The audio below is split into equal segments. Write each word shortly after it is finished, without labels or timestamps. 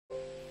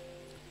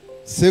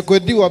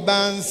Sekodi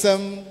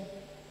wabansam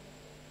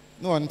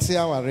no ante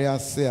aware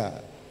ase a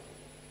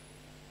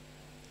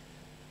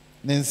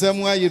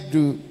nensam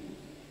ayedu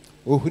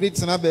ohuri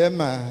tena be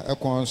ma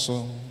ekon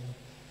so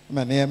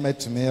ma ne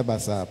matumi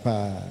ebasa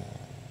pa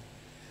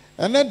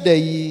ene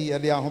dayi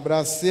ade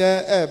ahobrase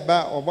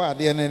eba obo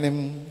ade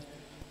nenem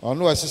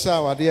ono ahihya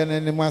awade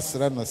nenem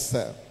asra no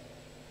se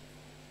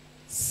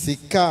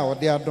sika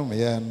ode adom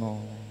ye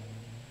no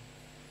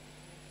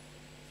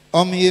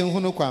omye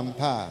hunu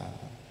kwampa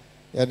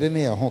yade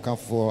ne ye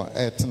hokafo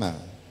etna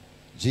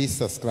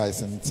Jesus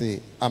Christ and say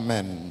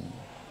amen.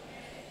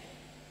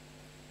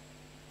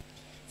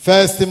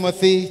 1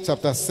 Timothy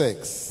chapter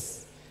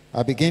 6.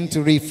 I begin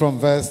to read from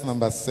verse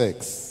number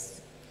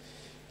 6.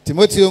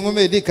 Timothy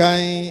ongume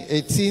dikai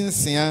 18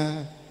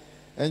 sia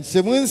and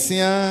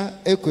chemunsia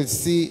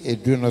ekosi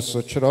eduno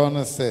so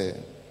chrono se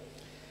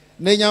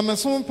ne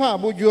nyamson pa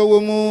abodwo wo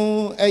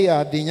mu eya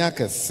adenya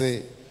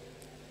kese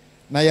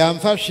na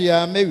yamfa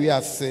hwea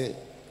mewiase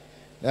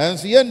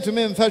nanso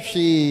yentume mfa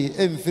hwe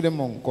emfire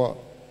monko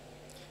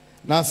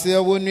na se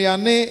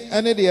wonuane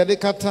ene de yede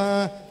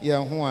kata ye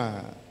ho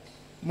a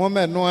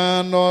momeno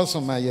ano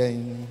soma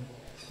yen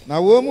na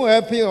wo mu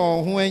epi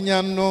ho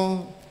anya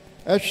no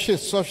ehwe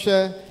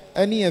sohwe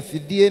ani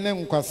afidie ne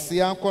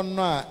nkwase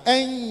akono a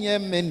enye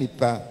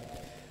menipa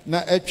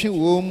na atwi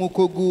wo mu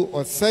kogu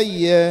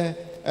osaye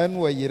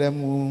enu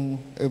oyiramu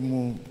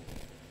emu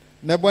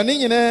na bone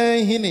nyina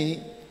hini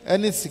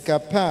ene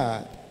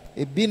sikapa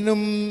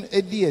ebinum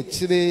edi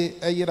akire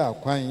ayira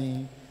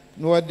akwan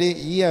no ode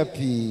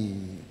yapi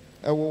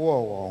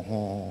ewo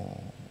ho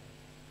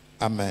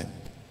amen.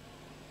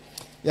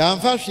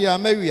 Yamfa hwea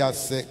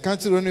mawiase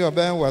kantiro ne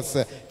oban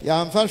wase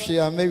yamfa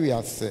hwea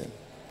mawiase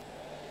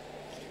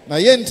na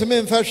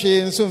yentime mfa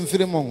hwea nso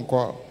mfiri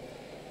monko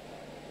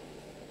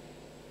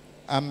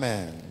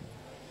amen.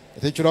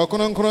 Etechiro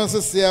kononkron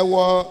sese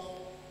wo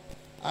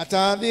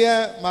atade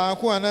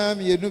maako ana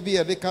mienu bi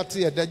ye de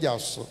kate ye dagya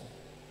so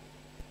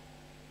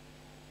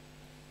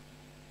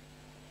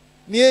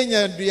ni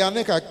enya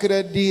duane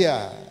kakra di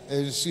a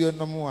ensuo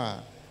nomo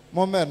a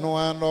momeno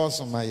ano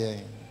soma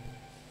yen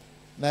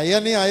na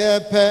yene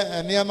ayepe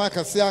eniama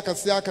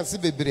akase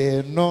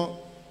bebre no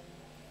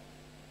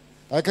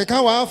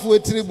akeka waafo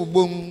etiri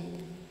bubom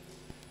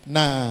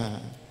na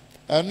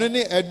eno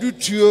ni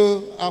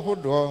adutuo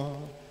ahodo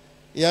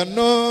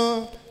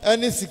yano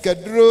ani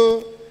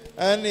sikaduro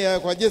ani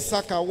akwaje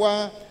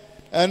sakawa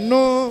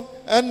eno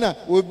ana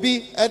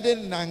obi ede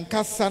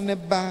nankasa ne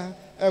ba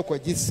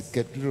akwaje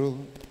sikaduro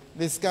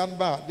niskan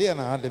ba de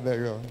na ade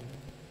beyo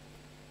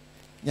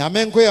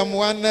nyamenko ya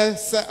mwana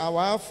se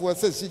awaafo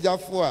se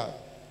sigafo a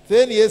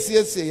fe ni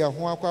esiesie ya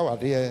ho akwa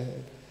wade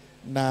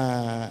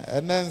na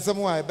ensem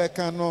wa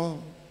ebeka no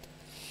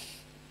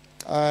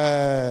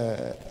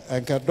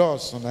enka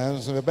dos na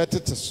enso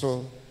betete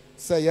so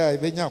say ya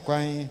ebenya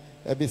kwan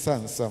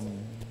ebisansam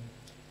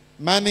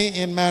money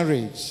in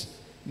marriage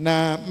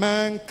na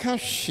man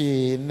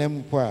kashi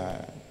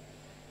nempa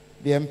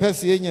de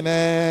empese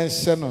nyina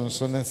hye no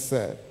so ne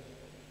se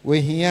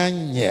we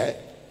hianye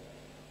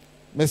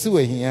mesi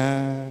we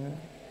hia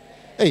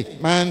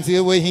man tie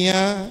we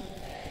hia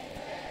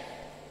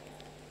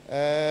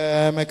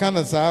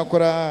mekana sa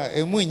akora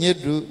emu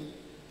nyedu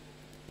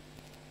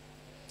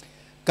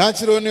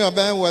kachiro ni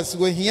oban was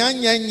we hia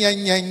nya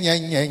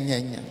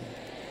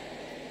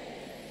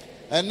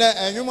ena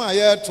enwuma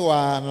ya to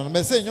an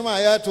mesi enwuma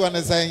ya to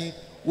an san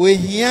we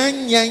hia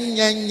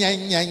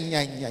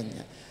nya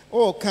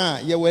o ka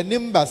ye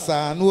wanim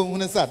basa no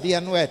hunu sa de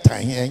no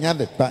etan enya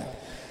de pa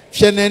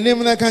hwe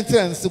nanim na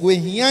kachira nsi we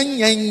hia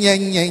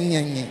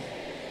nya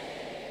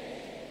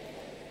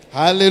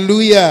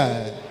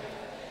hallelujah.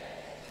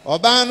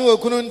 Obanu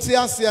okunu nti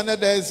ase na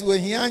da esi we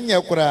hia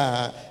nya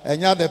kura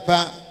enya de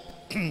pa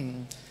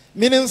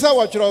minin sa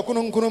wachiro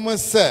okunu nkunu mo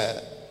se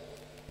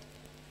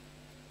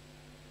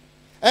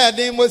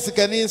den mo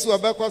sikani so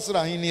obekosoro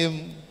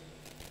aheniem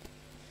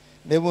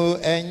nemo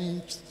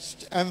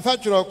en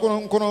fachiro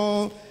okunu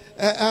nkunu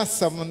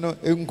asam no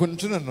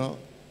enkuntunu no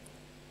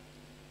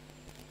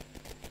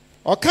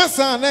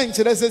okasa na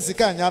nkyere se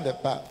sika anya de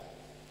pa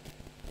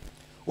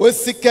o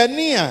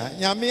sikani a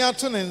nyame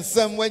ato ne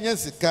nsam wanya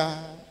sika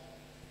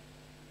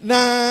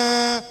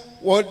na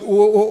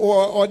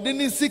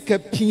odini sika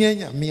pia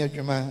nyame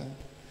adwuma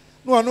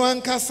no ano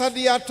ankasa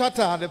de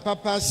atota de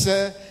papa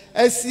hye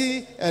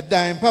asi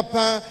edan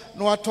papa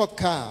no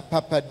atoka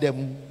papa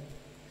dam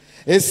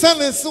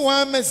esane se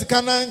wa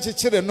mesika na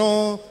nkyekere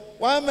no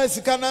wa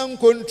mesika na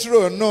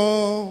nkontrol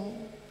no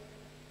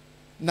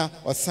na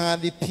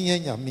osade pia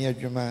nyame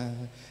adwuma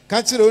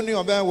ka kire oni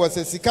oba wo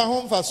se sika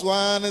ho mfaso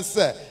an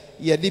se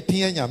ye de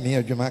pia nyame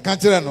adwuma ka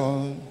kire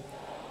no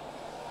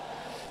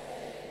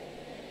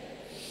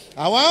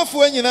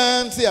awaafo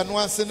nyina nti ano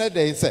ase na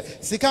dey se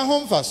sika ho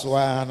mfaso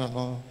an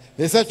no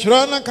be se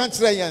twro na ka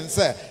kire yen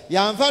se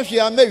ya mfa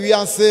hwe amawi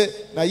ase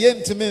na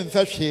yentime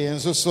mfa hwe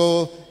enso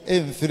so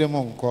emfire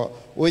monko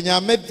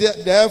onyame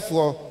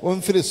therefore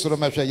omfire soro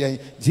ma hwe yen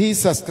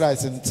Jesus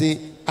Christ nti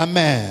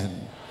amen.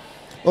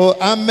 Oh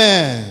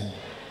amen.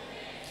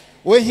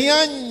 we hear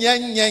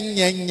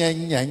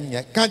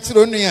nya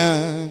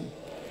Catronia.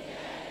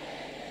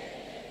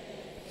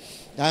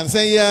 And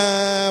say,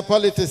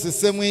 politics is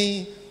same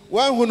way.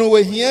 One who know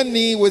we hear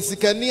ni was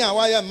Sikania,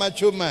 why a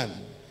macho man.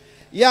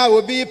 Ya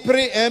will be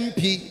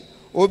pre-MP,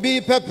 will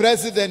be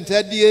president,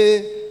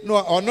 no,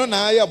 or no,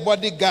 na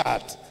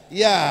bodyguard.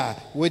 Ya,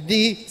 with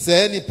the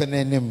say any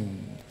penenim.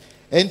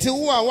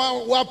 Until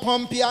wa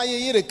pompia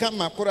ye come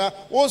akura,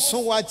 also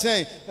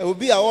watching, will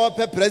be our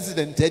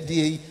president,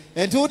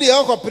 until the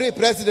other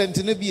pre-president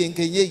in the being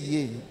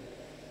ye.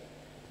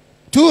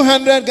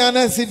 200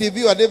 Ghana city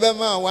view at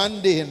the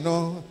one day,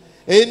 no.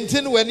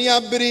 Until when you are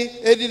buried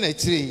in a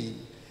tree.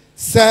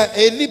 Sir,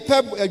 a nipa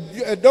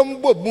a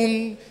dumbo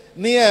boom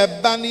near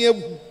Banya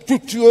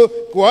Tutuo,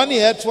 Guani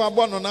at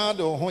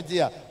Wabonado,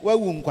 Hodia,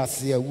 Wawum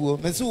Quasia,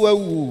 Mesua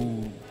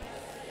woo.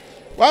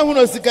 Why who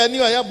knows the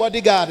canoe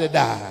bodyguard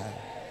da?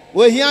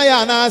 We hear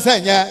ya na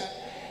sanya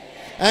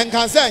and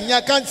can say,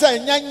 ya can't say,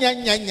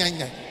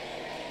 nya.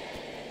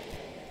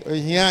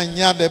 We hear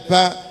nya de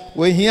pa,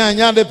 we hear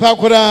nya de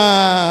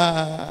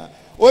pakura.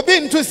 We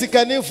been to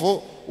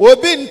Sicanifo. We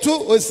been to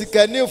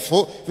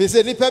Osicanifo, we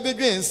said, Nipa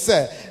Bedrin,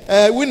 sir,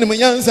 Winnie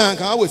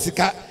Yansan, I was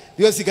Sika,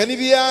 the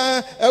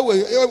Osicanivia,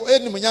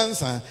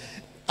 Edmunyansan.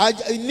 I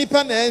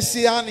Nipan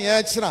Sian,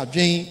 Yatra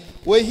Jane,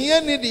 we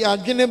hear the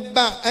Argent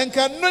back and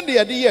can not the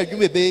idea you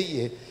may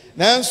be.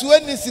 Now, so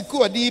when is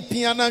the di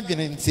piano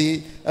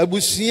genenti, a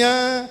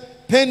bushia,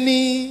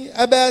 penny,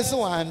 a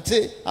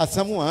bassante, as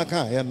someone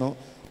can, know,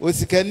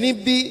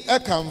 Osicanibi, a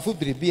camphor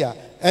bribia,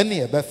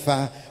 any a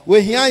buffer.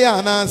 We hear ya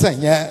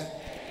answer.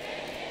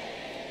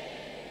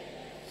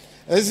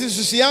 As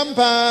is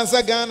Yampa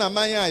Sagana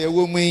Maya, a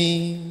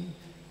woman.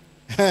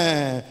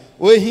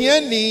 We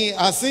hear ni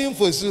a sin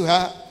for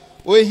Suha.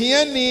 We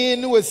hear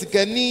ni was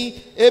Cani,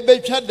 a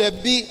better the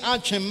be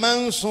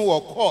archman so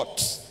or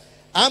court.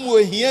 I'm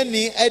we hear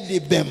ni Eddie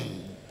Bem.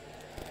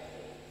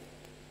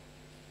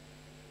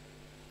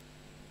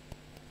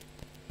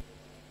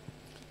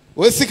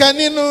 Was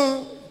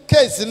Canino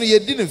case in your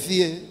dinner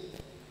fear.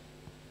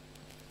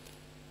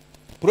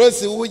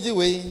 Proceed would you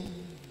way?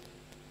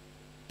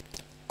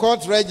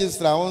 Court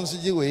register once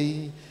you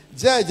way.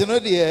 Judge no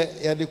dear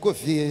at the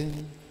coffee.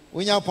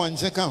 When you point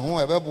check on who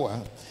ever boy.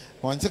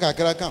 Point check a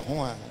crack on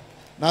one.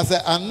 Now say,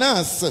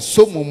 Anas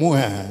so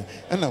mumua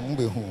and I'm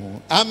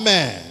behu.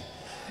 Amen.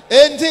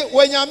 And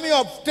when you me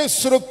of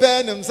Tissru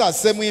pen and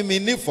Sasemi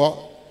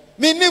Minifo.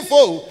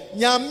 Minifo,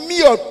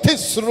 Yami of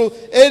Tissru,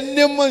 and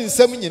Nimon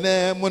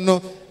Semina Mono,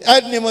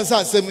 Adnimon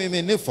Sasemi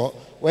Minifo.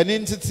 When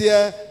into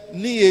tear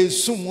near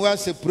Sumwa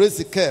se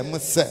presicare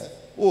must say,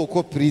 oh,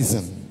 co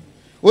prison.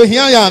 We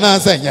hear ya na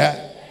senya.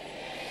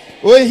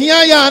 We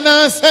hear ya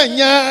na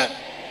senya.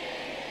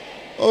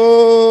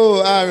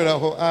 Oh,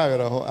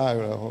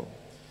 Iraho.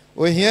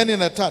 We hear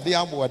in a tot the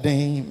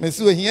abwading. Miss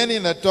we hear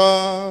in a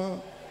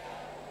tot.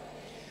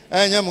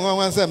 And young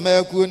one said,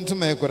 Merkun to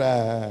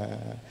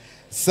Mekura.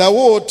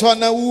 Sawo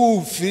tona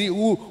woo free,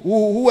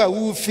 who are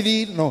woo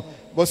free, no.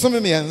 But some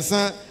of me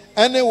answer,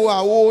 and they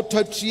were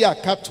touch ya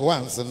cat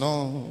once,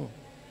 no.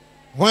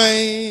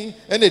 Why,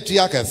 and the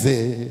tiaka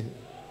say.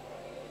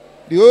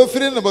 The old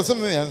friend of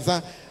some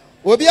answer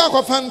will be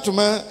a phantom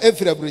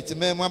every bridge,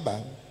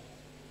 member.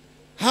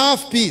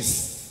 Half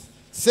piece,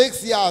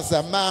 6 years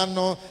a man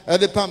no at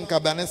the palm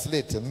cabanas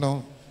later,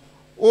 no.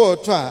 Oh,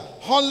 try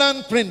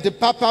Holland print the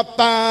Papa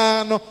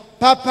Pano,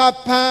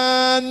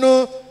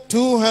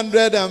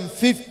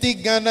 250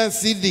 Ghana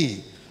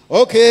CD.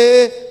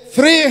 Okay,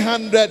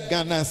 300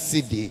 Ghana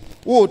CD.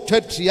 Oh,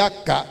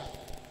 Tetriaka,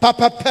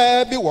 Papa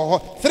Pabi,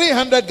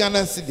 300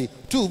 Ghana CD,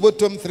 2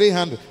 bottom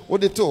 300.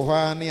 What the 2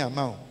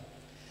 amount?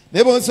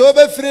 They were so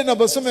afraid of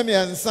Bosumi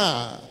and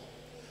Sa.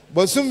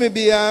 Bosumi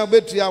be a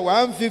betria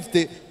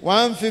 150.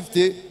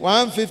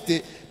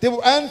 They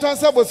will enter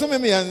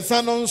Bosumi and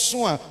San on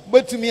Swan,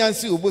 but to me, I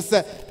see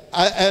Ubusa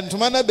and to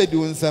Mana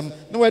Bedouin some,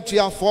 no,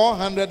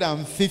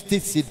 450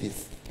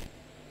 cities.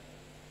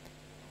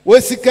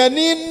 Was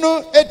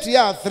Canino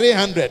etia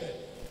 300.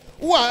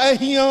 Why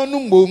here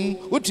no boom,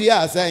 which you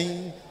are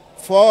saying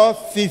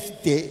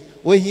 450.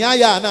 We hear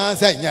ya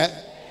saying.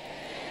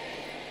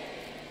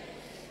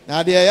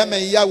 Now there am a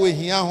Yahweh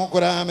here,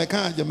 Hokora,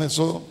 Mekan,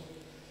 Jameso,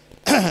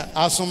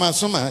 Asuma,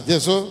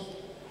 Jeso.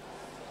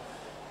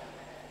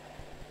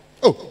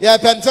 Oh, yeah,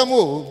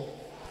 Pentamu.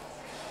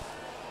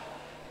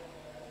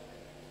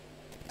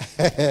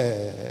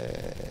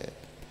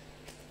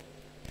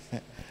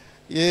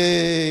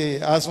 Yea,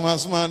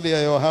 Asuma,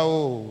 dear,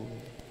 how?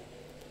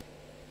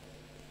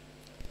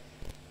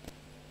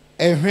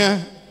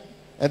 Ehia,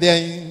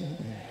 then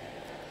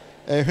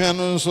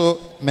Ehia so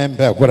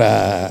member.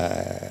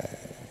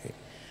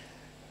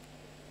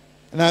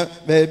 Now,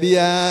 baby,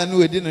 I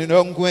knew it didn't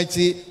know quite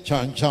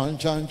chon.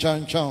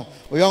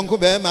 We uncle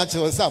bear match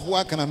was up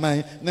walking a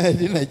mine, no,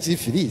 didn't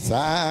chief this.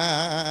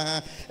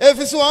 Ah, if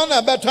it's one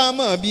about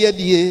time, be a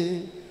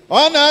dear,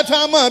 on our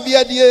time, be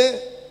a dear.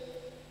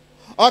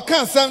 Or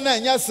can't some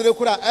nine yesterday,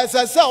 as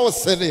I saw,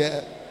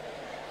 said,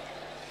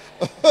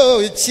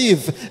 oh,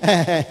 chief.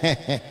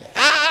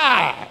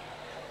 Ah,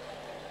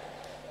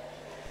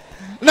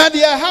 na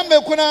de ha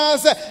me kuna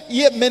se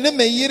ye mene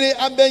me yire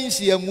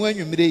abanhyi amu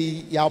anwumre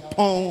yi ya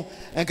pon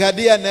enka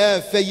de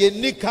na fe ye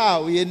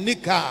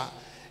nika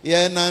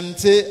ye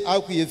nante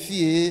akuye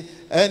fie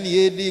ene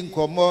ye di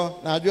nkomo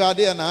na adwo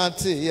ade na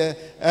ate ye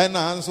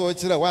ena nso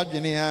kire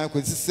wadwene ha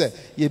kwesi se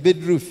ye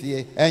bedru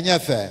fie enya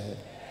fe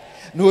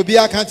na obi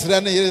aka kire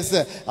na yire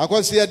se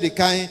akoso ye de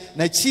kan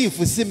na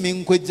chief si me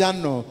nkogya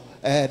no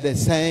the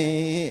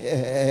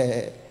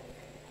same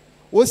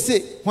wo se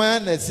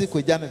kwan na si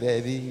kogya no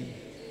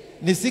baabi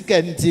ni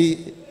sikanti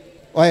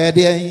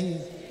oyede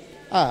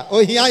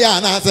ohia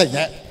ya na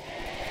asenya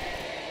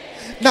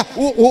na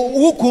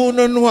wuku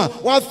no a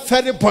wa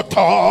fere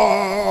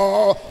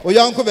poto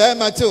oyanko be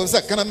ma che o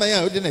sakana man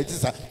ya odi na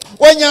tisa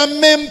onya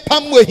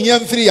mempam ohia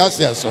mfiri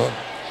ase so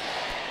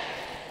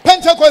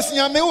Pentcost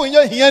nyame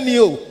wonya hia ni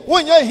o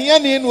wonya hia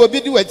ni no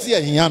obi di wati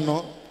ahia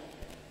no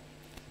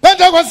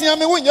Pentcost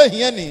nyame wonya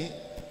hia ni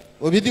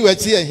obi di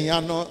wati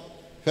ahia no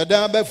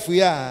hweda ba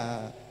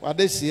fua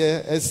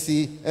wadesie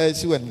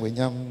esi wan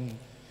wonyam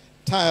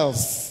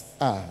tiles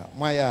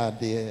maya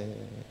de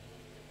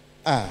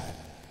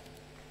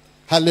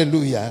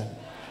hallelujah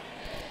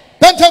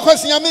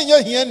Pentcost nyame nyo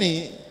hia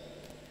ni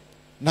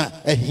na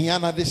ahia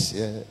na de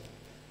hye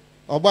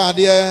oba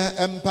de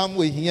empam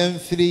we hia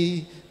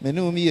mfiri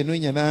menum ye no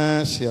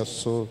nyana hye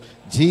so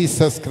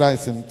Jesus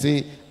Christ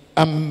mti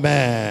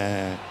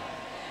amen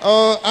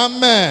oh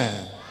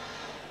amen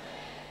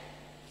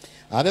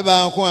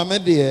adeba ko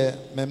amede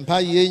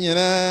mempa ye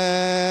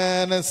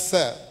nyina na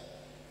se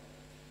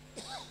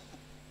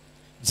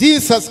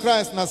Jesus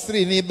Christ na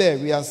sri ni be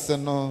wi ase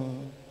no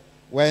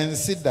when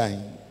sit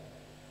down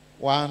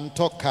one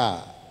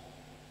talker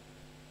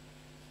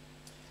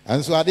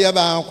and so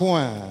adeba ko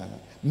a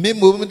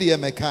memom de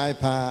me kai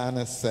pa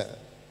na se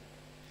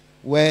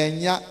when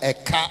ya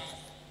eka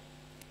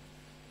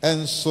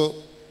enso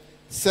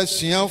se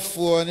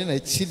suafo ne na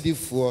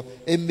chidifo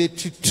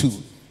emetutu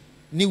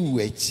ni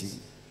wuachi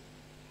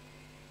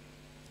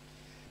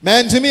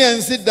man to me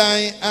and sit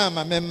down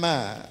ama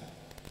mema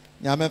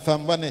nyame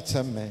fambo ne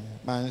cheme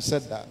man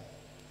seda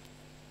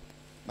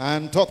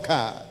man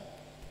toka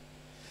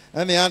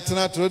ani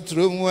atena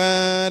trotro mu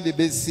de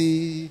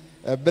besi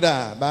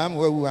ebra ba am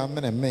wawu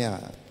amene me a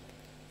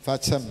fa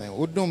cheme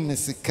odum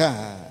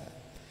misika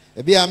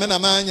ebi amena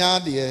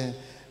manya de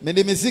me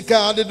de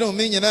misika de dum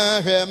me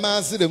nyina hwe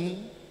ma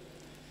sirem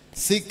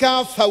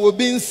sika fa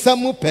wobi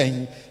nsam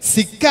pen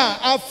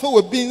sika afa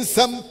wobi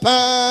nsam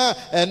pa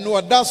eno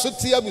oda so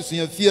te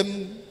abusuya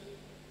fiem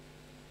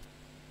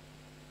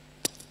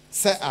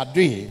se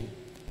adwe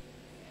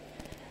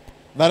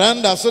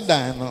baranda so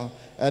dan no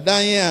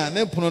edan ya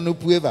ne pono no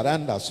pue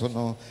baranda so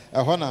no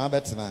eho na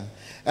abetena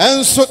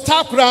enso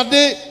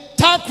takrade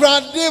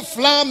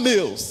flour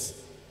mills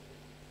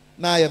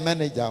na ye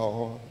manager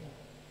ho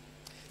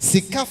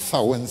sika fa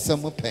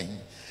wonsam pen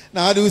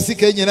na adu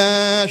sika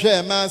nyina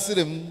hwe ma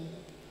sirem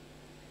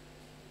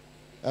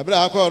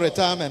abra akọ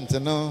retirement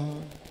no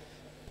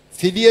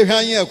fidie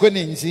hwan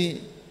akoni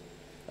nti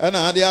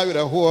ana ade awere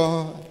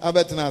ho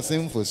abetena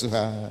asemfo so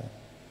ha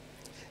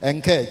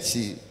enka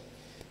achi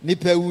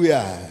nipa wu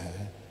a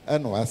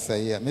eno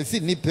aseye me si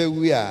nipa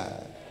wu a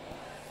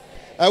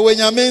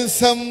awonyame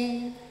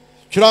nsam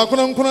twira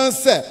kono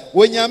se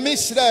wonyame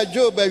hira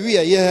Job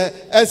awie ye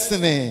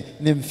esene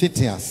ne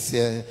mfiti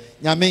ase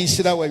nyame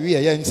hira wa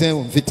wie ye nten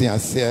wo mfiti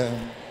ase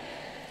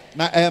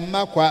na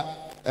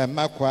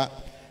emakwa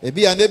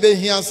ebi ane be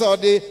hia so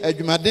de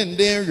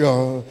adwumadenden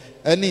yo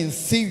ani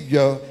nsi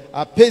yo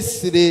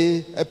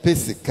apesire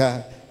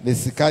apesika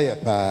besika ya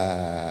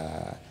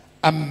pa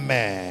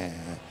amen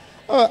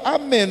oh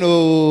amen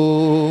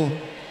oh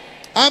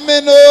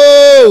amen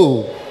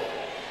oh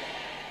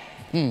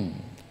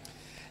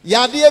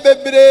yade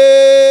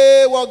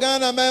bebre wo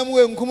Ghana mamu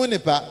enkum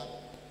nipa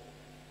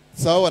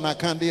so wona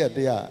kan de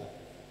yade a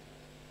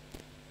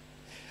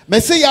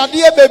mese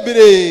yade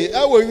bebre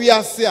e wo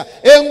wiase a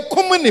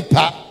enkum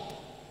nipa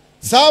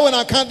so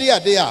wona kan de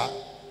yade a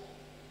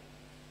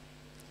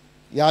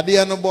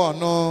yade no bo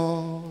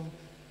no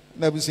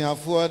na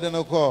busuafo de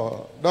no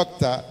ko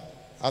doctor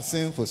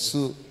asen for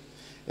su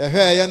ye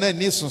hwe ya na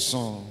ni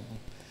soso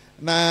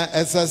na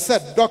esase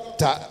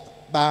doctor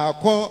ba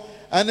ko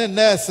ane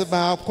nurse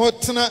ba ko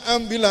tena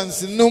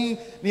ambulance num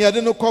ni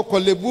yade no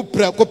kokolebu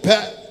preko pe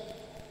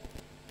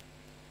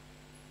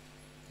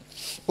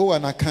o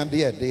wana kan de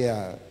yade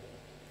a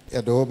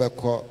ye do be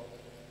ko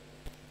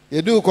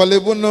ye du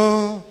kolebu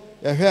no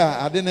ye hwe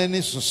ade na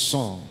ni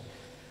soso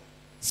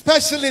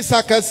specialist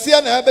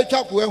akasia na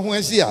abetwa ko ehu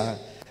asia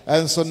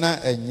enso na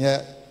enye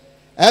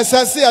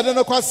esase ade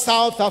no kwa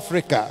South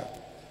Africa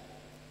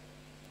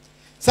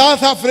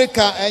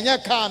enye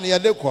kan ye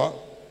de ko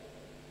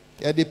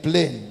ye de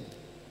plane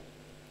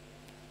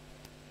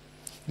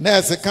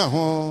nurse ka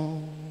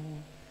ho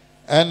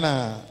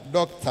ena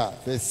doctor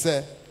they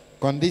say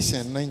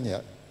condition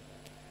nanya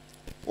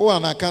o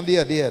ana kan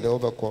de de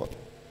obekọ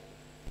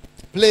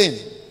plane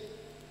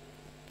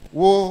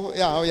wo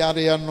ya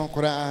de no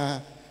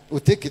kura o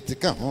ticket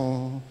ka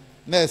ho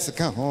nurse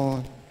ka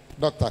ho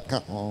doctor ka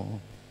ho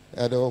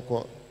e de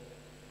okọ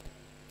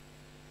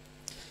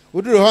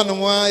Udru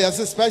Hanwa, as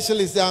a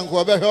specialist,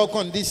 uncle, her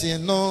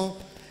condition, no.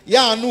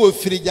 Ya no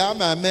frija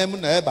ma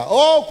mem na eba.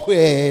 Oh,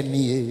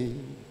 kweni.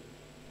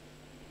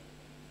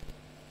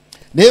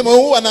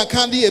 Nemo wana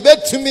kandi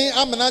ebetumi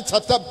amana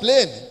chata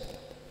plane.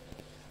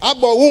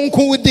 Abo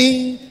unku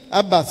din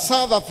aba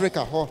South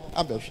Africa ho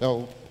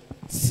abehwe.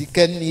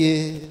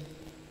 Sikanie.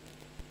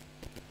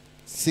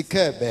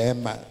 Sika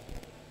bema.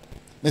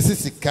 Mesi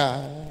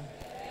sika.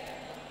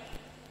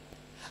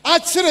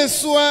 Achire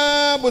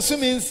soa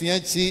bosumi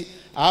nsiachi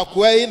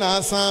akwai na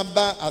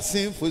asamba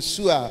asinfo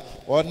su a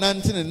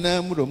onantene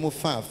na mu romu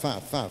fa.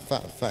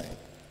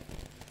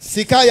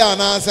 Sika ya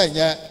na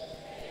asanya.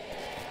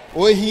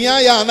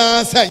 Ohia ya na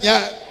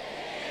asanya.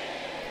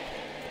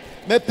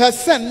 Me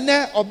person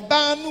ne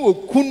oba no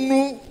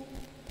okunu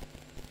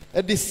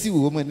edisi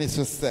wo me ne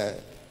so se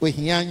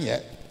ohia nye.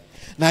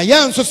 Na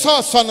ya nso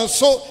so no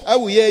so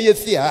awuye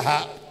yefi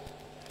ha.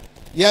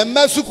 Ya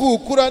masuku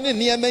kura ne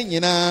niam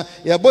nyina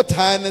ya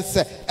bota ne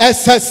se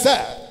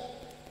esesa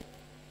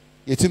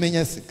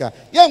yetumenya sika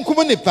ya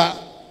nkumu nipa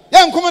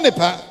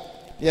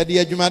ya de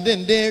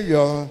adwumaden den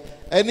yo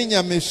eni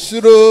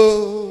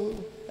nyamesuro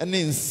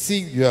eni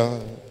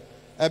nsiyo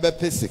ebe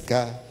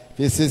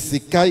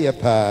pesika ya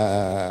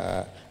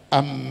pa.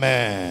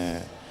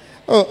 Amen.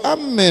 Oh,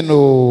 amen.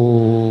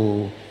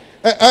 Oh,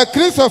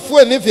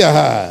 Christopher ni via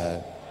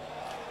ha.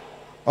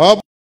 Oh,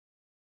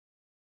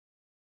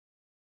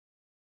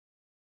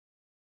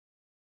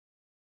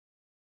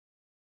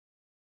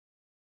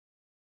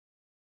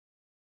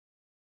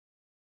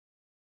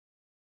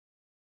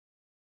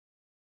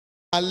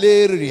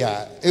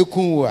 malaria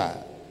ekunwa.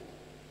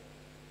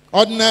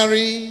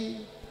 Ordinary.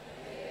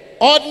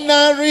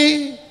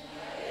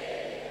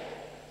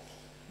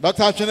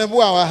 Dr.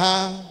 Chenebu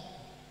ha.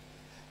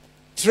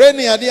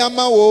 Training adi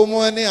ama wo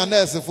mo ne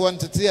anese fo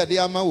ntete adi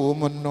ama wo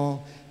mo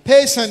no.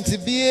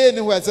 Patient be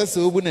ni wasa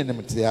so obu ne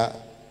nemtia.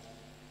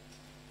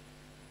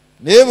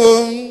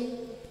 Nemo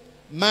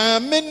ma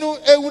menu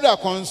ewura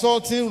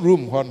consulting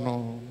room ho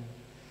no.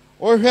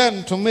 Ohwe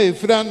ntoma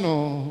efira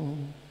no.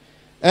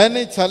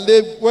 Eni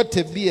chale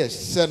wote bi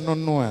ehye no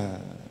no a.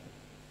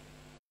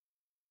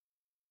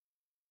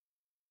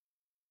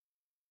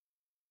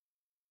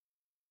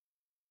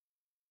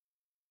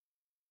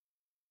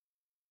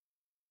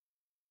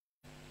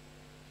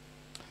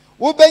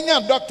 Ubenya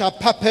Dr.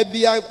 Papa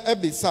bia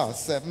ebisa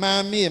se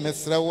maami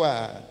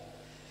emesrewa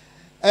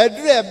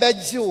edure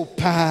ebeji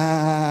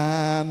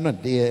opa no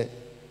de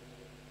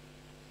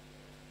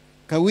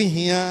ka we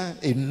hia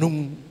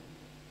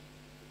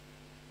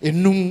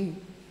enum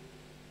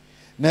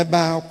na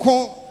ba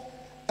ko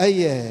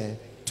aye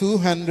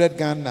 200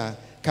 Ghana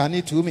can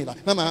it to me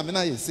na ma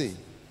na you say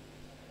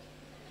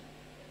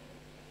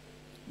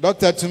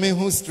doctor to me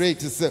who straight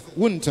to say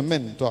wouldn't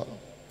mentor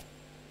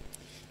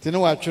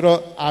tino wa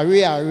chiro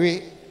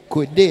are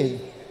kode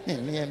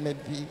ni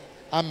emebi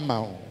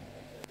ama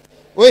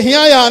o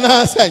hia ya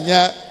na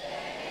asanya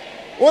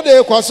o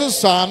de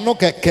kwaso anu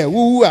keke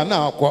wu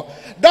ana akọ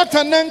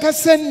doctor nanka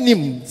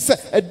senim se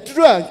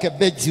aduru anka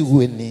beji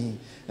woni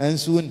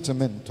enso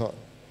wontemento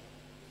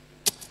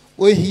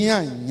o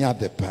hia nya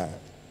de pa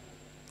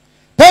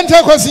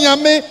Pentcost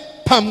nyame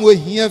pam o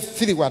hia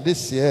firi wade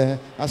se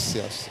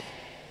asiase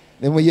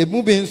le mo ye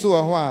mu bi nso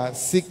ho a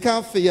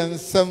sika fe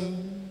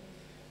yansam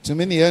to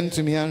many and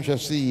to me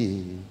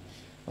anshasi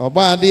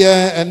obade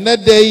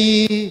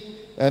enedai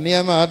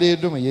eniama ade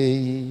dum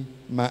ye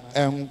ma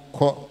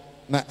enko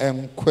na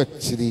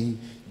enkwachiri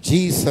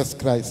Jesus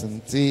Christ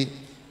nti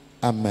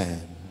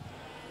amen.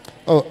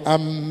 Oh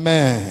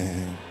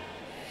amen.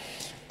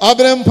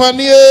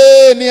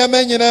 Abrempanie ni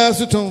amenyina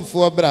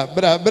sutumfo bra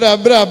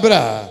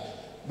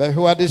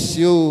behwade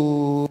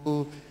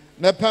sio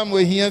na pam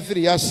ohia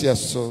firi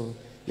asieso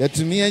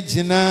yatumi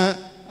agina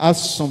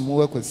asom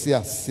wa kwasi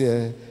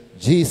ase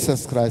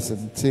Jesus Christ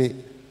and say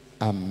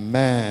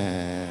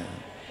amen.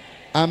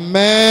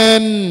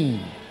 Amen.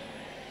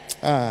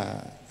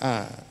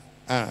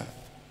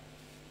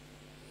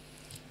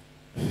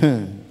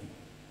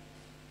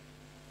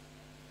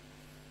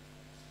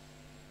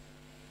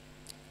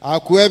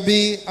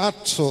 Akwebi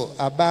ato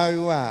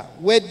abawa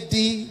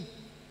wedi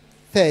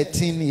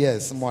 13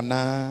 years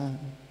mona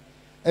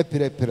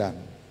epirepira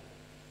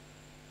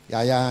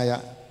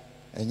ya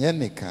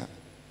enyenika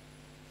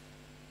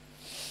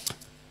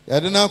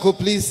Yadunako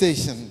police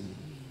station.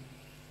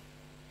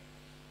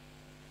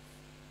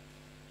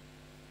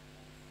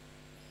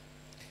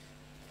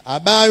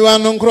 Abawa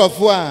no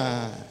nkrofo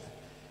a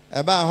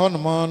eba ho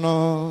no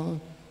no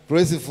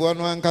presifo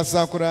no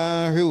ankasa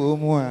kura hwe wo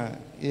mu a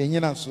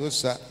yenyina so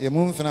sa ye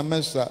mu mfina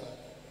mesa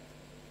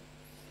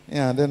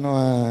ya de no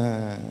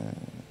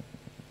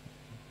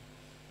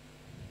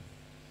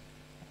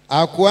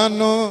akwa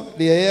no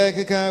de ye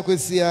keka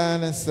kwasia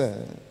na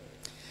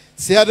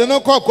se ade no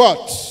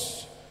court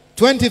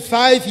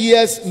 25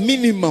 years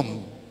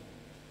minimum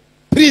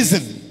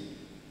prison.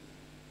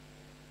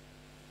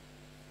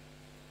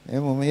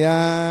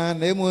 Ya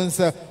na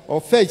emunsa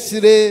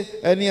ofechire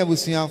ani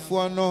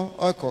abusuafo no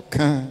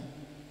okoka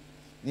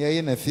ne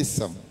ye na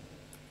fisam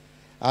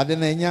ade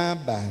na nya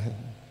ba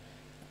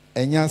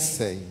enya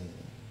say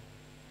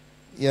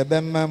ye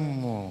be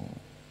mammo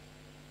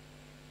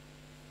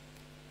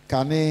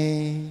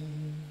kane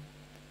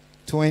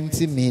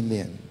 20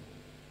 million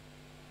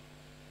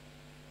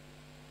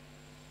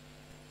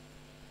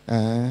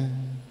 200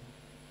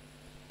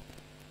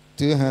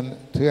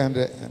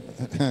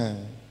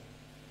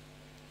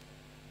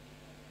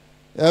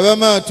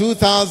 Evama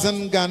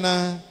 2,000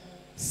 Ghana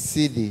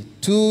cedi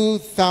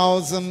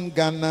 2,000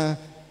 Ghana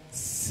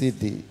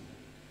cedi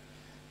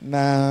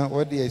na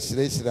what the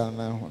shireshira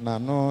na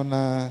no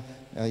na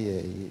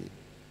aye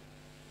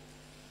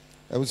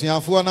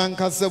abusuafo na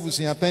nkasa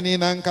abusuya pani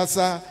na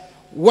nkasa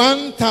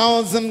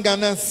 1,000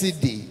 Ghana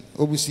cedi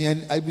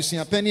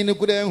abusuya pani ne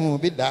kuda hu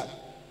bi da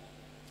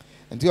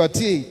nti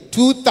oti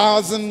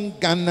 2,000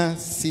 Ghana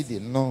cedi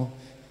no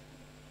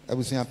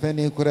abusuya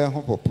pani kuda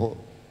hu popo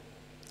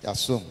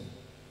yasom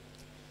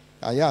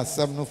aya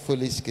asam no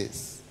foolish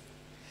case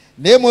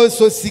nemo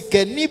so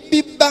sikani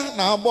biba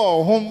na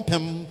abo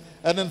hompem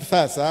enen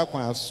fasa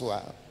akwa so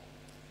a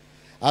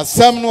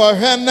asam no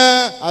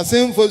ohwana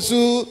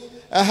asemfosu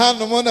aha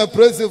no mo na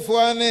prosefo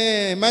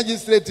ane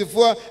magistrate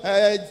fo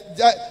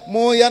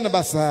mo ya na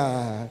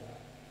basa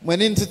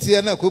mwani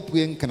ntete na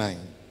kopue nkran.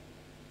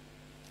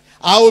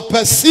 I will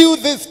pursue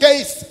this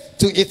case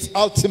to its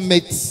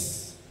ultimate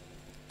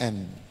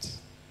end.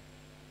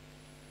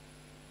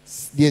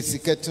 Dear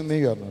Sikato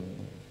Mayon,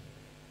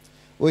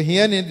 O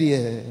Hiani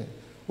dear,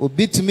 O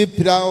beat me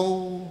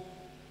proud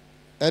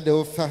at the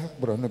offer,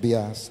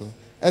 Bronobiaso,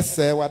 as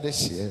say what the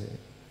share.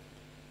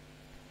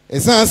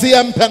 As I see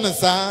am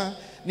Panasa,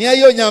 near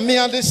your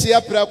Yamia the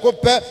Shia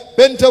Pracopa,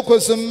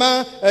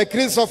 Pentocosuma, a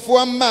Chris of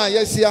one ma,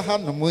 yes, ya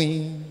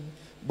Hanamui,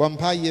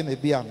 Bompaye may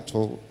be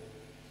untold.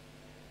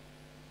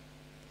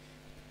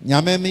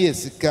 Nyamemi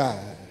esika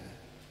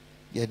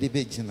ya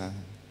dibejina.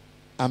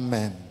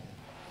 Amen.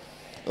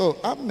 Oh,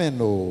 amen.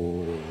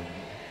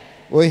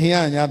 Oh, here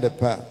anya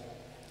depa.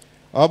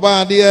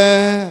 Oba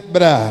dia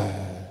bra.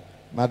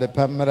 Ma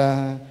depa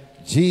mra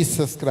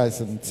Jesus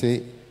Christ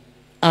nti.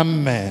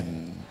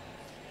 Amen.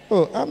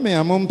 Oh, amen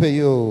amompe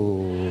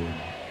yo.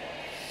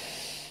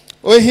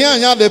 Oh, here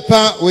anya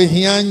depa, oh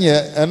here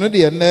anya eno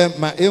de ne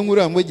ma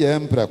enwura moje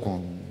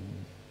emprakon.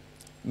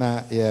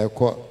 Na ye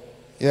ko.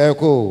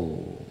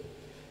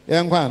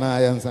 Yankwa na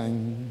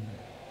yansan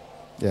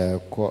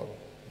yakwa.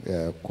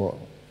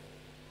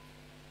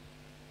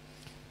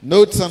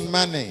 Notes on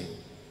money.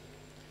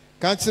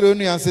 Kanchiro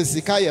nu yanse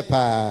sikaya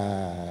pa.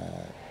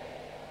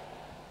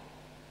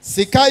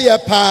 Sikaya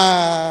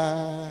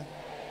pa.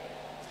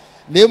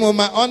 Nemo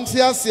ma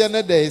onti ase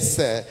na dey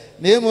se.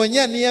 Nemo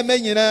nya niyama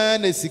nyina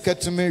na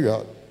sikatumi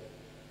yo.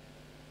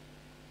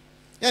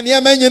 Nya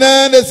niyama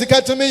nyina na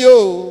sikatumi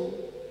yo.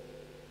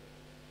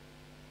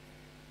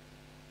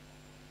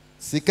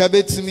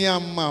 Sikabetumi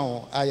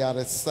amao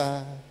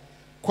ayaresa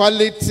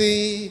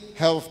quality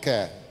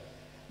healthcare.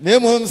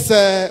 Nemo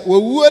se we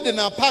would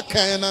na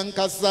paka na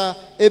nkasa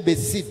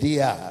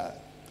ebesidia.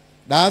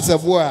 That's a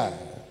boy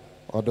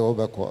or the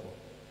overcall.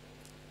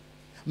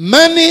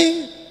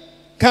 Money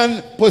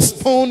can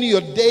postpone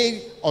your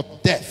day of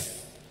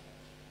death,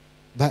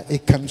 but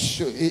it can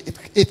show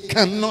it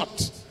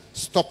cannot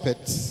stop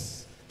it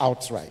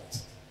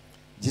outright.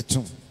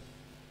 Jitum.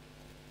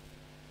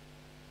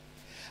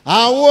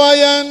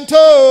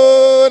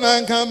 Awoyanto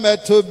nankamba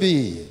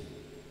tobi.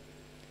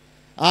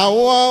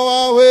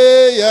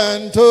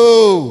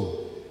 Awawayanto.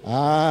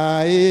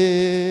 Aye.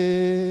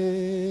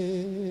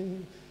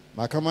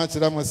 Makama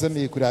chira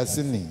mwasemi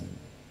kurasini.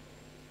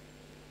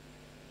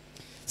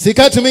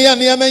 Sikatumi ya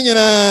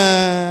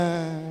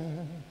niyamenyina.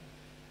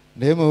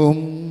 Nemo.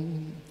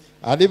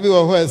 Adibi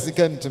waho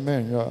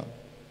sikantumenyo.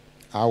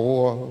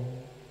 Awo.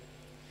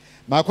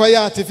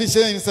 Makwaya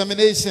artificial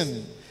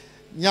insemination.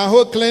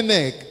 Nyaho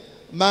clinic.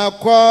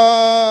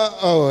 Makwa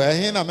oh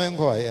ehina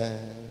mengo ya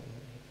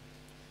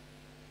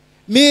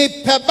mi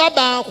pe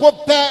baba ko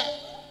pe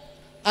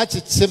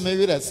achiche me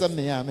wira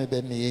same ya me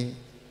be ni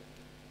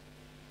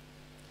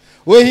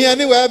wo hia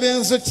ni wa bi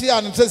nso chi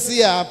an tse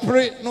ya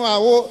pre no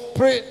awo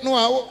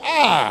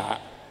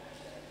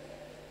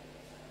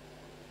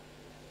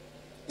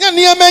nya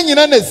ni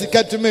amanyina na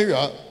sika to me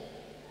yo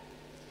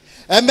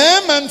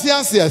manti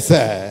ase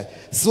ase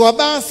so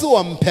aba so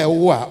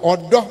ompewo a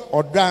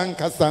odo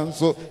ankasa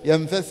nso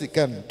yemfa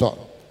sika nto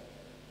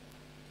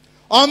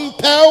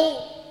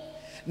ompewo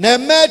na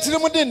matiri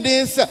mu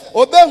dindin se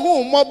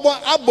obehu mobo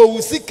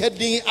abowu sika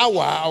din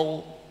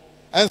awawo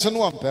enso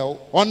no ompewo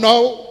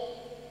ono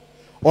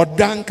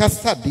odo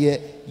ankasa de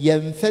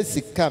yemfa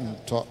sika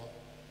nto.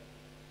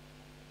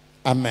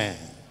 Amen.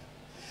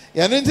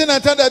 Yanenti na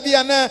tada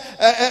bia na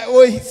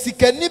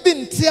sikani bi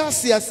nti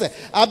ase ase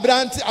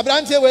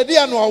abrante wedi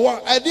anu owo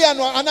edi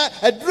anu ana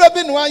adura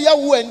bi no aya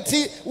wo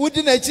anti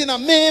wudi na chi na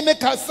me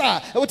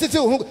kasa wotete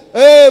wo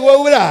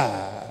wo wura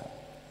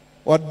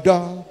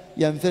odo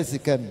yamfa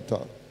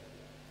sikanto.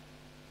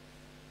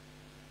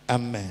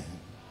 Amen.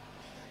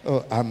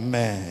 Oh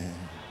amen.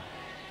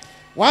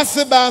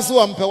 Waseba so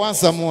ampe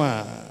wasamu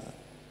a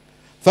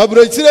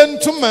fabrotire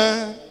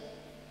ntuma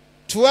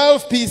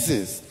 12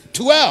 pieces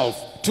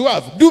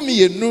 12 do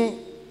me nu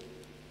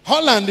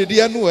Holland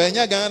deɛ no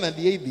enya Ghana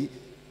deɛ bi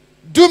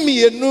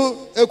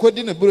dumienu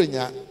ekodi ne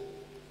buronya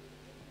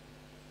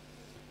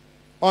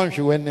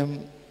onhwe wanem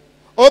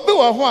obi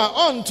wɔ ho a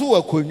onto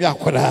akonwa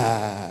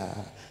koraa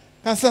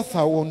kasa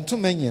fa wo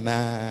ntoma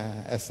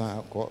nyinaa ɛsan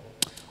akɔ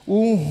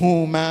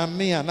uhu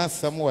maame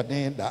anasɛm wɔ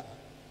den da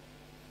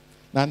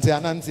nante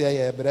anante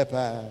yɛ brɛ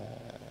pa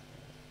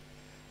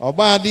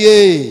ɔbaade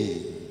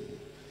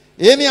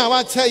eni a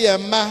wakyɛ yɛ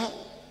mma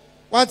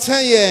wakyɛ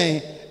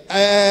yɛ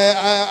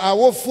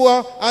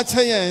awofoɔ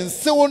akyɛ yɛ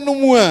nsewo no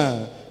mu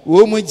a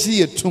wo mu gye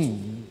yetum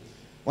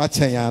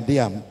wakyɛ yɛ ade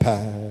ampa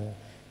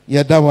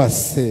yɛda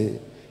wase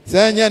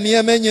sɛ nya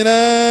nneɛma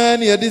nyinaa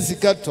ne yɛde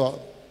sika tɔ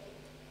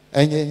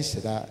ɛnyɛ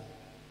nhyira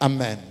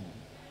amen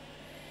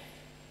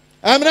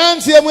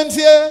amrantie mu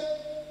ntie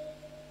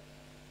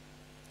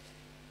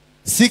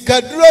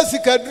sikaduro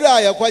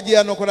a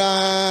yɛkwagye no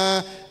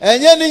koraa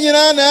ɛnyɛ ne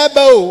nyinaa na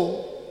ɛba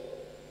o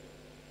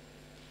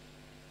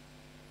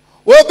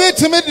obi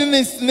tumi de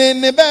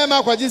ne bɛɛma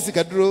akwagye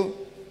sikaduro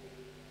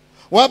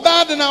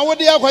waba de na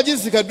wode akwagye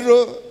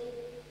sikaduro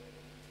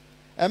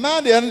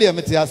ɛma deɛ no deɛ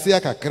mete aseɛ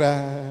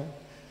kakra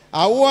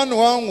awoɔ no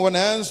wɔnwo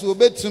na nso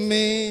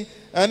obɛtumi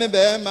ɛne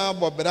bɛɛma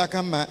abɔ bra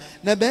kama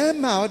na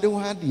bɛɛma a wode wo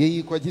adeɛ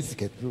yi kwagye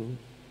sikaduro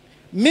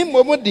me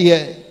mmom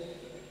deɛ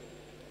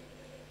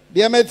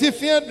mete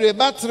fie dure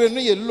batere no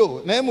yɛ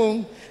low na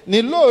mmom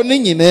ne low no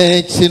nyinaa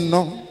akyi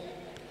no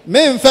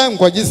memfa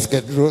nkwagye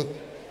sikaduro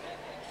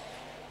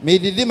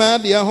medidi ma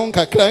adeɛ ho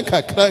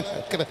nkakra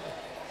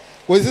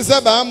wɔsi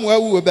sɛ baamoa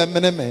wuo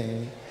bɛmene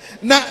me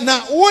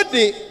na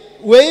wode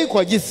wei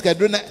kwagye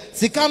sikaduro na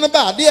sika no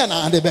ba adeɛ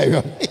na ade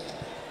bɛyɔ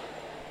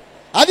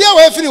adeɛ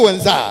wɔ afiri wɔ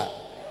nsa a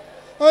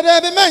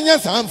ɔde bi mɛnyɛ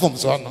saa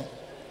mfomsoɔ no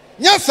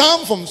nyɛ saa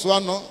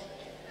mfomsoɔ no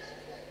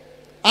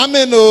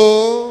amen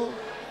o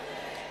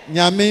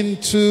nyame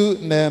ntu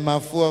na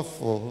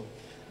ɛmafoɔfo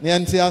ne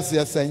ɛnte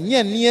aseɛ sɛ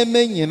nyɛ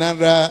nneɛma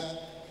nyinara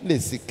na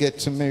sika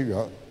tumi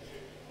yɔ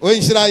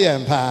onhyira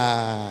yɛn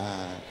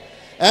paa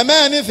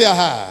ɛma ne fia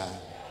ha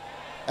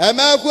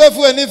ɛma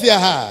kuafu ne fia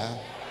ha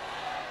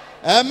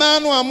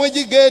ɛma no a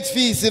mogye gate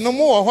fees no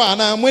mo wɔ hɔ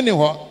anaa mo ni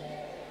hɔ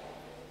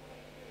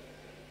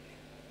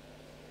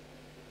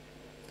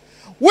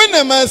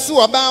wonam asi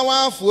ɔbaa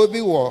waafoɔ bi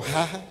wɔ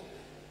ha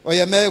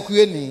ɔyɛ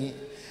maakuani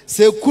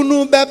sɛ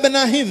kunu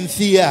bɛbena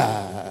hemfie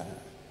a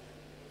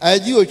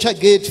agye otwa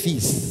gate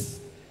fees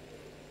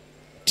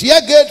tua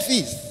gate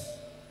fees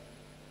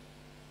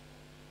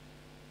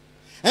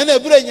ɛna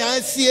ebura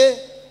nyansie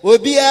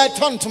obiara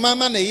tɔntoma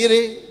ma ne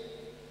yere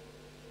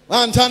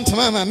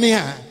wantɔntoma ma me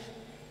a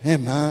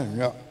ɛma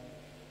nyɔ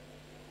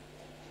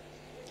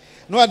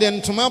no ɔde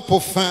ntoma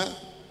pofa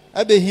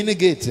abɛhine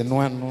gate no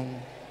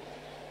ano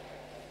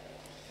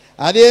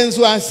adeɛ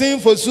nso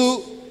asenfo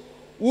so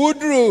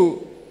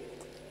wuduru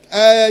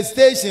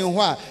station hɔ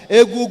a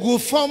egugu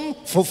fam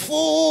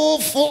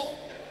fofofo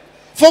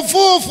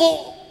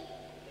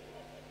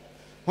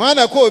wɔn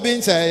na kɔ obi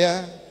nkyɛn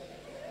ya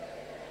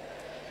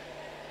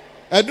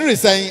aduru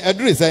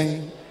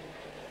sɛn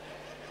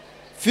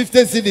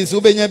 50 cedis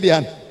wobɛnya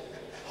bia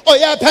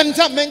ɔyɛ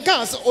apɛnta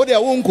menka sɛ wode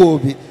wonkɔ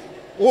obi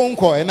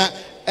wonkɔ na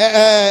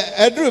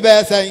aduru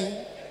bɛyɛ sɛn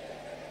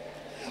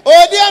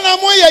odi ana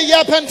moyɛ yɛ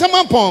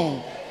apɛntama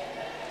pɔn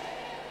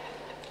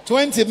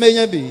 20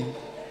 menya bi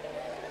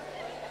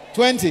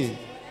 20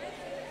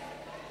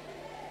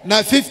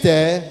 na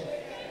 50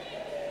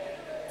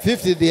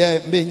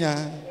 deɛ menya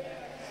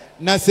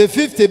na sɛ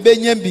 50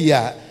 benya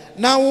bia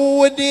na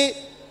wode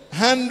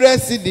 100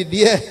 cedi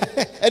deɛ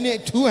ɛne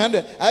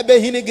 200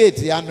 abɛhine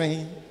gate ano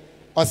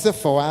ɔsɛ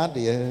fa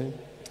wadeɛ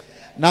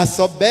na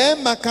sɛ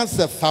bɛɛma ka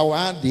sɛ fa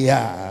wadeɛ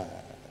a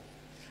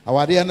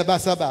awadeɛ no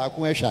basa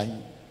baako ahwan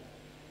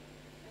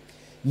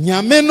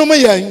nyame nom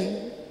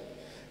yɛn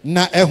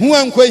na ɛho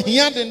ankɔ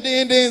hia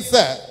dendenden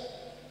sɛ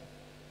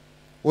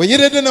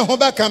oyere de ne ho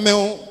bɛka me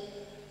ho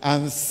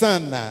ansa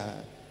na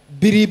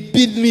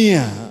biribini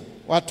a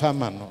watɔ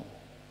ama no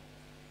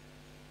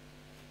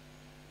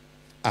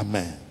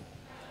amen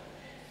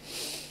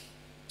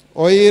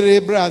oyere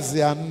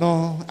brazia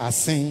no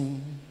asen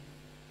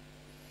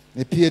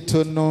ne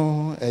pieto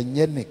no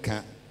enye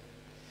nika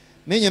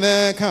ne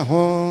nyina ka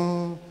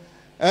ho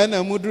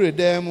ana mudure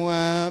dam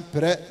a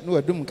pre no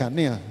adum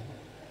kanea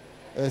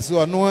so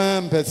ono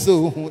a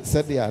mpeso hu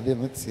sede ade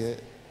no tie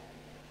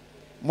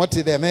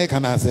moti de me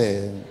kana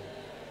se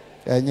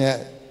enye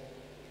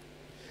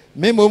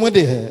me momu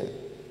de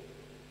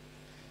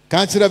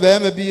ka kire be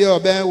ma bi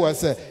oben wo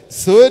se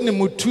so ni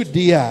mutu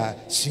di a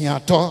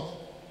suato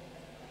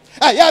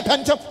ya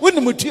panta woni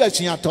mutu a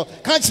suato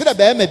ka kire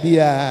be ma bi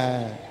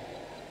a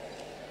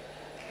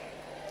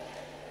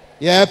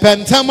ya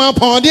panta ma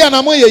pon de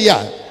na mo ye ya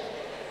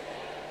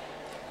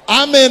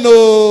amen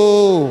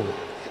o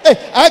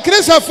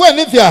akrisafo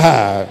ani fia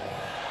ha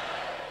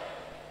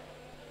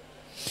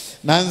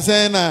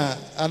nansena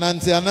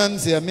ananti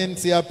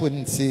amenti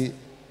aponti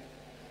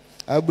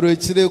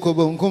abrochire ko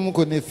bonkum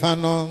ko ne fa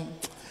no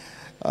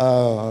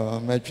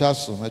metwa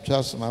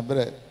so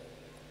mabre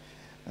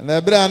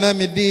na bra na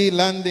medi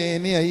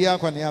landing ni ayi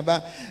akwani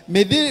aba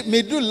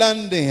medu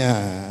landing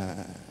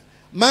a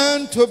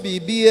man to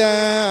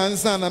bibia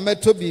ansa na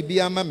meto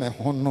bibia ma me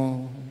ho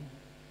no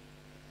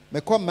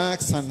me ko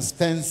Marks and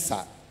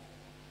Spencer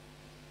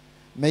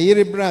me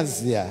yiri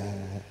Brazil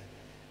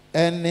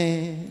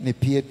ene ne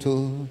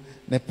pieto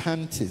ne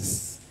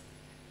panties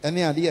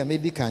ene ade a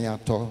medical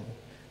yato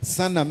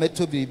sana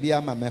meto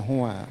bibia ma me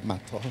ho a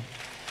mato.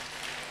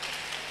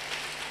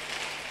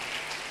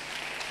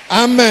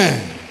 Amen.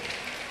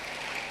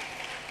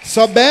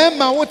 So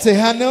bema wote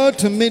hano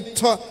to me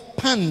to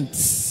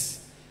pants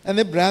and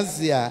the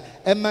Brazil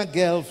and my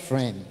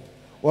girlfriend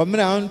or me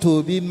on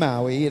to be my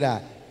way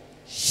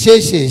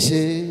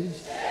she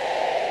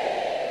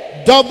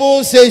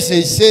double say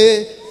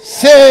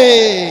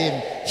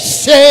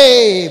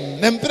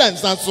shame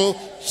nemprans so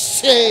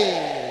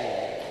shame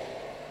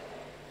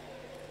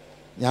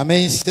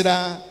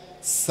Yameshira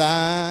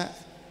sa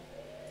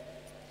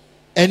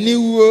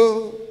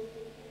eniwo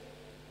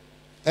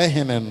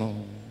ehemeno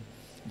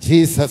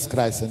Jesus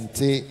Christ and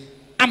say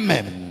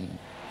amen.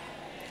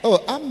 Oh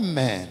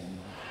amen.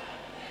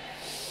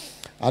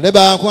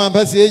 Adeba ko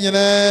ampase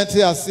nyina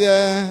ti ase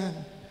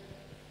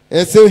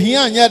eso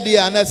hia anya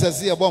dia na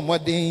sese e bo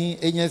modin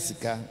enya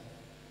sika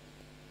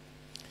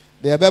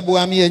de ebebu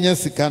am enya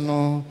sika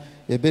no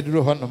e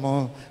beduru ho no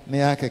mo ne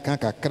akeka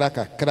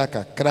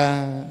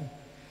kakra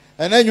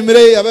ena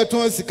nwumire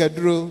abeton sika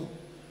duro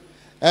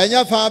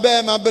enya fa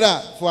be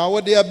mabra fo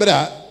awode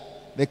bra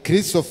the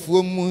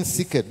Christopher mu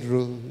sika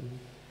duro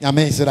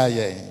nyame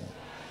Israel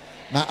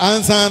na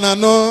ansa na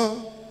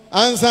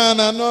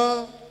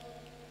no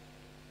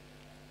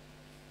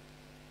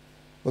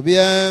obi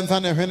en fa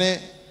ne hwene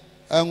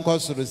enko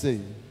soro sei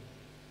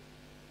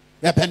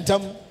ya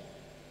pentam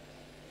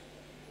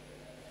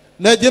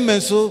na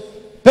jemenso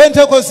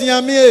Pentcost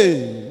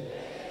nyame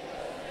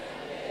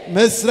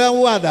mesra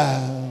wada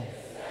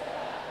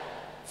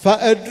fa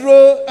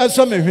edro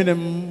aso me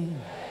hwenem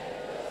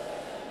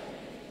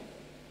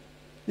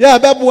ya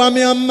babu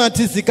ami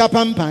amati sika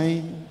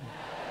pampan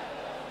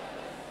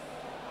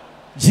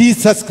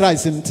Jesus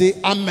Christ mti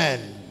amen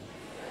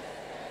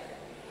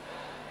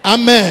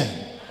amen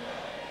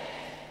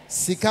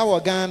sika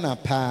wagana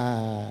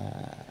pa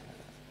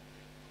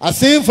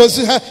asin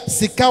fosu ha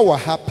sika wa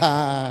ha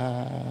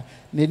pa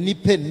ne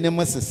nipe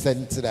nemo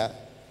sesentra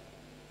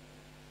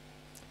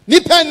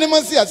nipe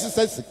nemo si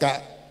asisa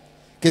sika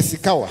ke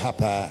sika wa ha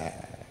pa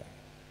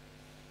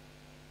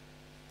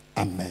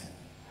amen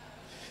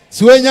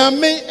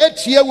suenyame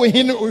etia we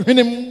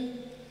hinem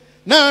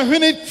na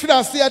hwene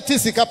twase ate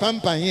sika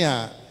pampan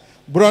a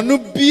bronu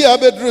bia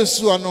bedru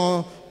so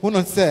no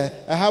hono se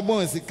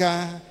ahabon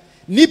sika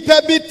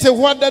nipa bi te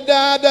ho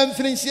dada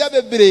mfirinhia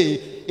bebre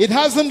it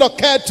hasn't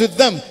occurred to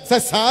them say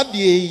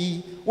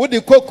saadie wo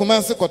de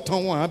kokuma se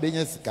koton a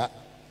benya sika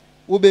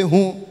wo be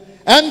hu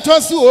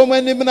entosi o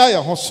manim na ye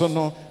ho so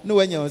no na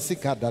wanya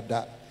sika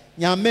dada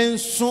nyame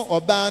nso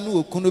oba na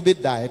okunu bi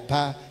dai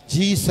pa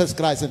Jesus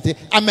Christ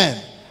amen.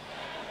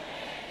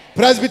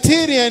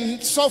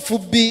 Presbyterian sofu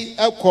bi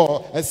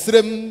ekọ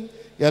esrem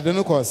ya de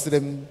no kọ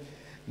esrem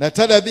na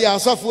tada bi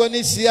asofo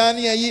ni sia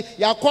ne yi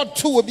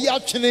yakoto obi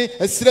atwene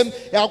esrem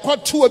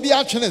yakoto obi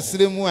atwene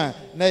esrem a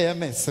na ye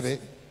mesre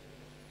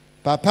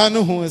papa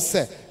no hu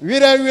se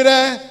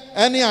wira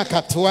ani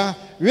akatoa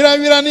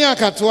wira ni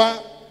akatoa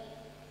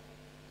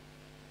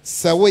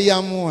se wo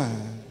yamu a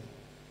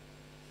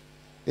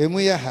emu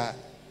ya ha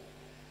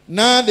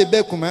na de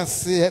be kuma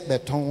se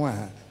beton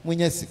a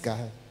munya sika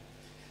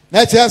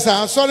na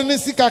chesa asori ni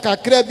sika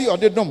kakra bi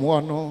odedom wo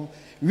no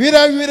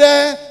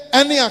wira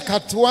ani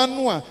akatoa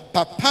no a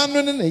papa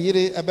no ne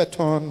yire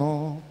ebeton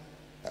no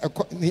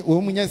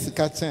wo munya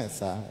sika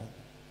chensa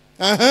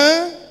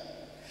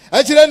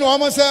achire no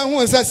amo se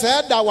hu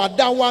se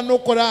dawadawa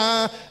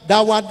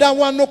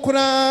no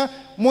kora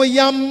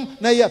moyam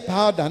na ye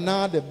powder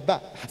na de ba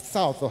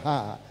south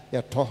ha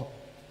ye to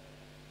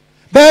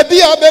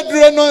baby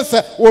abedure no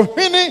se wo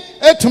hwene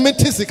etumi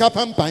sika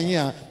pampan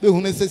a be hu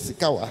ne se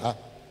sika wa ha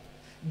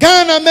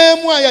Ghana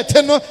memu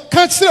ayete no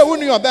ka kire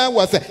woni oba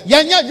wo se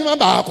yanya adwuma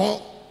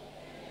baako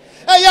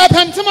ya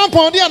pantema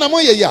pon dia na mo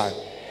ye ya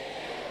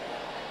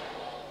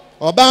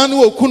oba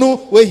no okunu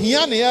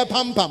ohia ne ye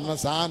pampam no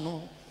saa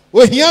no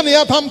ohia ne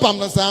ye pampam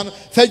no saa no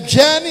fa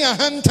dwane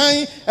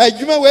ahantan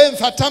adwuma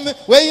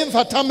we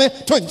mfatame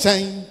to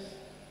nchen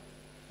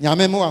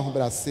nyame mo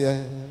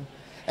ahobrase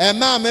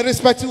ma me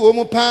respect wo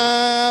mu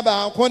pa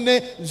ba ko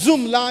ne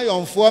zoom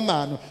lion fo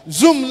ma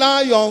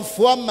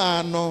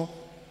no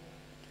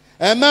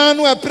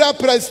Emanu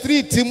a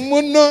street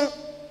muno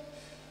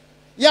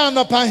ya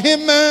no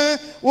pahema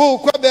wo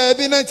kwa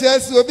baby na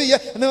chesi obi ya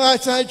na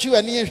acha chu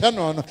ani hwe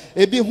no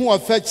ebi hu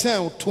ofa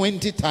chen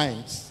 20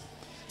 times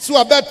so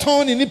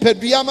abeton ni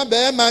padua ma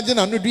be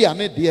imagine anu dua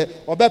ne de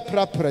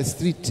obepra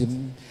street.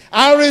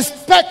 I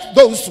respect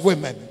those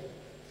women.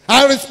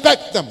 I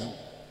respect them.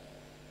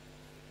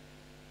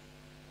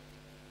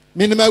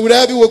 Minima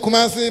wurabi wo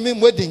kumase mi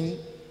wedding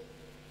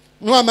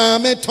no ama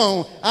me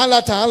ton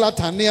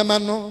alata ne ma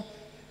no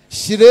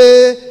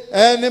shire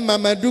ene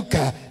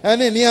mamaduka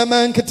ene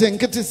niama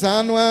nkete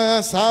sanu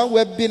sa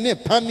webi ne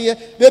panie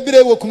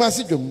bebire wo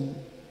kumase dwom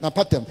na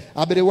patem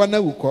abere wana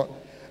wuko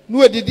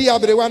no didi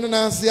abrewa no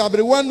nanse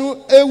abrewa no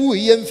ewu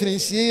ye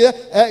mfinhie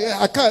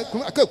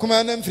aka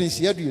kuma na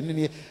mfinhie do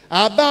ni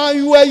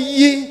abayo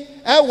yi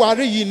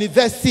ware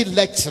university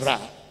lecturer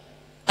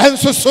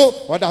enso so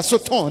oda so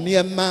ton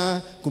ne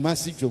ma kuma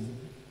si dwom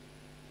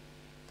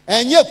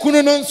enye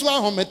kunu no nso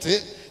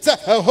ahomete say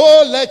a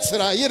whole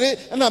lecturer yire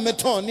na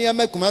meton ne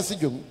ma kuma si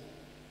dwom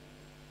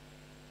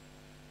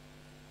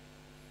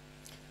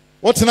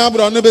wotena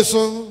abro no be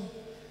so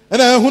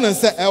na hu na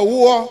say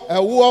ewo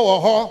wo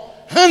ho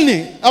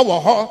honey awo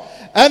ho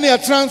and a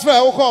transfer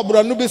wo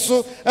abro no be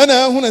so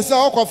na hu na say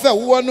okofa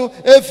wo no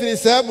efiri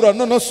say abro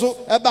no so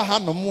eba ha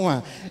no mu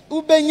a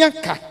ubenya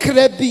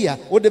kakra bia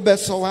wo de be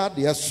so wa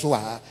de so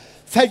a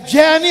fa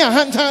jani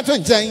ahanta to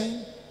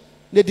njan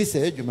le di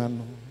say adwuma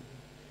no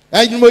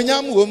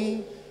anyimonyam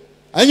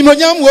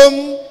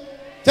wom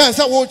tan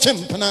say wo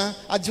chempna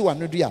age wa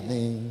no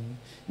duane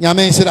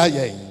nyame nsira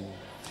yen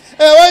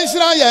wo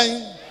nsira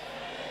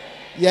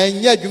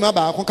yen nya adwuma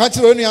ba ko ka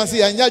kire onu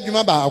ase nya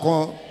adwuma ba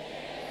ko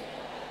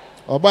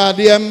oba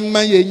de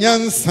ma ye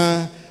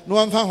nyansa no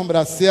amfa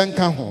hobrase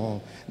nka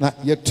ho na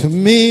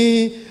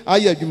yetumi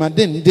aya adwuma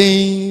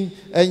denden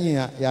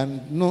anya ya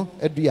no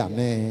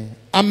aduane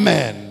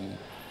amen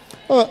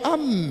oh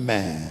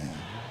amen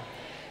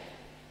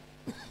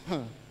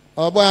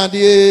oba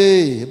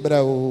de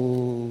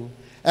brao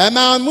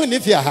ema muni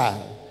fia ha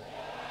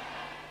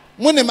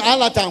munim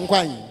alata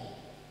nkwan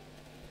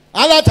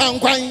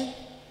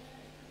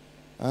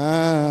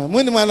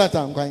munim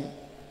alata nkwan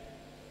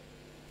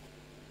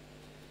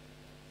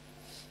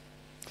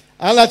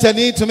alata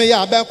ni tumi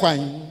ya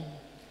abekwan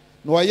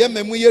no ye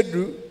memu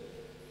yedu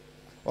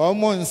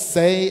omo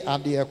nsei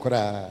ade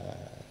ekura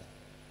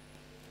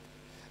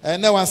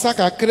ene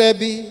wasaka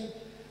krabi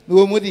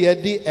no mu de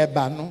yedi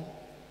eba no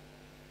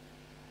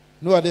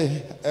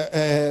ade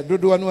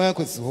dodo no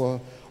akosi ho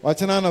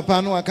ochena no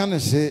pa no aka no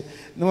hye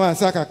no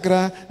wasaka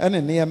kra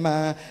ene ne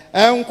ma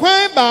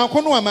enkwan ba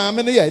ko no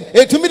amaame no ye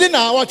etumi di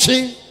na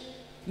awoche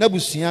na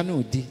busua no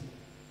odi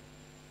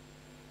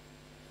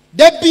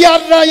da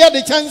biara ya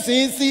de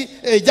chance si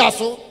eja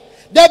so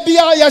da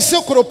biara ya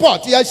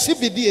shekropot ya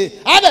shibidie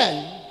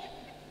adan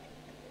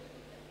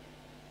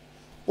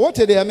what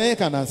the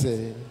American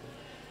say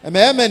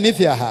eme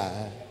nifia ha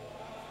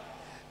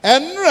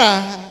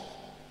enra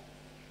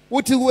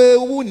wuti we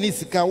wu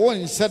nisika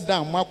won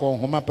sheda makọ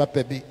homa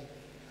papa bi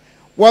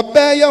wo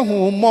be ye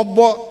hu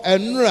mobo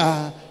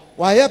enra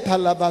wa ye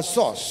palava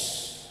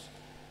sauce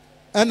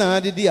ana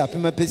adidi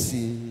apema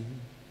pesi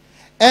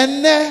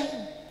enne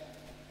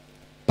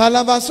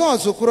palava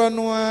sauce kuro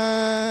no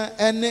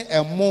ene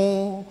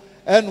emo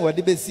ene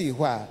wode besi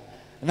ho a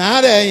na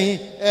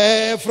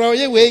ara fro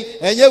ye we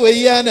enye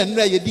we ya na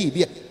nra ye di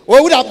bia wo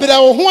wura bra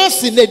ho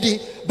asinedi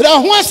bra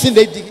ho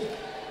asinedi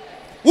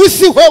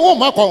wusi hwe wo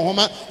makọ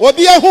homa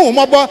obi ehu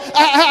mobo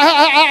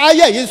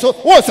aya yi so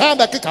wo san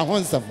ba keka ho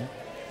nsam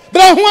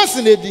bra ho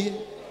asinedi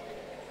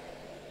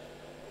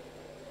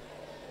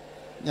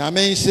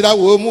nyame nhira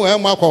wo mu e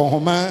makọ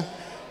homa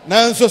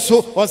na nso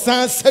so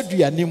osan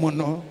saduani mu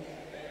no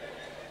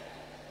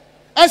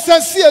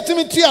asasi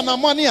etimi tua na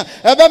mone a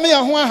ebe me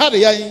ho ahare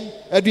yan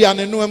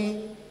aduane no am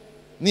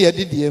ne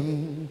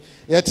yedidiem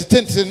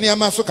yetitente ne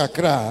ama so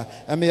kakra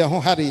ame ho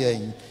hare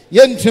yan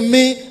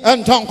yentimi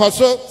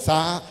antonkoso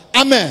sa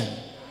amen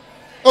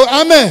oh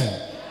amen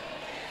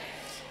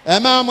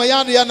ema mo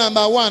yade ya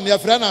number 1 ya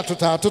frɛ na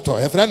toto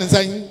ya frɛ ne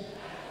nsan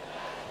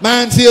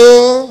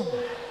mantio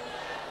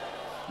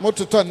mo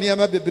toto ne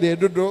ama bebre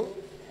dodo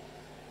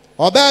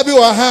oba bi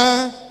wo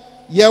ha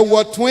ye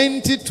wo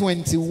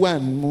 2021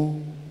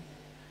 mu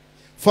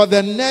for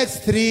the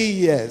next 3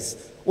 years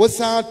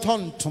wosa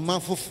tontoma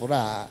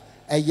fofora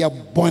eye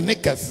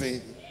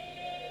bonikase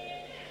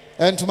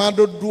entoma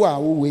dodo a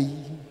wo we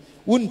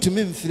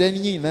wuntumi mfira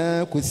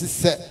nyina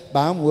kosise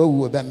ba mo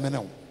awu be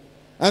menew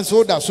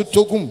anso da so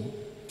togum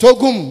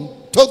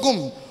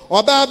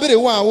oba bere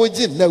wa wo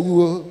gi na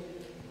wuo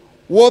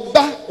wo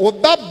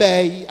ba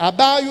bai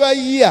abayo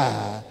ayi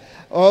a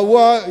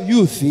owo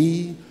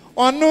youthi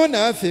ono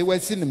na afi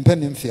wasi ne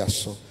mpanim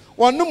fiaso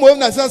ono mo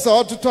na sasa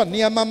ototo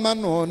ne amama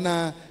no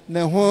na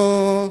ne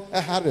ho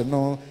ehare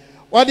no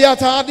wadi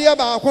atade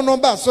ba kono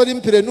ba sori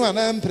mprenu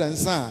ana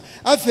mprensa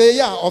afi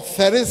ya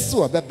ofere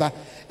so beba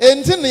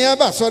enti ne ya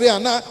ba sori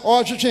ana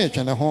o twetwe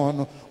twene ho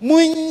no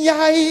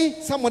munyai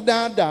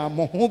samodada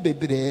mo ho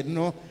bebre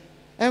no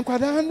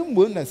enkwada no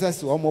mo na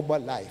sasa o mo bo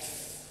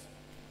life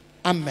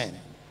amen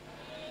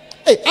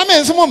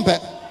amen so mo mpe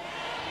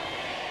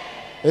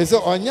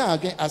eso onya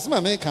again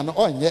asema me kan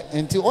onye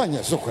enti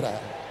onye sokura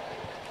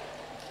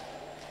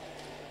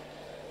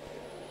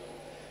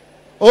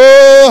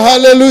oh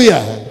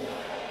hallelujah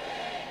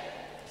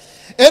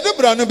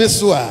edubra no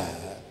besua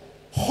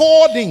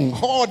hoarding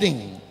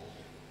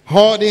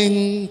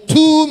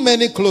too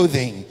many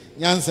clothing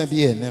nyansa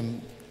bi enem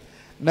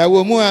na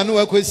wo mu anu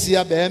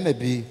akosia be ma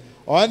bi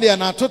on de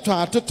na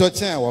atoto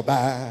chen wo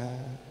ba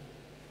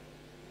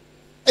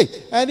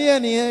ani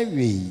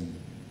awi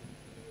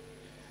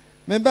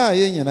me ba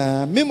ye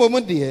nyina me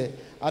momu de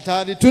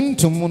atade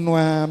tuntum no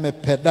a me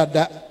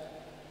pedada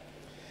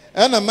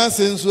And a mass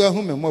in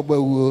Suahum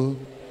mobile.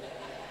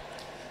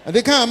 And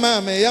the car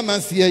mamma, ya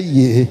must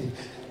ye.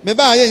 Maybe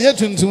I yet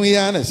to me,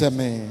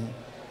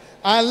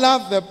 I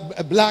love the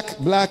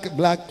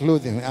black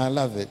clothing. I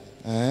love it.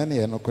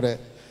 And no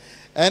correct.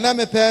 And I'm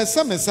a pair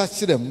some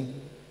such them.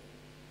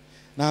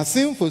 Now,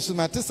 sinful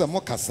sumatisa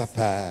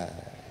mocasapa.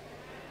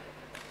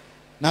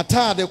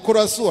 Nata de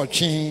Kurasu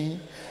chin.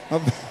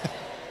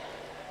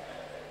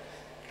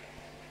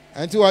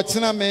 And to watch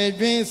me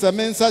dreams, I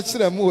mean such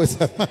them was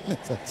a man.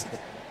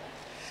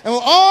 And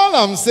all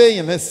I'm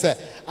saying is,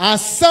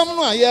 as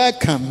someone ya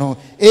cano,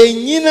 a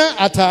yina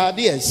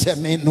atadi a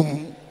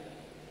shemenum.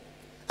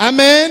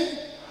 Amen.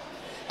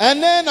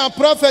 And then a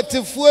prophet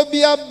to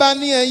phobia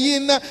bunny a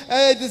yina,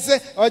 to say,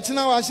 or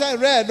china was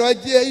red, or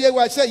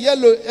was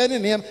yellow, any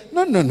name.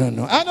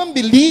 No. I don't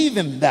believe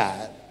in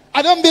that.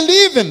 I don't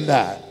believe in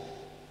that.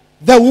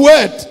 The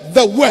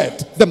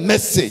word, the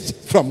message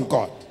from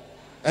God.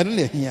 And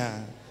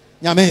here,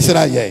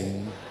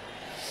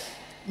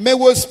 may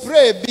we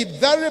spray be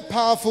very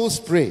powerful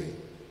spray.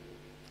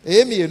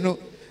 Amy, you know,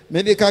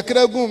 may the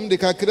kakra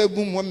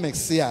boom one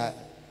makes ya.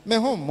 Me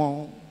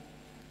home,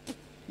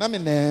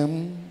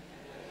 Naminem.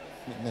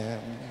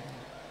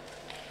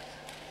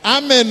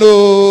 Amen.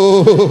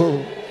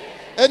 Oh,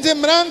 and the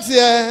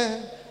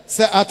Mrantia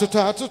say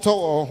atoto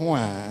or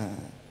one.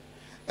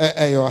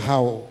 Your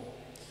how.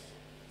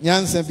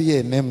 Yansen be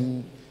a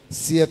name,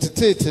 see at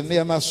tate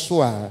near my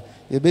soir,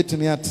 you bet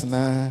me at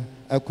na,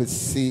 I could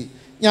see.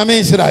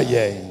 Yamin should I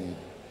ye?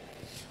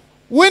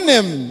 Win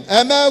him,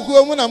 and I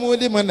go when I'm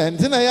with him, and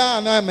then I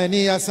am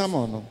many a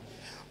salmon.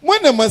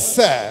 When I must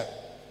say,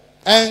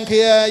 and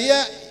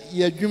here,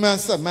 ye dreamer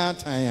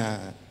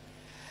Samantha,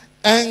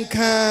 and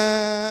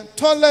can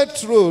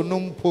toilet row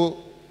numpo,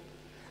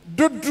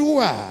 do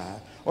dua,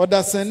 or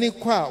does any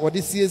qua, or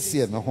this is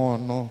here no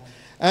horn,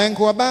 and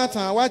go about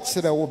and watch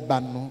the old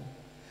banno.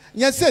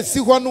 Yes, see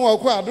one more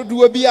quad,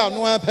 do a beer,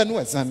 no pen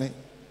was sunny.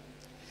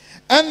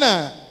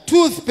 And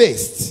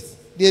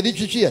toothpaste, the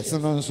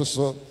education, and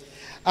so.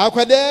 I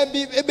could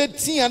be a bit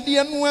tea and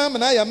the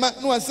woman, I am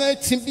not no say,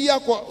 Timbia,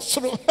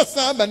 so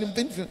and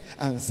infant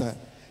answer.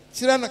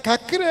 Chirana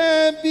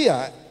Kakre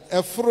beer,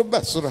 a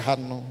frobasur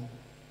hanno,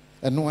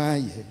 and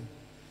why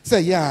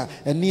say, ya,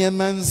 a near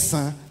man's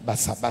son,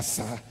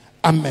 basa.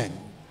 Amen.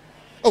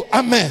 Oh,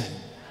 amen.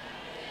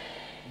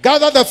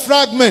 Gather the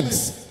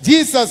fragments.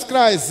 Jesus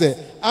Christ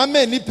said,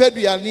 Amen.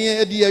 Nipedia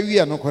near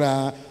Edia no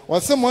cra.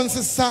 Or someone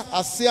says,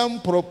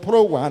 Asiam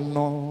pro one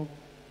no.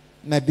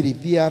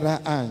 Nabriviara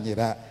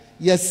Angela.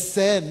 Yes,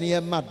 sir, near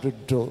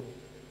Madrid.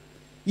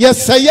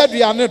 Yes, sir,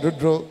 Yadriana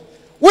Dodro.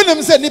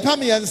 William said,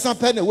 Nipami and some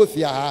penny with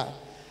ya.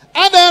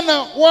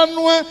 Adana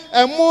one way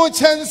and more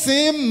chance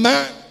him,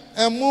 man,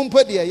 and moon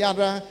put the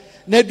yada.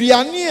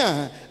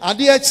 Nedriania,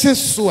 Adia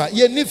Chesua,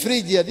 Yenny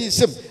Frigia,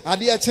 this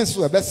Adia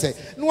Chesua,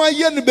 Besse. No,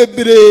 yen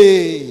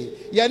bebre.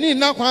 Yani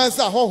na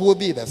kwanza ho ho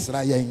bi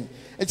besra yen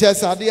eche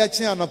ade a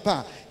chi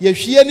anopa ye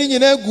hwie ni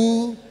nyina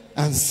gu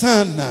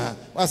ansana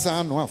wasa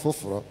ano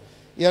afoforo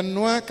ye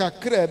noa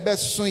kakra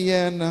beso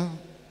yen na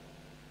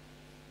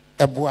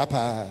eboa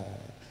pa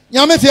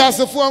nyame ti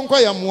asefo anko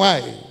ye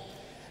moai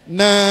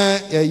na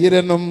ye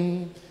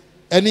yerenom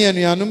ene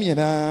anuanom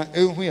nyina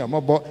ehu ye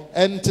mobo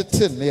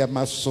entete ne ye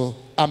maso.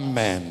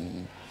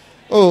 Amen.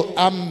 Oh,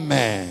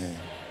 amen.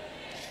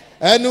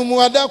 Enu mu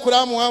ada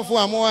kura mu afo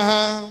amo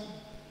ha.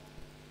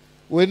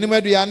 When you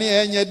made Yanni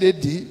and ye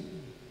did.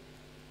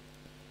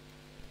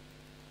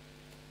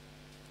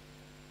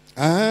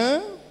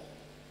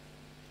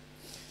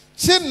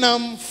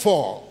 Chinam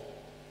 4.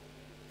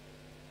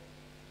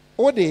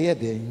 What day a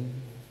day?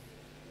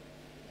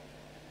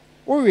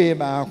 We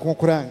about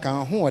Kokran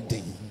can hold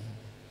thee.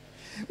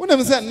 When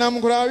I'm saying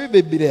Namgra,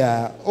 baby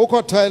there,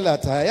 Oko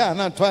toilet, I am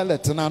not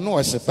toilet and I know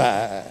a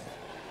shepherd.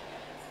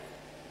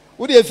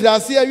 Would you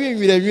see a ring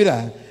with a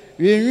villa?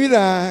 We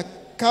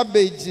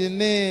cabbage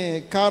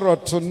ne,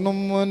 carrot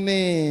no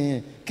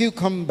ne,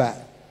 cucumber.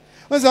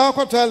 Was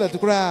our toilet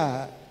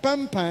cry,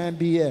 pampa and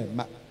beer,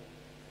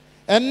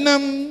 and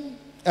num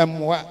and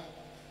what?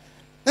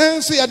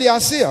 And see, I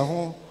see a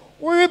home,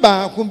 where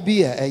about could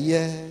be a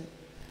year.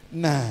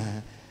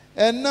 Nah,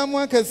 and no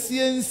one can see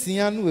and see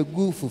and we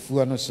go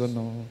for no so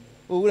no.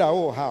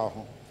 Oh,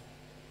 how?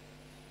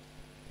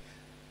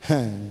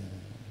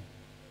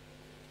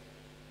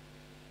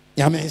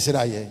 Yaman said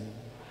I.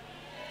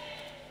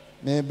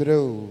 Me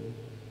bro,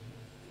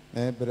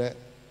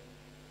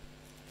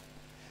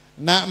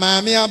 na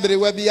mami abre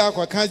wabi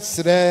akwaka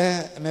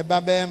kyerɛ me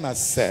babe ma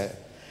sɛ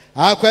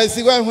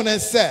akwasi wa hu ne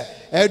sɛ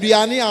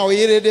aduane a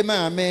oyere de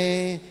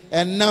maame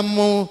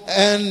enam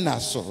enna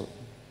so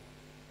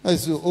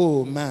aso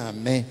o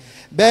maame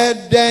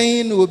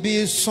bɛdan no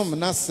obi som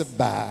na se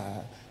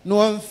ba no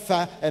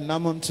amfa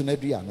enam nto na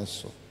aduane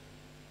so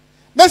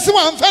bɛsi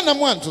wa amfa na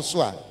mo anto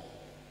so a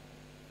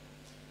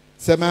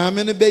sɛ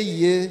maame no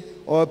bɛyie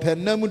or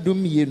penam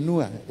dum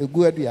yenu a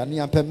egu aduane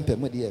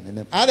apempem de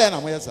enenem ada na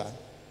mo yesa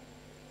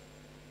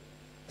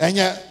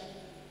enya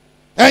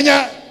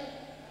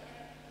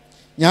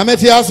nyame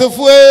ti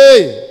asefo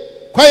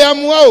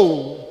kwayamwa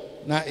o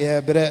na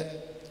yebre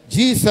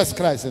Jesus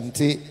Christ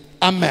nti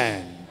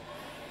amen.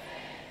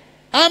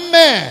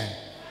 Amen.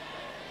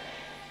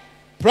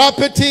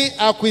 Property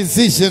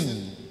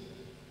acquisition.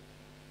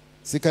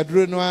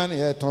 Sikaduro no an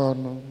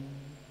yeton.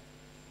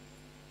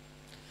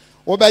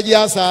 Obaji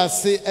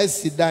asase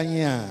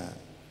asidan a.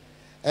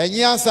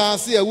 Enyi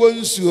asase e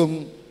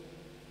wonsuom.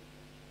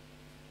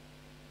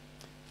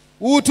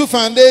 Utu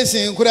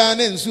foundation kura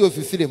na nsuo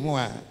fifire mu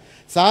a.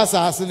 Sa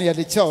asase no ye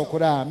de che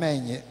okura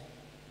amenye.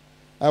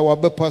 Ewo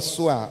bepo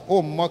so a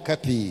o mmoka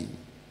pi.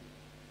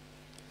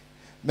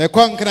 Me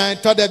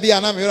konkran to da bia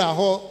na me ra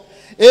ho.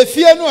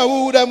 Efie no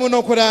awuda mu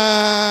no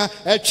kura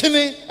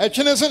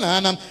etwene so na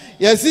anam.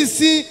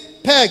 Yasisi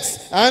pegs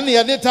and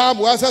yade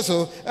tabu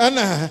asaso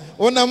ana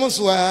onam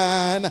so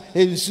na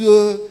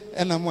ensuo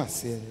enam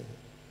ase.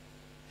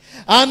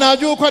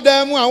 Anaju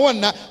kwadam a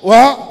wonna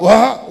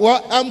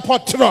wa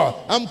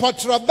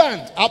ampotro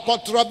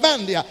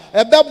band ya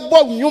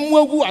ebebo nwum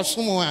agu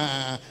asom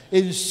a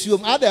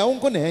ensuom ada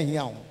wonko na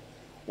ehia wo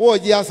wo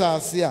gi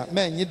asase a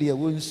menye de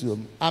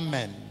wonsuom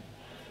amen.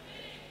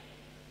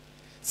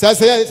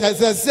 Sasa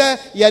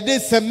yade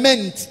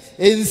cement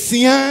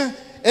ensia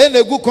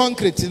enegu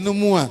concrete no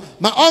mu a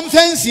ma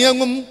onfensia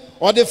ngum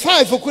or the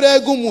 5 okura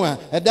egu mu a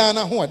eda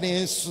na ho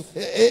de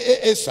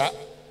esa.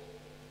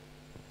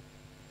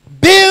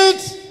 Build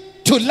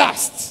to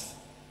last.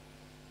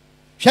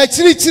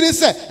 Chiri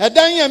se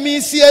edan ya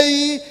mi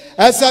sie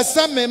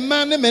asasa me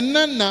man me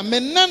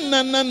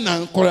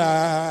nanna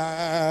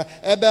kura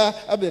eba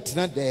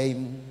abetna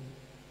dem.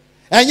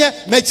 Enye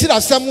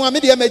mechira samua me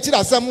de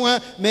mechira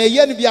samua me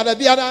ye no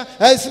biara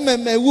esime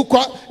me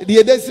wukwa de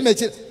edesi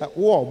mechira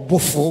wo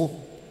bofo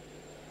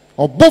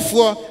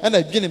and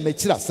adwene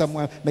mechira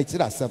samua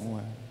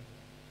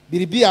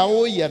biribi a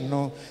wo ye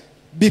no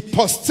be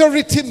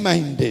posterity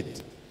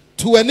minded.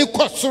 To any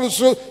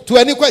kwasoro to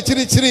any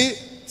kwachiri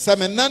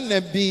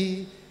samenana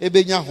bi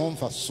ebenya ho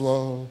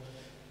mfaso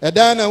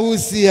edana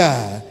wusi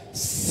a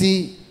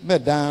si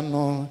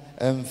medano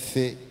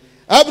emfe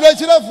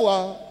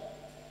abrachirafo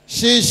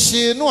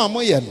shishi no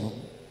amoye no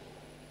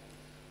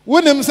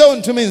wonim se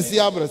ontumi nsi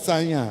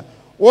abrasan a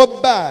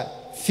oba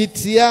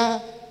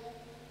fitia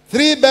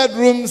 3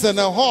 bedrooms and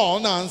a hall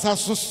na ansa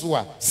soso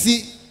a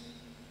si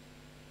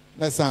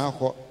na san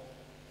akọ.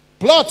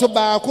 Plot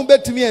baako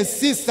betumi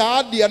asi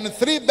saadi and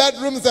 3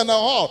 bedrooms and a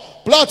hall.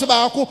 Plot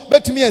baako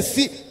betumi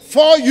asi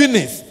 4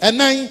 units.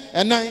 Enan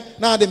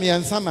na de me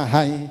ansama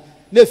han.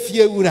 Na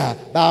fie wura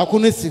baako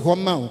no si ho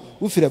ma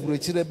wo fira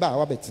brochire ba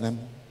wa betenam.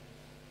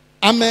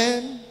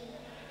 Amen.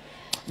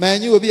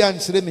 Manyi obi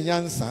anchire me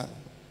nyansa.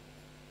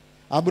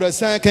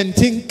 Abrosan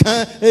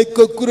kantinka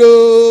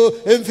ekokuro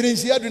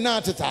emfirinsi adu na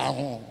ateta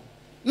ho.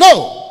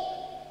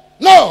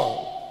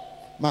 No.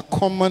 My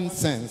common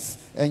sense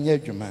enye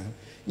dwuma.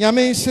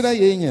 Nyame nshira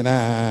ye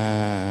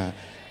nyina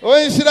o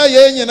nshira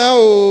ye nyina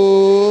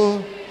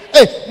o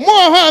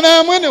mo ha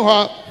na mo ni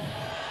ho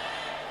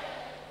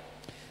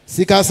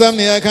sikasam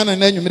ne aka na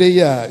nwumre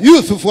ya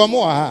youth for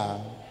mo ha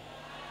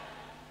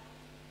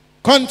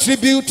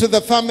contribute to the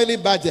family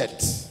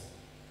budget.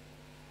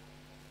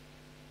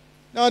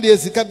 Now the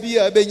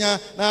sikabia benya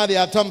na the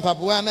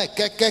atompaboa na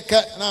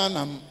kekeke na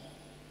nam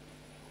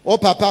o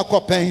papa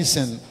ko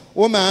pension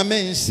o ma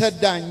me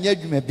nsheda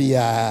nyadwuma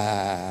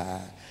bia.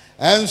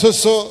 And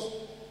so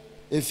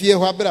if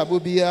you have a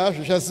bobia,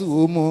 Shasu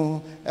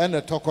Umu and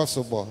a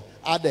tokosobo,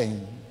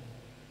 Aden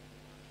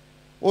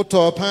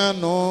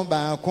Otopano,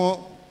 Bako,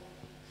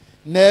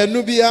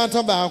 Nenubia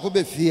tobacco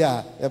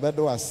befia,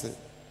 Ebadoase.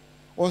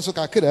 Also,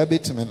 Kakira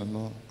bitumen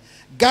no.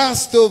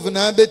 Gas stove and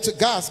a bit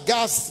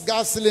gas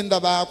cylinder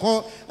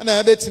bako, and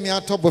I bet me a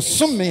tobo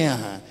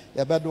sumia,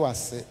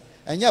 Ebadoase.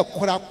 And ya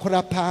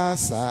kura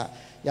pasa,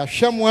 ya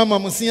shamwa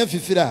mamusia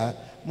fifira,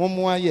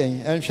 Momoa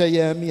yen, and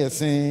share me a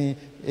saying.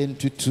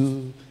 Into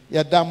 2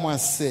 ya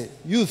damwase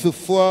youth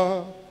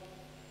for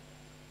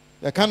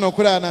ya kano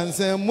kura na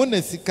nse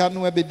munesika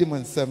no abedi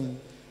monsam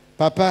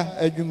papa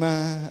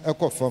adwuma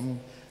ekofom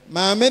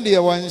ma me de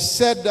wan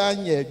sheda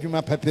anya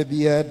adwuma papa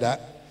biya da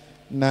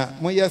na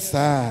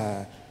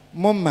moyesa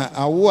momma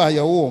awo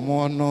ayewo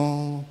mo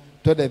no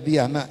to da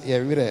bia na ye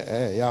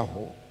were ya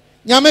ho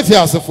nyame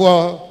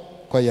fiasefo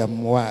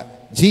koyamwa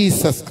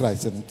Jesus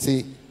Christ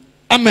nti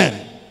amen.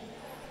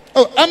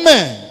 Oh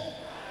amen.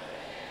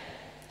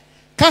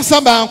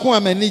 Kasaba ko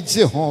amani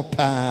je ho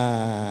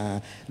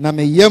pa na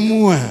me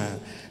yamu a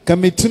ka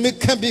metumi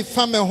ka bi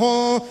fa me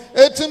ho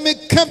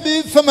etumi ka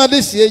bi fa ma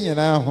de hie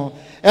nyina ho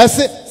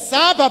ese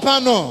sa papa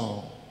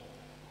no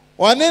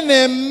one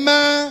ne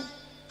ma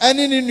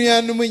ani ni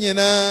nuanum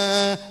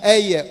nyina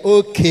eye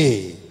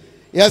okay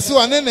yesi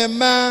one ne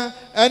ma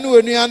ani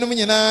onuanum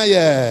nyina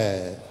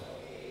ye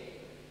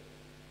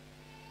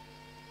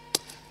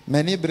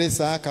many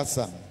bresa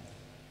kasa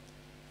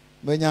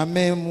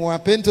Benyame mwa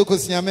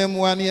Pentcost nyame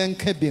mwa ni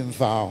enka bi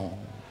mfa ho.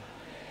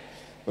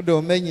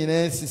 Odo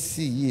manyina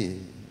sisi ye.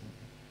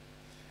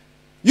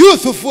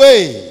 Youth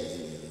fwe.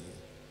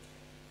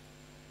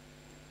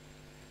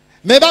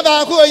 Me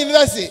baba ko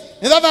university.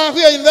 Me baba ko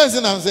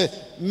university na say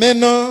me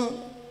no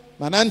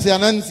mananti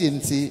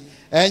nti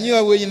and you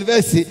are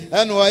university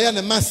and we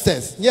are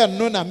masters. Yeah,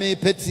 no na me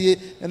petty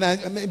and I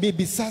may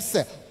be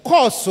sasa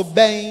course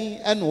obeying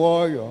and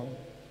warrior.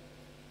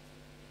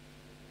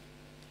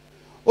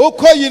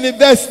 Oko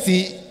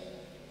university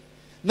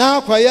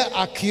now kwaya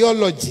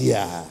archaeology.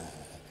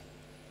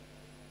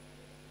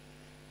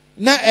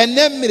 Na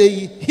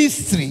enemre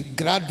history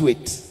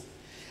graduate.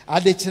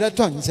 Ade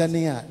chirato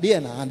njania de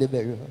na ade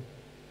beyo.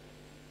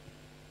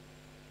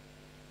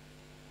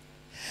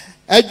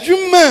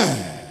 Adwuma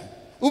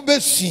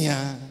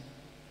ubesua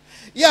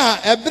ya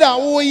ebra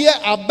wo ye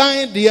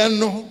aban de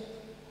no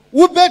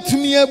wo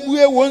betumi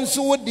abue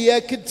wonso wo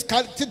de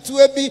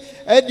ketewa bi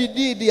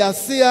adidi de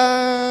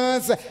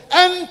asea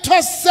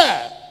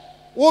entose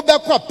wo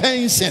bekọ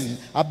pension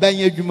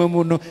aban adwuma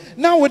mu no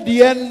na wo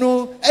de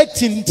no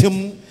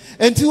atintim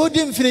enti wo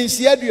di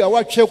mfinansi adua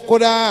watwe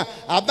kora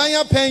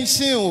aban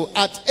pension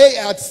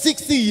at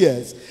 60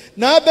 years.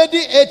 Now, abedi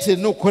 80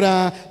 no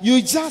kura,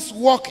 you just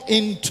walk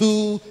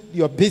into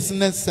your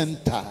business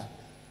center.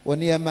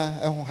 Woniema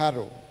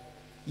ehunharo.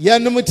 Ya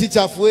no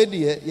teacher for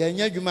die, ya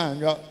nya dwuma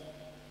anyo.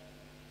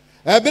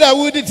 Ebira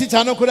wudi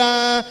teacher no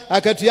kura,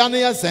 akatua no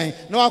ya sen,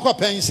 no akọ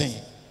pension.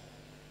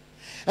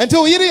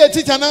 Until yiri ye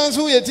teacher na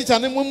nso ye teacher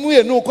no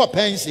mu no akọ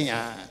pension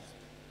a.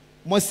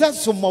 Mo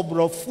senso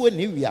mobrofo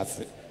ni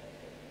wiase.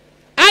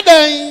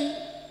 Adan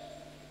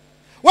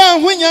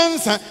One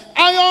whinyansa,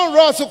 iron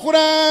rods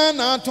kura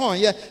na ton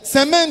ye,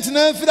 cement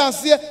na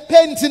fidase,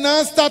 paint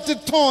na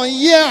started ton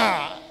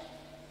yeah.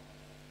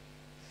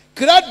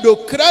 Krado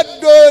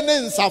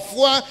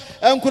nensafua,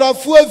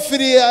 enkurafua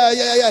free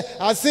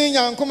asin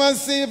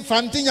yankomansi,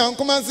 fanti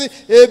yankomansi,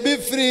 ebi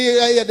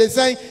free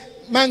design,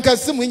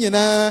 mankasimu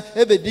nyina,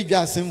 ebe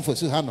digya simfo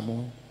su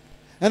hanamu.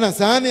 Ena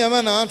sani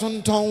ama na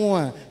aton ton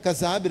wa,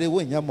 kasa abire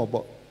wo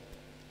nyamobo.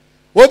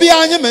 Obi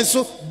anye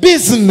meso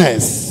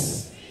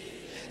business.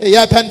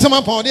 Yeah,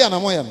 pentama pondi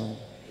anamoya no.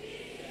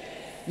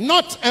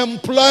 Not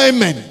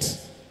employment.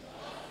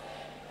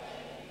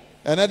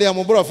 And they are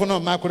mobile for no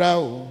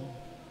macro.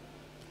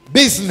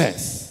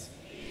 Business.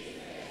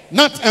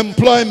 Not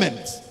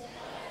employment.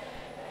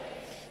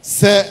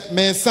 Se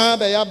me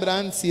sabe ya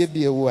brand si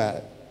bi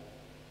ewa.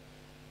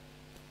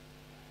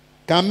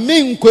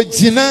 Kamin ko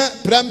jina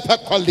Prempa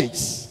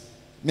College.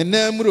 Me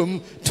name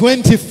room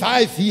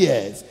 25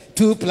 years.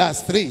 2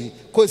 + 3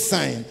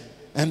 cosine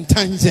and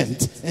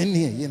tangent. And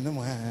you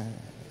know.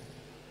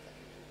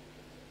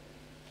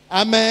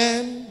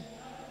 Amen.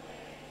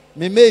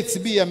 Me mates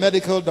be a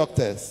medical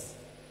doctors.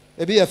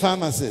 Be a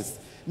pharmacist.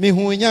 Me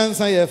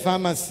hunyansa a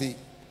pharmacy.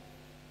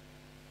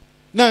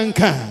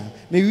 Nanka.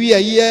 Me we a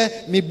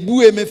year me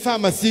bue me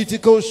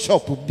pharmaceutical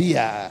shop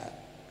beer.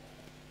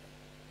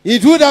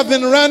 It would have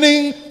been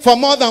running for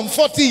more than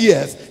 40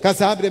 years.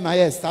 Because I have my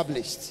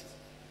established.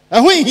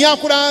 And when he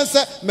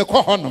answer me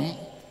kohonum.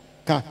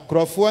 Ka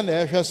krofo na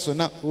ehwe so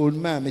na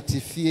olma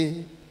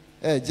metifie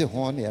eje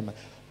ho na ema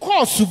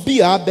course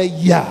bi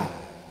abeya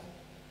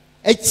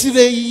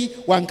echire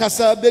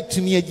wankasa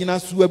betumi agina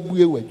so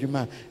abue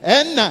wadwuma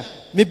enna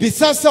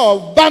mebisa se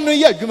oba no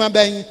ye adwuma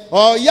ban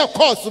o ye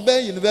course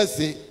ban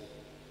university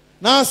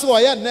na so o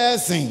ye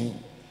nursing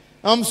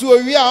am so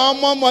wi a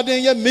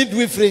moden ye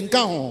midwifery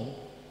nka ho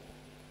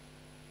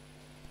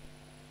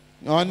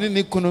oni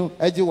ni kunu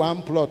eje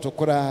one plot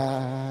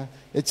kura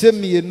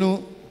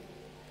echemienu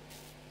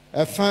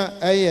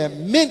a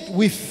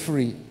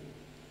midwifery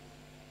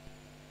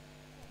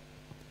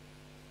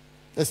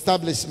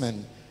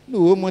establishment.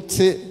 No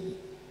mote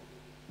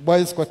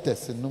boys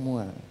quarters no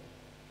more.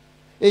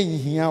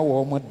 Ehia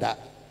wo mo da.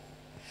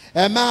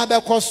 E ma be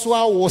koso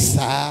awo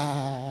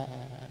saa.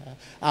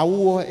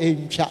 Awo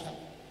entwa.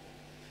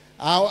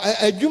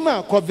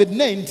 Adwuma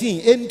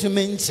COVID-19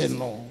 entumenche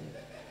no.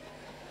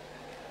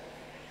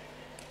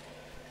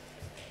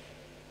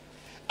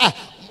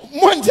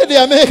 Monte de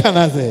American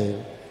as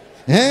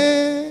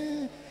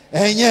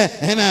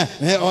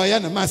oh yeah,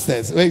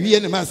 masters. We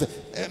are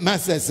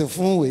masters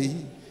fun we.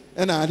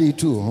 And I did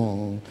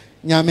too.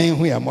 Nyame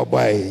hu ya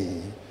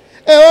mobai.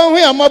 Hu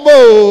ya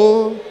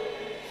mobo.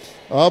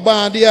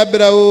 Oba dia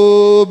bra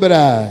o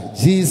bra.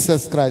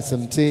 Jesus Christ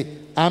mte.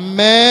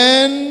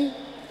 Amen.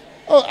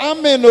 Oh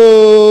amen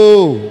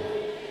oh.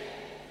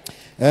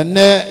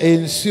 Ene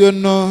ensuo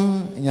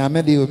no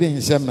nyame de obi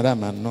nhyemra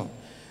ma no.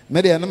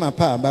 Me de na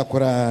mapa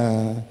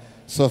abakora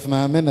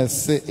sofma me na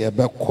se ye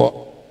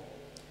bekọ.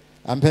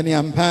 Ampeni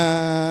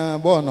ampa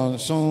bono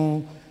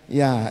nso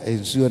ya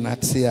ensuo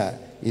natia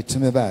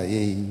etume ba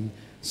ye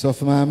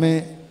sofma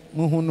me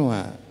muhunu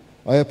a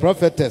oye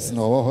prophetess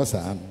no wo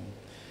hosa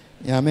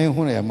nyame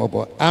hunu ya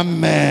mobo.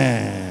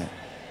 Amen.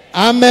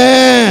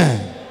 Amen.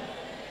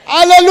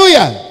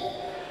 Hallelujah.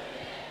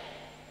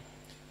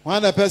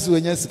 One person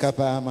when yes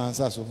kapa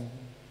mansa so.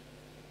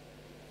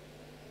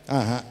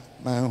 Aha,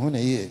 ma hunu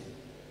ye.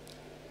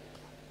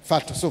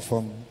 Fact so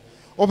from.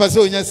 O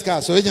person when yes ka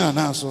so enya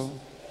na so.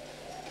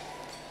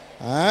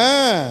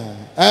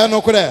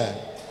 No kura.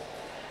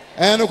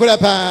 No kura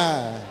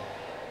pa.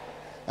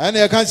 And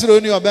I can't see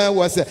your band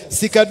was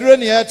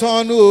Sikadroni at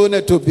on na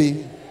to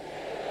be.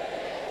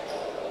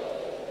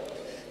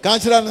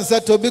 Kanchira no say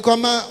to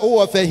become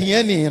o of a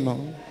hiani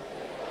no.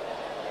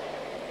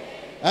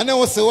 And it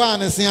was the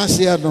one is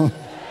here no.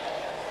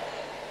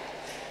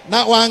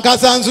 Not one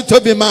cousin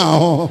to be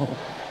ma.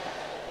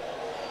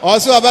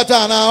 Also about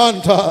an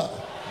hour.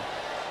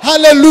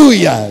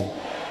 Hallelujah.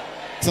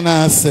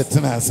 Tenase.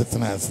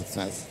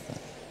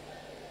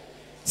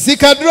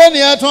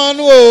 Sikadroni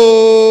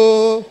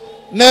atonu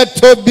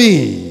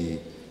netobi.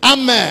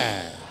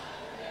 Amen.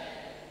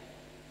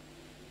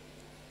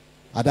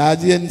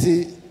 Adaji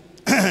enti.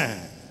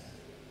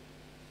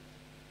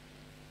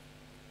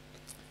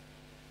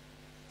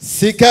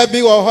 Sika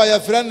bi wo ho ya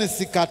fra ne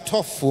sika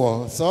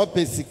tofo so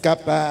pe sika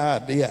pa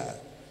dia.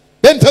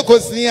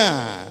 Pentcost ni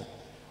a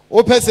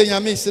o pese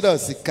nyame hira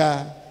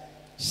sika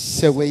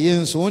hyewe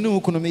yenso woni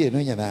hukunu me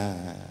yenu nyana.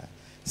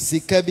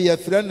 Sika bi ya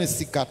fra ne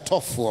sika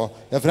tofo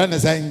ya fra ne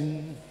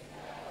san.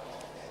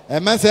 E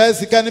ma se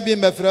sika ne bi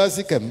me fra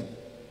sika m.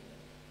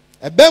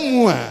 E ba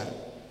mu a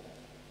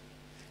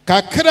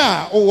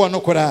kakra o wo no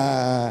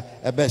kora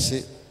e be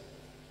hye.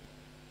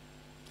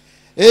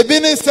 E bi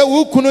ne se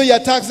hukunu ya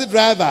taxi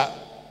driver.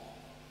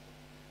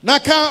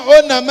 Naka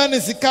ona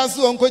mani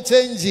sikasu onko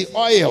change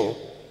oil.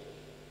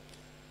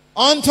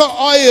 Onto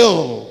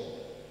oil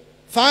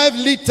 5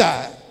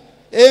 liter.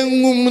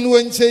 Engum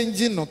no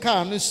change no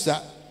car no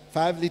sa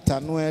 5 liter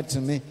no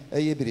etumi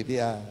eye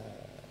biribia.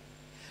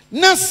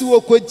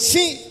 Nasu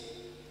okochi.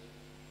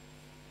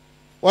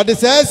 What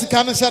is else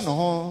can sha no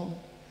ho.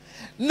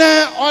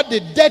 Na all the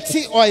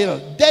dirty oil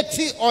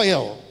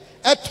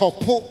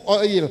etopo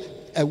oil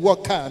e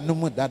worker no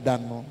mu dada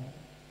no.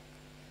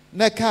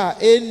 Neka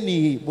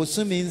eni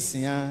bosumi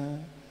nsia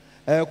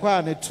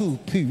kwa ne 2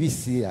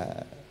 PVC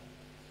a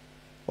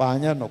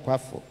wanya no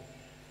kwafo.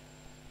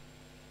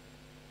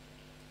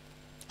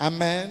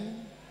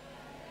 Amen.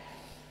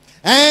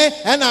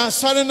 Na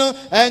sorry no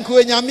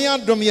enko nyame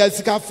adom ya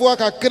sikafo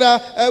akakra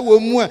wo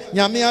mu a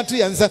nyame ato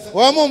yensa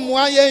wo mu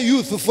aye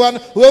youthfo no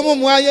wo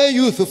mu aye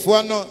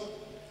youthfo no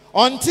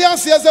until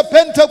says a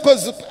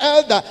Pentcost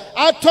elder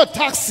auto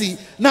taxi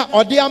na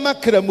odi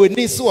amakra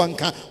moni so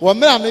wonka wo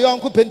mra no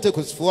yonko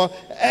Pentcost for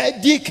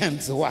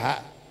deacons wa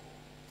ha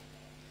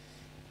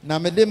na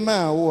mede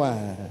ma wo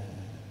a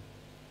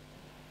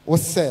wo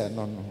se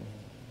no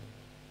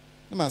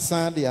ma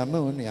san dia ma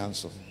onu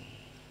anso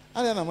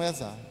ale na mo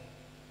yasa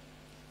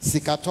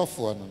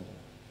sikatofo no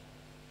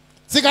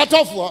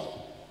sikatofo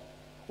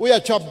we ya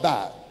chop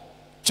bar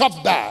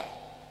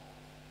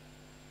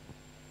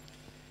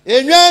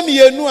enwam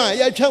yenu a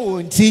ya twa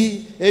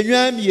wonti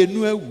enwam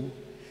yenu awu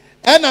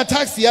ena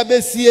taxi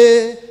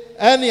abesie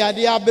ene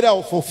ade abre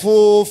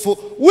ofofofo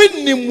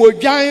winnim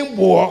wodwan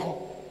bo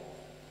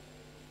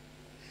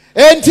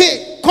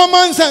enti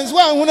common sense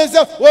wa hunu se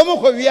wo mo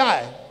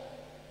kwia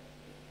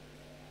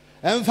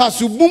emfa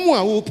subumu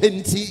a wo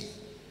penti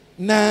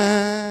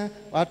na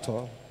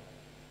wato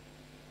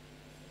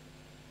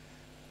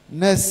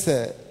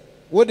nese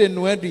wode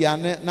no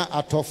aduane na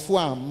atofo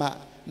ama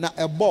na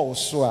ebo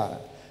so a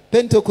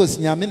Pentcost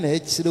nyame na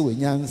echire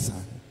wenyansa.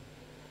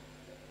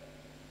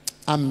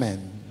 Amen.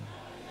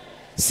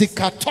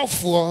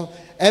 Sikatofo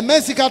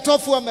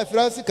sikatofo me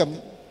frasikam.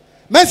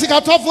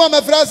 Sikatofo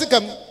me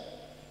frasikam.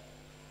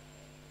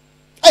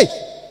 Hey.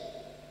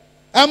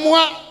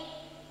 Amwa.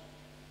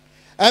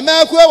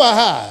 Amakwa wa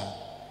ha.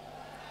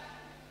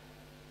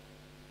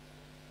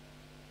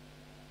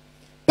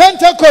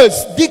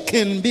 Pentcost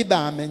deacon bi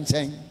ba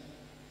menchen.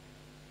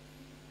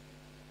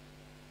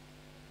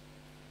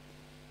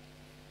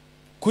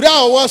 Kura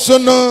was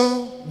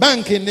no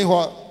bank in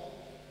the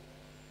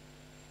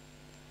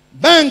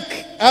bank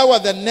our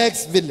the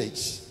next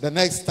village, the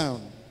next town.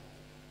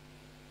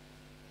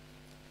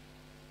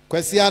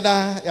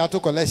 Kwesiada ya to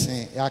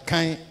collection ya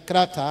kan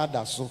krata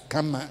da so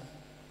kama.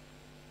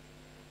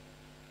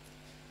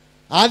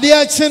 Ade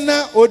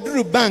achina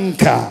oduru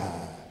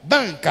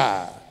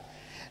banka.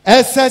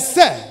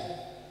 Esese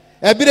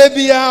ebire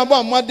bia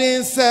abo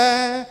modern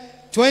se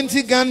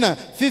 20 Ghana,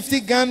 50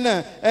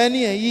 Ghana, any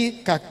ye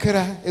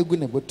kakra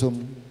egune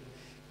bottom.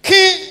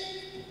 Ki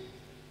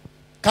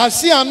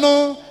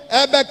Kasiano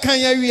ebe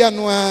kanya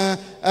wianwa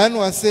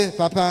anwa se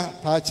papa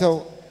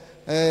pacho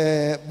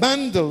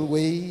bundle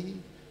way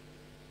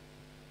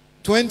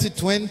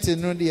 2020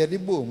 no de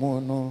edibo mo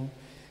no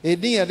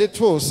edi ede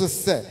to so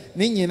se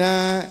ni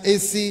nyina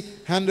esi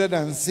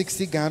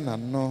 160 Ghana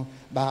no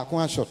ba ko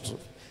ashoto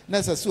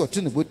na se so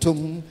otu ne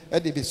bottom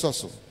ede bi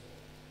soso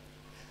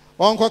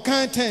onko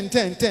kan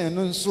 10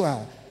 no nso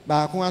a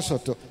ba ko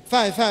ashoto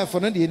 5 for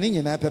no de ni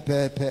nyina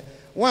pepepe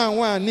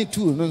 1 ni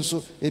 2 no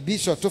nso e bi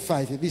shot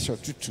 5 e bi shot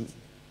 2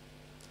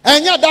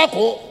 enya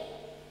dako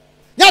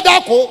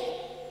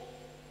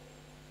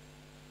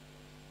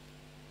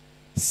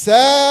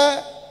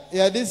sa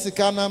ya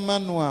disika na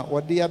manu a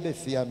wode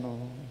abefia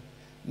no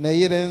na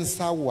yire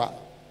nsawa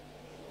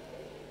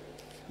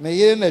na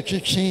yire na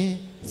twetwe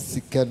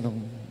sika no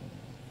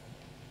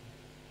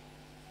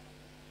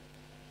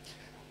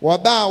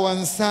waba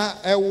wansa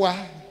ewa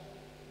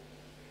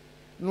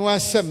no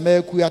ahye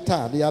maku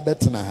atade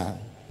abetena ha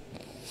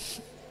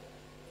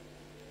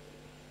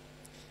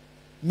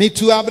Me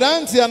to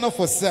Abrantia no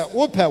for sir,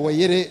 Opa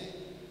Wayere,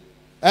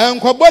 and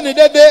Quaboni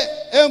Dede,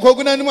 and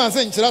Cogunanimas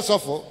and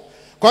Chirasofo.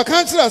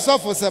 Quacantra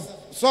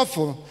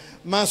Sofo,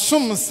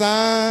 Masum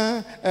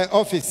sa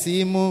office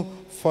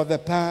for the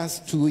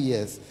past 2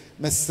 years.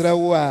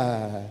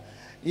 Mesrawa,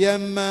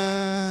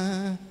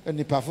 Yama, and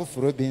the Pafo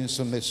for Robin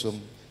Sumesum,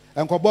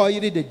 and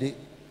Quaboy did it.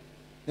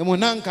 The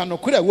Monanca no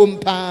could a womb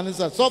pan as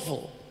a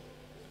Sofo.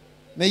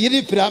 May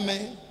you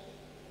prame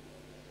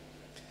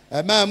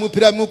a man who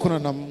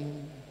pramukunum.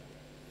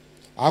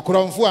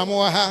 Akuramfu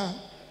amoha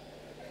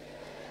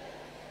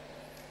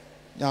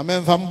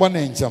Yamen from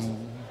Bonencham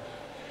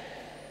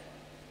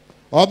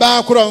Oba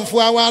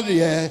akuramfu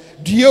awade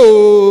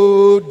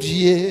dio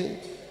die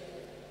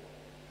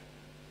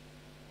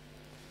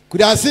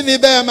Kudasini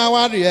be ma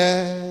wade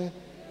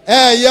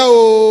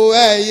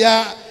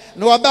ya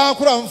no oba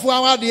akuramfu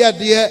awade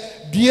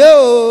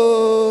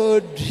dio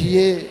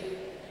die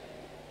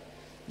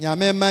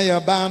Nyame ma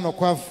yoba no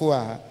kwafo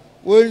a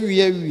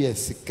wonwie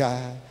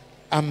sika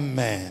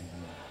amen.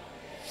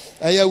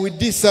 Aya we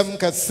did some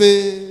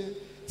kase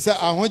sa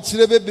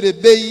ahonchire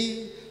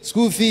bebrebe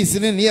school fees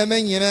ne niam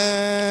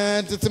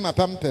nyina tetema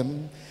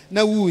pampam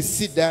na wo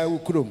sida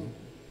ukrom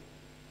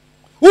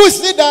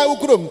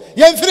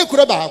yemfiri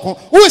kuro baako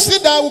wo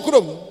sida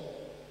ukrom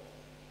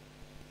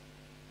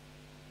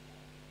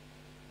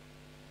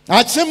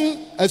achem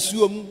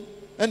asuom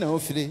na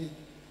ofiri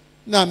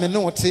na me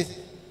no te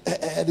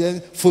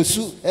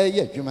fosu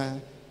ye adwuma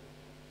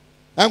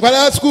and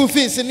what school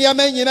fees in your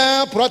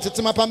menina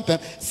protestant pampem.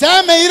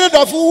 Some made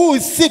of who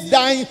sit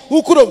down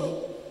who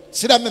could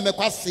sit up in the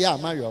Quasia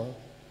Mario.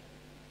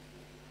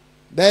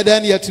 Better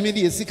than your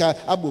timidity sika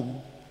abum.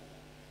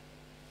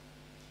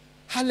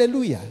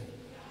 Hallelujah.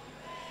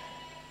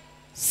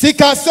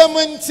 Sika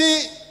 70,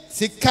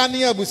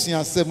 Sikania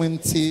Busia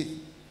 70.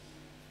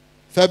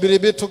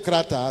 February to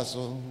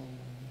Krataso.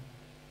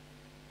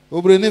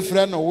 Ubrene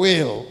friend or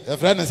whale, a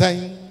friend is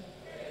saying,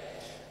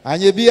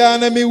 and you be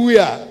an enemy we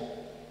are.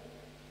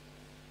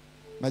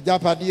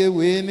 Majapadi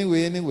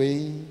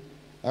way.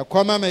 A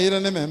comma made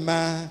an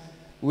emma,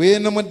 way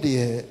no more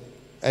dear.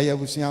 I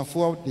was young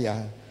for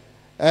dear.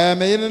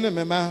 Made an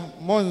emma,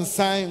 Mon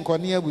sign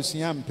Cornelia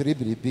Busiam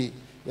Peribi.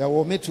 Ya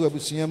will meet to a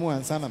Busiamu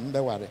and son of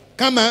the water.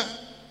 Come on.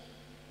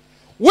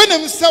 When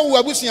I'm so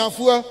a Busiam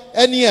for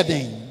any a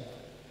day.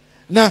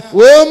 Now,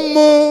 one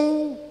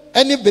more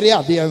anybody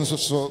out there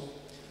so.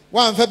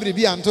 One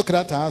February and took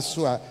Rata,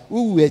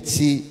 who wet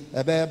see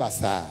a bear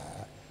basa.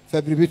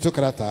 February took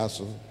Rata.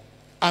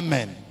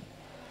 Amen.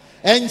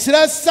 And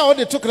just saw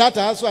the took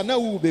that so na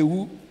wu be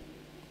wu.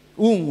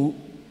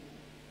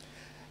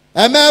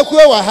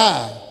 Wa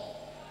ha.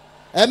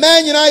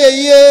 Nyina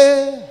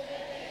ye.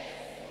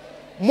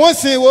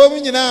 Mose wo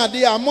nyina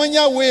de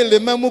amonya wele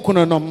mamu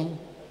kunonom.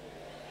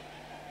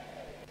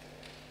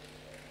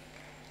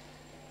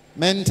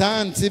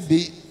 Mentanti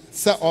bi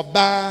sa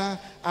oba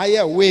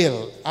aye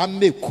wele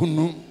ame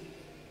kunu.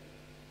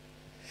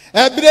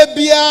 Ebre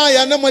bia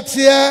ya na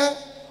motia.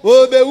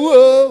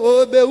 Obewu.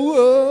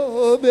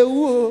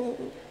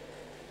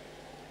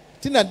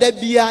 Tina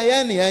debia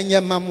ya ni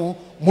anyamamu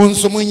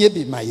munsomunye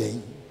bi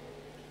mayen.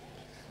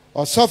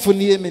 Osofo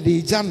ni me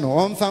de jano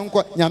onfa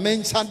nko nyame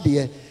ncha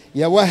de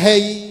ye wa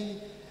hai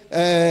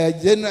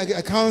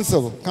general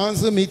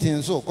council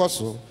meeting so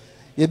koso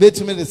ye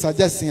betumi de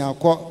suggestion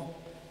akọ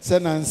se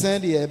na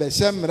nsan de ye be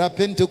hyemra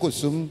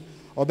Pentcost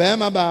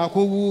obema ba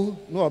akwu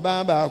no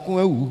oba ba akwu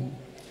awu.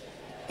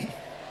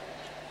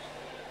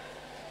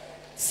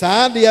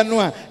 Sadia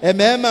no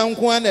emema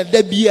nko na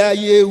da bia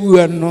ye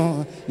wu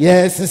no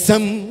yes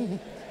sam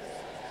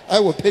I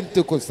will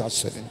Pentcost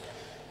asori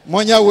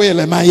monya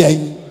wele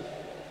mayen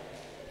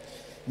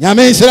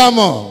nyame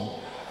nshiramo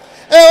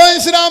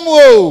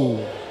nshiramo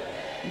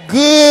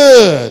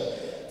good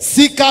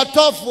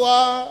sikatofo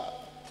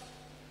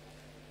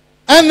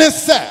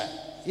anese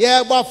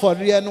ye gba for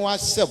re no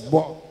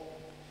asebo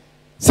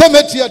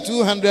semetia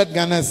 200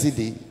 Ghana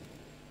cedi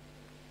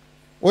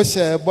wo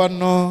shebo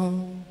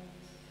no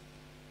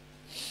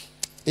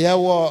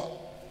yawo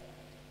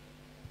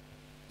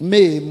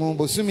me mo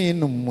bosumi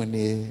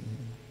numune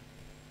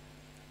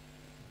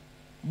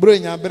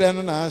bronya bre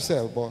no na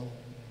asebo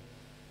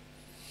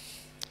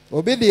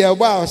obi de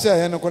yabo a ose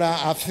ye no kura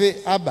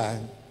afe aba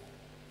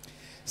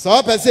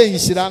so pese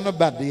nhira no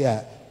bade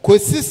a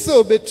kosisi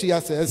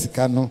obetua se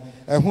sika no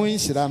ehun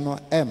nhira no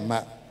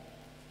emma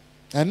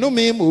enu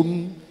me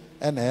mom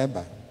ena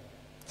eba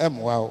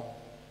emwa.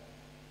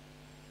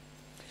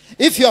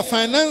 If your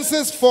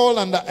finances fall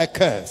under a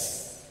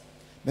curse,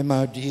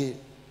 Memadi.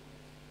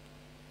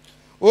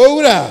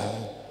 Owura,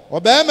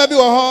 obema bi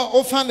wo ho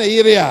ofa na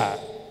yire a.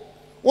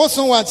 Wo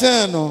so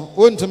wachen no,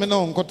 wontumi na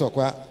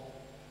onkotokwa.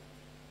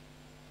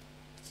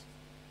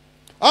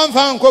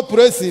 Amfa nko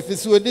prosi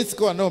fisi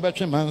odisiko na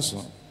obetwe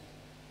manso.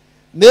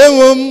 Na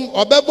ewom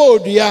obeba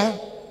odua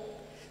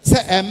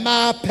se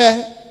ema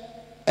pe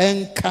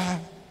enka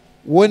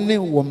woni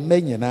wo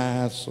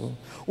manyina so.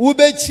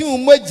 Ubechi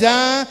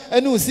umoja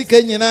ene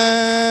usika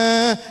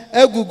nyina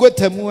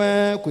agugotamu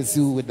a kosi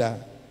wuda.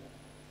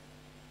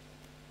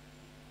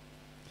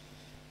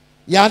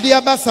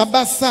 Yadia basa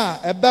basa,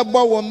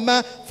 ebebo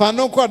woma,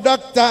 fanunko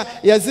doctor,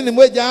 yazini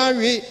mweja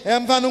ari,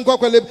 emfanunko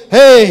kwele.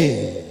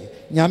 Hey!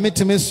 Nyame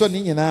tumi so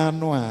ni nyina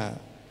no a,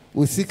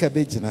 usika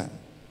bejina.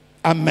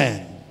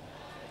 Amen.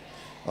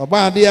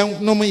 Oba ade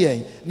nom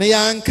yen. Na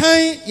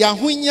yankan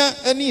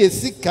yahunya ani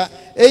esika,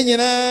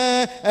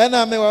 enyina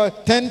ena me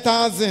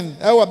 10,000,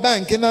 ewa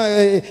bank na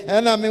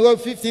ena me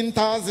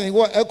 15,000,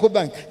 wo Eco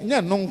Bank.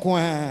 Nya no nko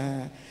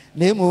a.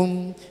 Na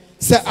emom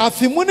se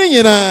afimu ni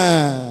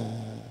nyina.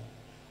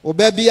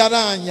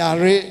 Obabiara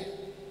anyare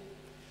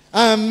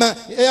ama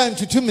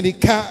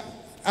antutumirika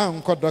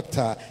anko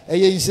doctor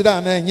eye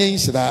nhira na enye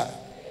nhira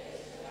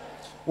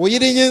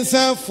oyiri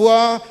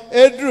nyensanfo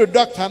eduru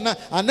doctor na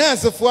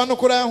anasefo no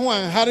kora ho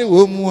anhare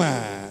wo mu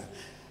a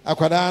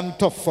akwada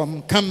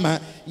ntofom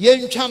kama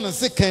yentwa no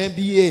sekan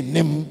bi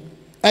enim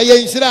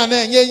eye nhira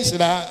na enye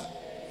nhira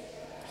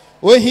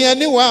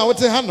ohiani wa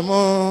wote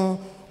hanom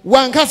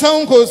wankasa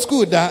unko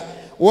school da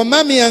wo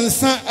mami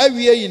ansa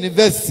awie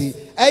university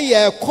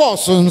a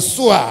course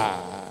nso a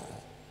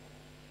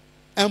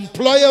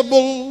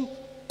employable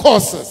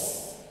courses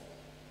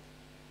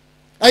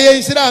aye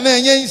nhira na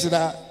enye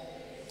nhira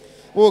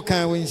wo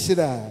kan we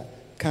nhira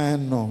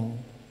kan no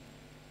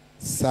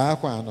saa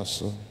kwa no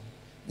so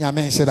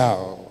nyame nhira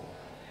o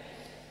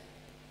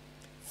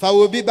fa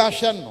wo bi ba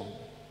hwe no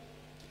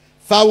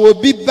fa wo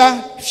bi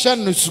ba hwe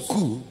no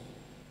school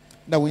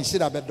na we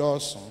nhira be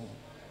doso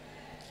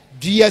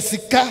dua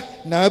sika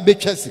na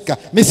betwa sika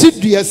mesi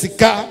dua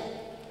sika.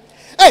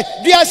 Hey,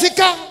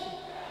 Diasika.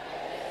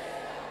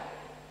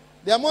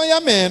 The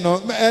Amoya man,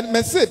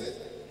 Messi,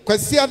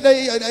 Quesia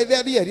day,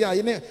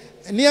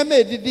 near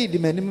me did the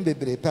men be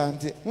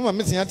panty. Mama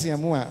missing at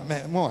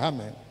more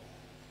hammer.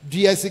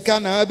 Diasika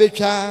na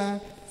becha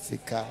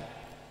sika.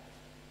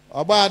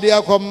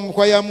 Obadia come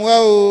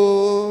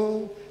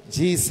quayam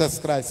Jesus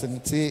Christ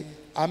and say,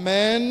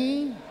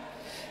 Amen.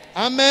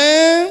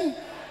 Amen.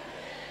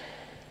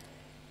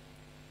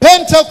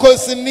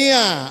 Pentcost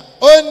near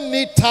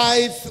only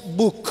tithe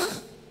book.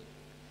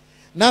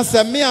 Na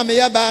me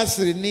ya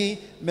basri ni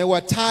me wa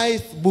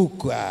tithe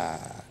book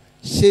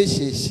she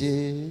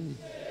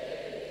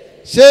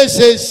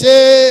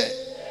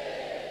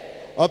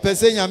o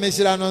pese nya me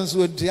shira no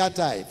nso dia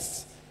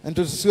tithes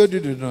ento so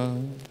dudu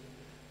no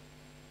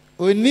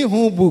oni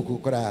hu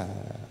book kra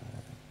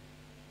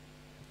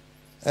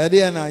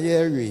ade na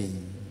ye wi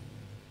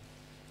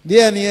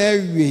dia na ye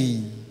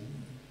wi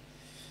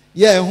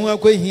ye hu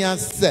akwahia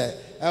se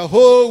a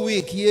whole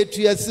week here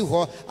to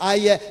yasiho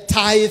aye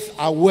tithe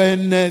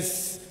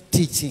awareness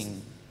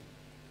teaching.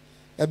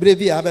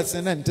 Ebrebi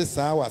abesena nte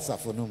saa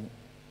wasafo no.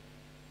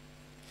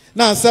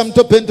 Na sam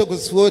to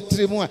Pentcost fo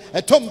trimu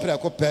a tompre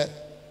kope.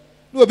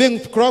 No obi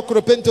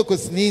krokro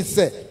Pentcost ni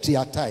se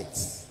tia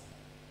tithes.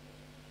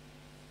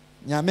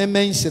 Nyame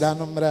menhira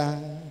no mra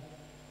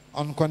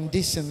on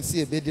conditions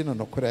e bedi no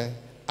nokre.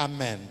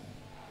 Amen.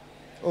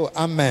 Oh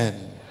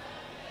amen.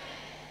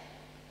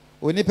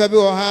 Onipa bi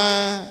wo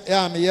ha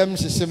ya me yam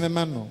hyehye me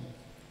ma no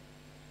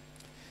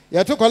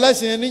ya to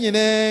collection ni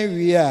nyina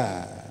wi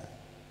a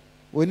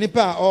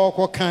onipa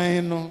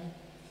okokan no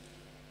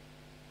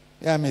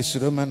ya me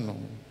suro ma no.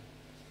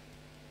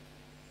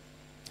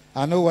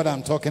 I know what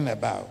I'm talking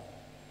about.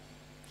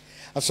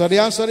 Asori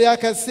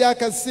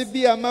akasi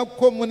bi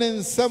amakom ne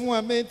nsam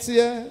a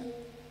metie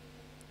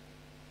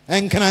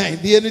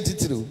enkran die ni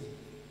titiro.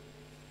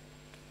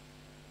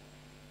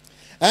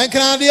 And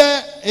can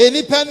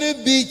any penny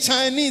be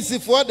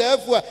Chinese for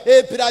therefore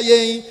a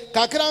pirayen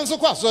kakran so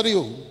kwa sorry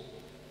you.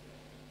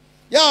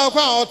 Ya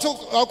kwa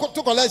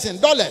to collection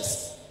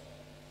dollars.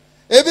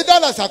 Every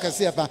dollars I can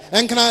see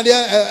and can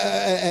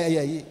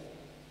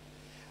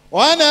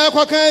one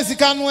kwa kan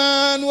sika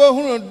no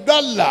hunu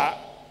dollar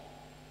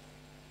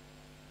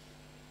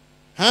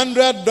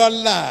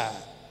 $100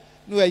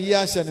 no a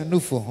year shan no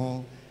for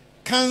ho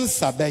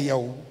cancer be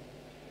yawo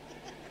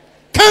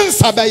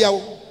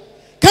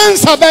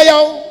Cancer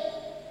bayo.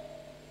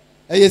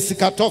 Eye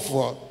sika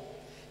tofo.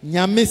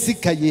 Nyame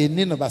sika ye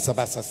ni no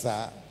basabasa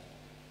sa.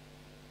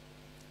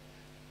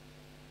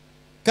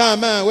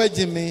 Kama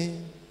wejimi.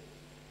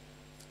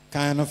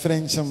 Kano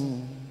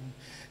Frenchum.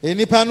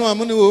 Enipa no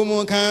amune wo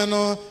mu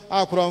kano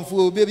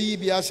akronfo obi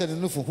bi ahye ne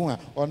nufu ho a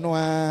ono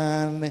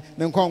an ne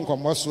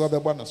nkonkomo so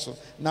obebo no so.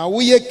 Na wo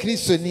ye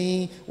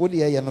Kristoni wo de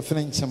ye no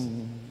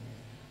Frenchum.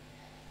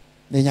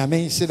 Ne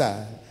nyame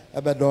nhira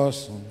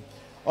ebedoso.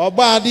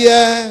 Oba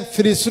de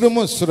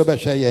firisuru suru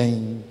behwe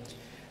yen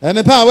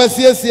ene pa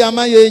wasiesi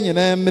ama yen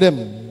nyina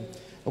mrem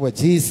o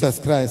Jesus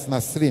Christ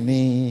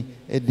nasrini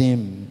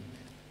edim.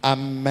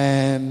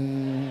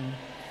 Amen.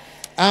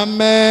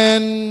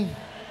 Amen.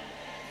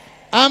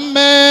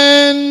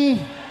 Amen.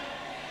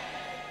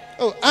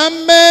 Oh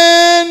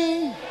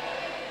amen.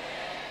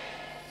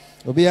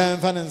 Obi an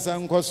fa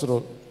nsan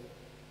kwosoro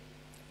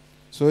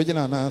so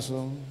gina na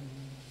so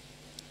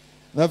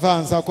na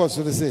fa nsan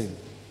kwosoro se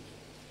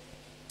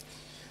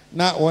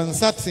na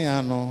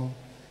wonsatia no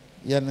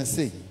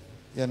yanese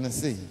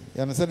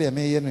de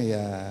me ye no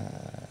ya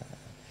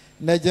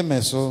na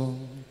jemeso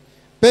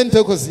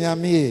Pentcost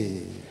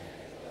nyame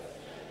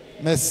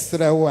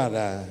Mesra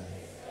wara.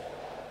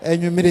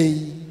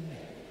 Enyumire.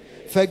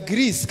 Fa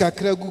Greece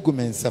kakra gugu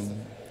mensam.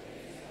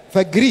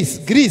 Fa Greece.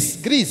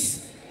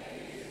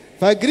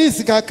 Fa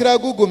Greece kakra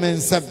gugu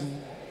mensam.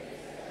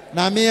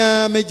 Na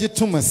mea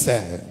mejitum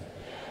se.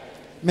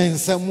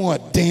 Mensamu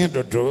aden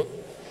dodo.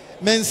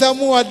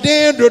 Mensamu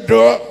aden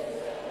dodo.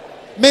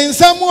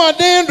 Mensamu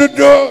aden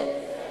dodo.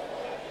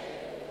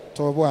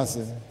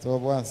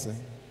 Toboase.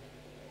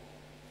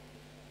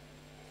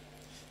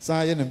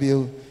 Sa ye no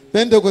bio.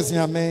 Pentcost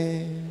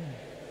nyame.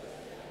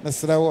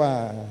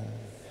 Mesrawa.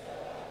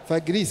 Fa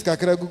Greece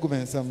kakra gugu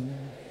mensam.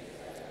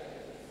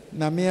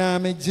 Na mea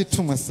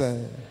mejitum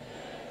se.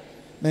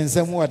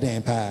 Mensamu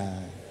aden pa.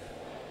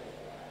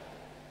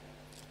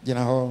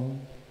 Jina ho.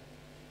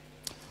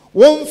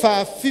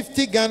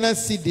 150 Ghana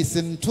cedis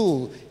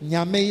into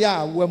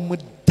Nyameya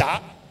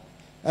Wamuda.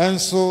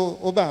 And so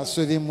Oba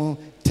Sodimu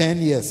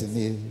 10 years in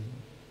here.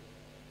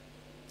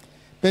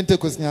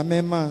 Pentcost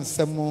Nyamema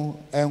Samu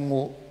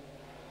Enwo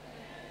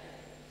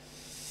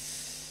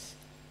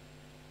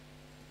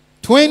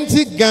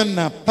 20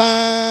 Ghana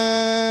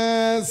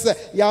pass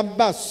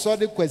Yamba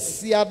sorry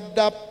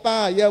kwesiada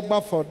pa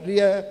yaba for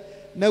dear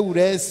na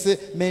urese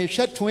me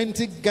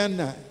 20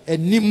 Ghana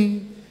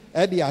enim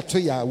Edi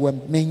atoya we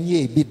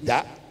menye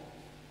bida.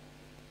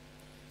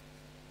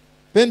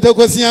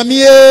 Pentcost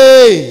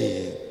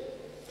nyamie.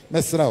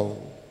 Mesrao.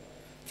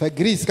 Fa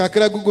Greece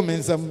kakra gugu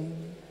mensam.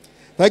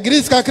 Fa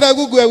Greece kakra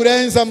gugu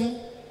ewrensam.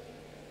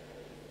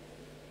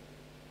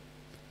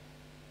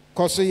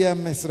 Koso ye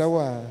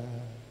mesrawa.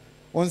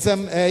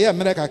 Onsam ye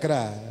mere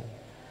kakra.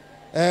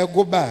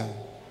 Goba.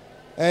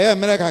 Ye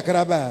mere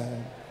kakra ba.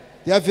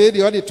 Ya fe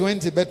di odi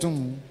 20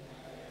 betum.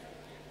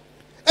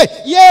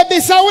 Yeah, be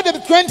sound the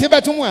 20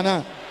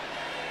 betumwana.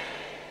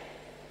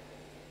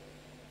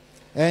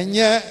 And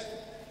yet,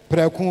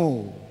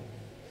 Praku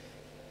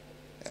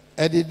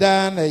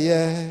Edidan, a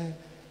year,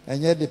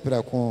 and yet the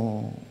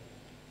Praku.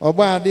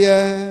 Oba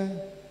dear,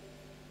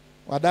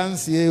 what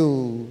dance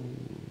you?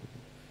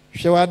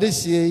 Show I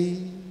this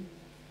ye?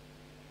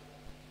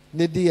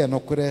 Nidi and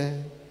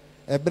Okre,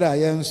 a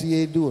Brian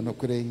see do no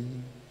cray.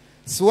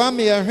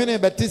 Swami a honey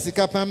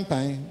batisika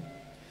pampine.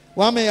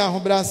 Wame ya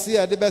hubrasi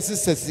ade besi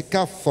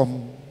sesika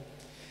fom.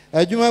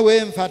 Adwuma we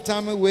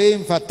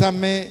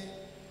mfatame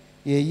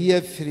ye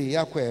ye firi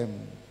yakwem.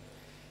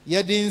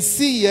 Ye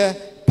dinsi ye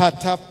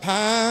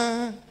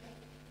patapa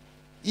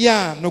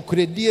ya no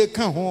kredie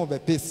ka ho be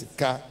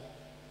pesika.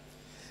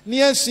 Ni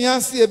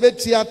asuansi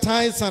ebetia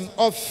tithes and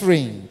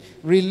offering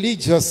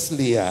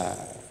religiously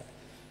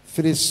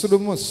firi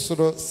surumu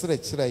suro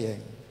srechira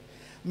yen.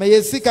 Me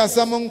yesika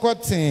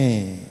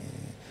samunkotin.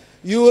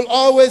 You will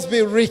always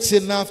be rich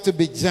enough to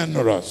be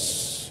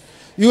generous.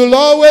 You will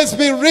always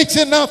be rich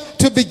enough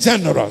to be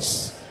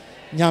generous.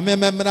 Nyame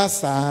memra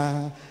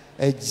sa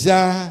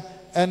eja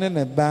ene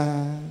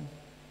neba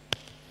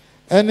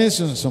ene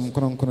sunsum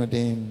kronkron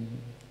dem.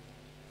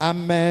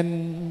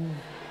 Amen.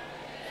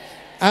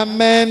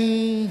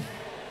 Amen.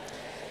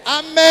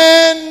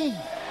 Amen.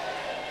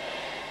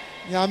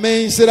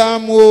 Nyame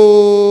nshiramu.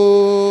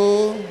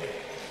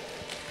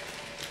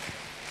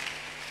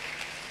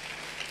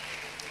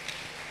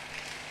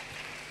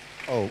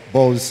 Oh,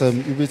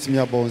 Bonsam, you beat me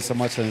a Bonsam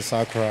much and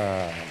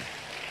Sacra.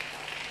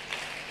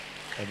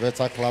 A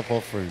better clap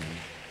offering.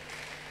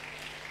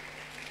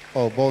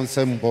 Oh,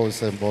 Bonsam.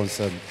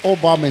 Oh,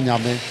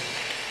 Bamenyame.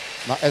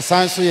 Now,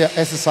 essentially,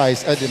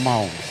 exercise at the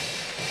mount.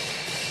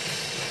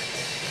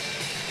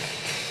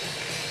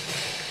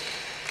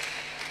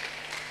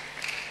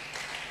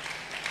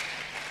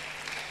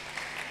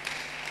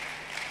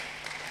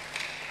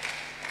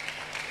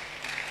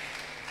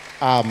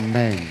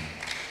 Amen.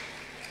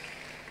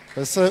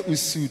 Pese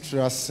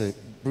usutra se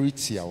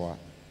britiawa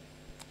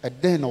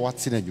eden na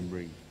wate na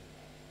dwumre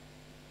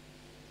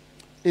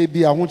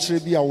ebi ahonkyere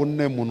bi a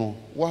wonnam no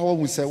wa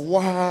hu se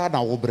wa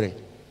na wo bre.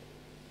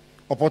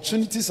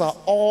 Opportunities are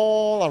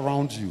all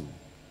around you.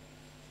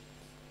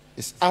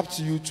 It's up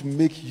to you to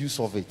make use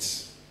of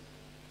it.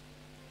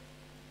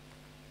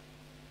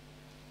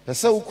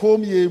 Pese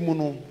ukom ye mu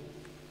no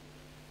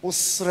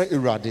osre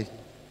ewrade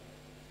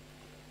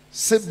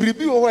se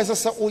bribi wo ese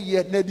se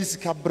oye na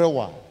disika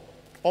brewa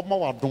Oma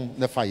wadum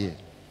nefaye.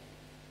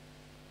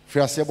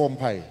 Friase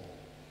bompaye.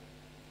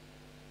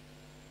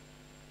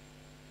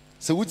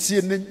 So we see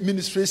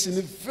administration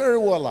very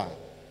well.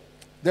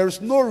 There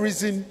is no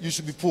reason you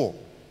should be poor.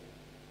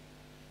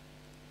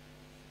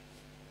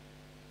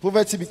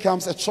 Poverty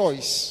becomes a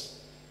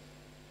choice.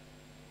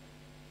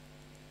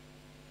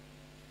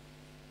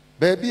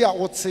 Baby, I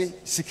would say,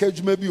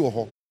 sikaju maybe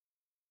oho.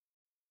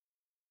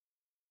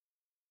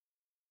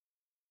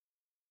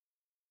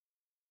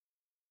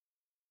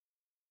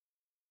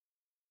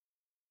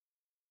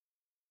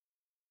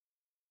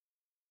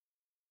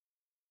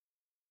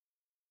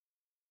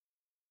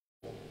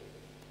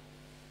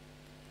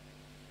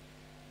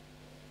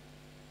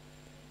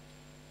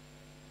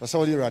 That's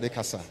all you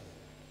radicasa.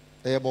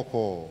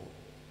 Eboko.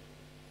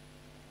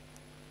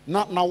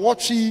 Na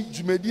watchi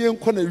jumedie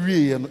nkɔ na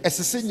wie no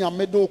esese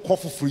nyame do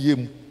kɔfo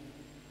friem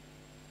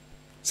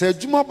Say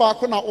Juma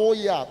Bakona, oh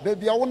yeah,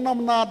 baby, I want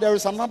now there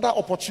is another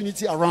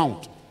opportunity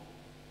around.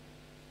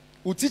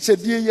 We teach a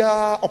dear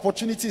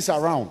opportunities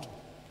around.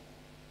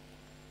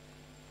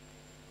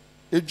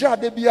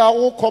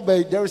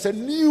 There is a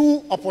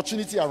new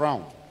opportunity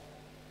around.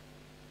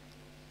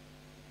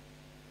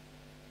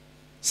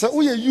 So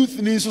we are youth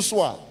in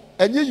Suswa,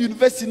 and your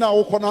university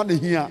now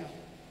here.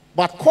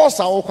 But course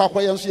are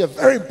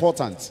very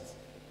important.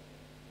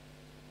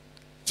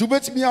 To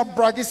bet me a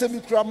brag, say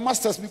me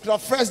masters, me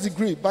first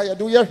degree, but I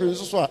do hear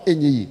Suswa.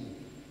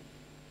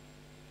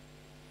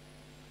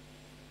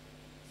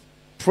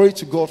 Pray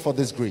to God for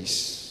this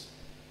grace.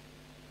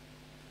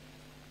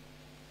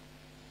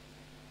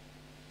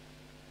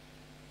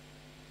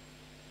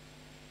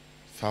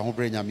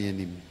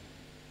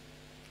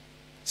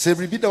 Say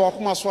repeat the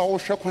wakuma so awo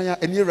hwekwanya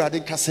eni rade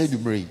kasa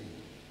edumre.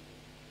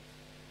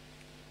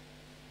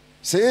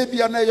 Say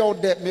bia na ye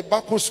ode me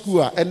bako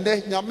school a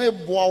ene nyame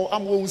boa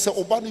am wo se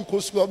Opanin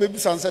Kwadwo school be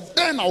bisa say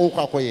den na wo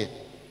kwakoye.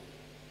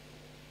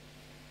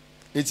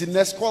 It's in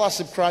next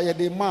scholarship cry ye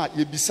dey ma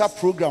ye bisa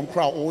program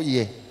cry o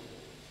ye.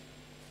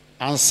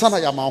 Ansa na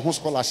ya ma ho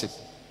scholarship.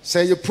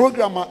 Say your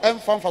program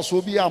emfa fa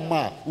so bi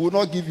ama will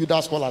not give you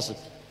that scholarship.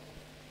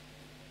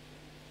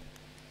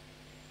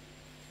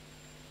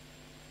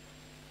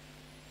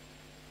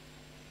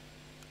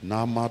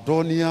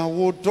 Namadonia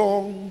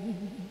wodong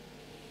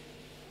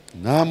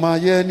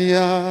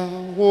Namayenia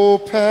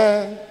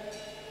wope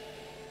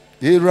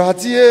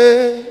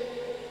Iradie.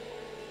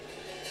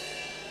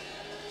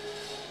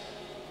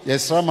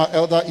 Yes, Rama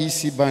Elder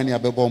EC Bani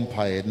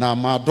Abebompae.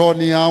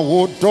 Namadonia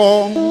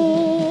wodong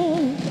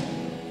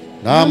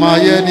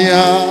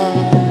Namayenia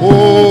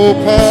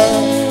wope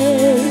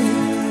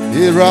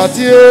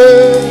Iradie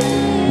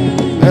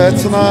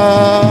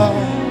etna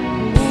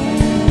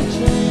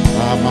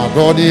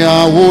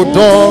Amadonia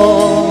wodo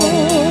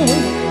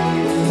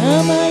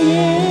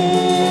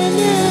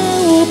Namayenia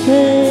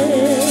wope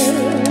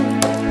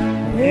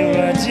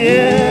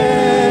Iradie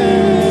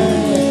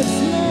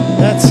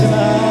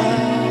etna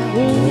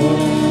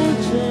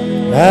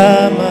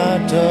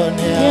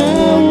Amadonia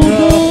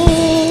wodo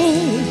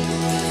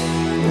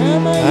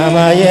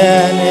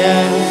Namayenia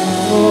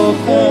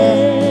wope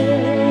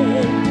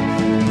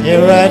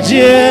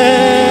Iradie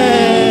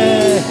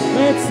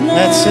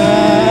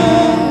etna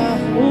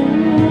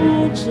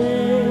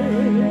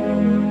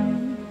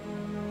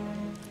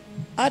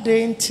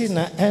Adenti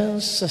na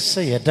enso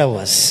se yeda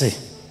wase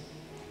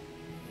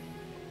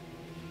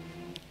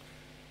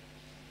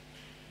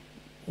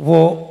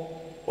wo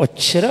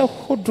ochira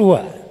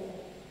hodua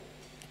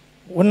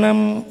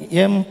wonam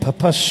yem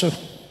papa so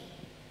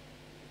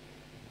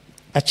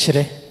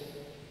achire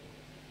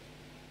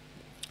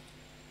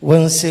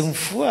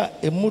wonsemfu a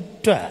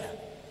emudo a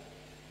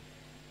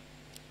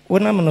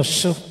wonam no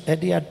so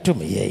ede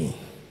adom yen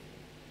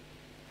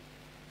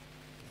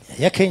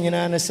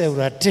yakanyina na se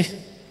urade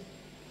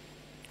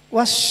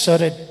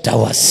wasore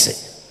dawase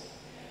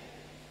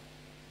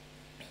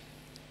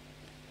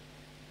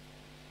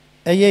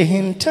eye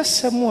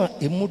hintasemu a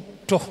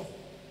emudo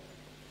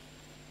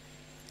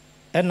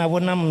ena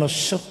wonam no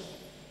so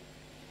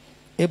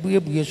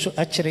ebuebuye so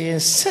akire yen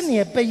sene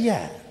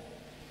ebeya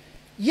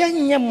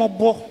yanya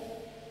mobo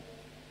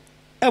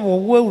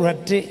ewo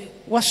wawurade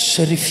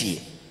wasore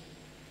fie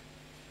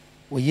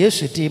wo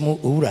Yesu dimu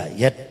owura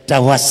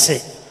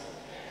yedawase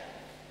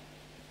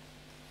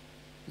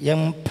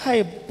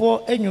Yampai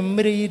bo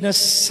enwumere yi na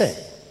se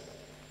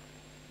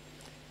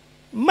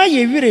ma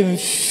ye wire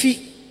mfi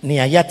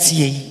ne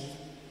ayatie yi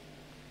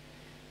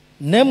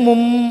na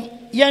mum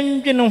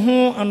yandwene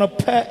ho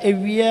anopa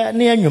ewia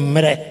ne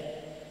enwumere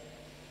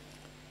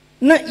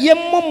na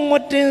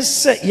yemmommoden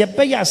se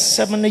yebɛyɛ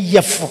asɛm no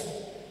yɛfo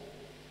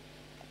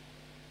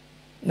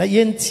na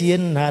yentie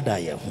nnada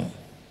yɛ ho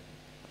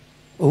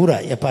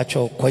owura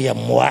yɛpakyɛw kɔyɛ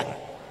mmoa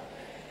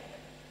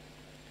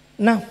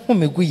na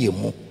homegu yɛ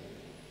mu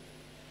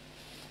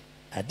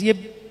adeɛ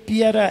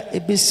biara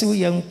ebesiw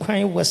yɛn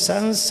kwan wɔ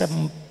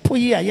sansɛm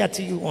poyi a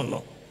yɛate yi ho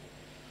no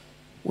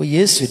wɔ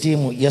Yesu din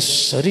mu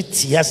yɛsɔre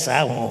tia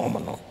saa honhom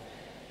no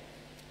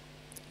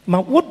ma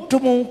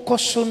wodom nkɔ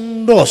so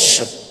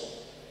nnɔɔso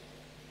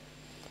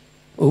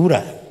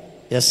owura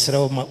yɛsrɛ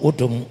wo ma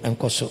wodom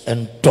nkɔ so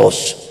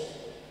ndɔɔso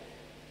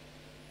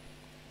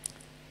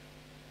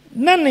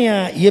na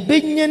nea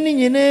yɛbɛnya ne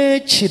nyinaa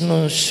akyi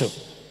no nso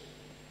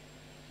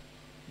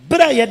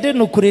bere a yɛde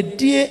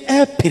nokoredie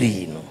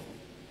apiri no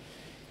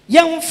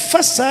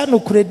yɛmfa saa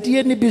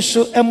nokoredie no bi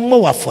so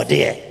mmɔ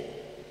wafɔdeɛ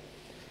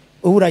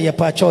owura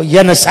yɛpakyɛw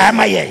yɛ no saa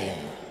ma yɛn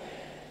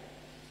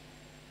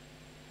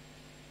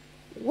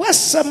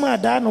wasɛm a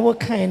daa no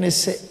wɔkae no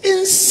sɛ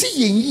ɛnsi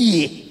yɛn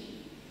yie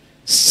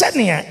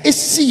sɛnea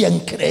ɛsi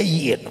yɛn kra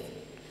yie no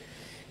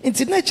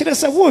nti na kyerɛ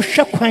sɛ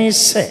wohwɛ kwan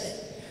sɛ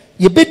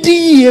yɛbɛdi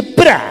yie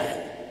bere a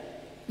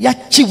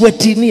yɛakye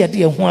wadi ne yɛde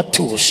yɛn ho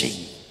atoo so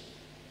yi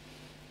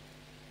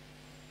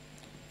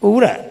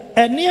owura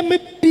nneɛma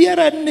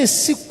biara ne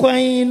si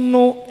kwan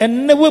no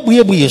ɛnnɛ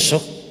wabuebue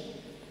so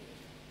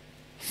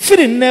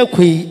firi nnɛ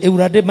kɔi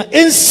ewurade ma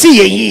ɛnsi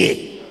yɛn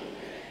yie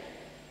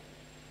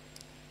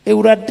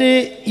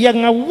Ewurade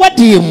yang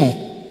awade mu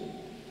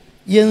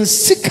yen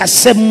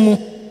sikasem mu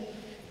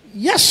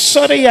ya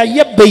sore ya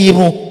yebayi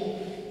mu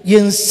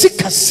yen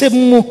sikasem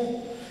mu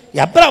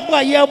ya brabo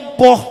ya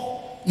bo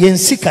yen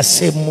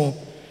sikasem mu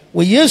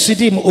wo Yesu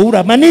di mu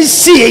owura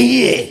manisi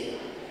ye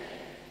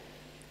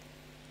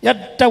ya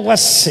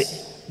dawase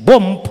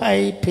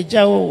bompai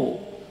pejao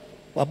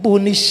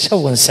wabuni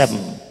shawonsam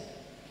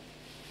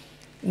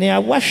ne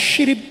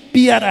awahwiri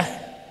biara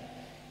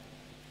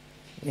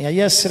ne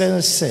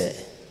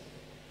ayesrense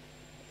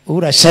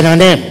owura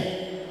shananem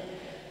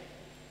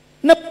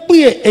na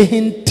buye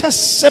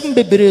ehintasem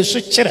bebere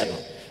so kyere no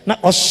na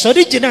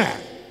osori gina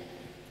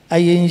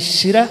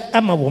ayenhyira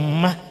ama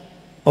womma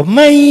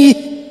omanyi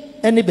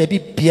ene baby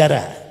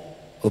biara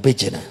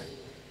obegina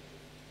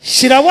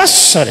hyira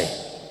wasore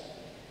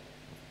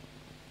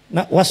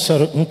na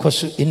wasore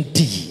nkoso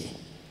ndi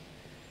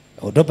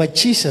odoba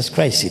Jesus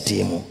Christ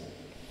dimu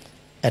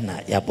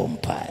ena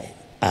yabompai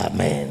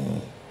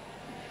amen.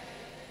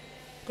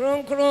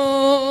 Kron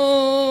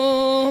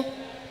kron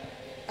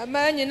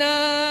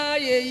amanyina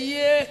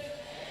ye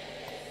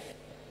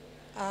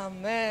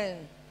amen.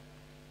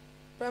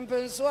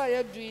 Pempenso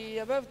ayadui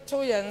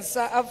abeto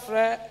yensa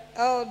afre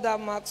Elder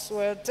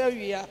Maxwell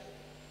Tawia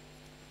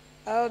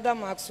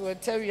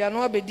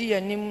no abedi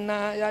yanim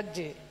na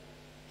yade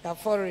ya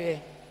forye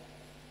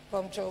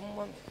pomcho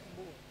mo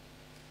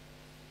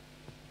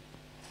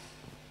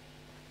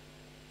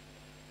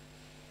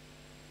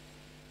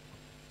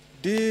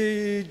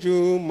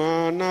Diju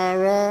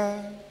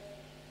manara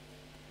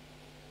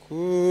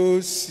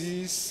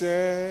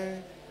kusise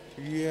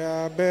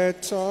ya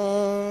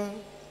beto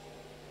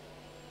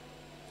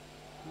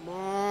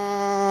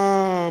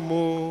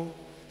mamu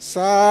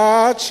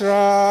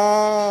sacrada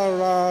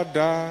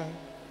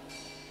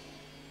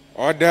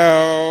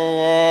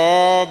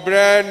odewo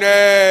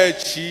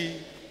brenechi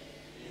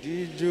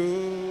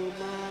diju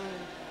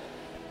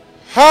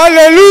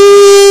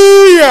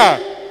hallelujah.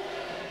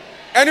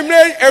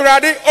 Anyway,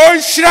 Eradi on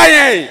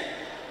Shrayen.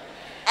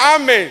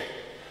 Amen.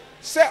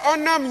 Say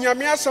onam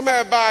nyamia sama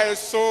eba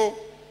so.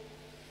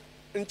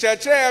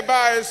 Ncheche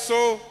eba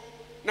so.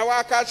 Na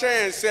waka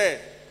che say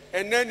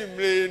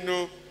enanimre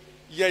no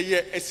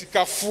ye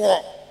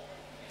esikafo.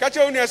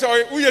 Kache uni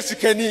say uye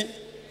sikani.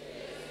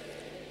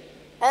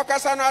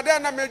 Okasa no ade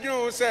na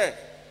medwun say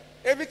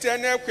ebite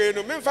na ekwe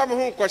no memfa me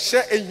ho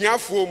nkɔhye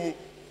ehiafoɔ mu.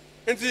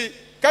 Nti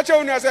kache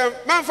uni say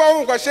memfa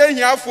ho nkɔhye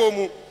ehiafoɔ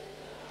mu.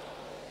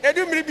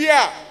 Edumri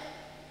bia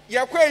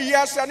yakwa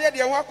yasa na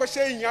de ho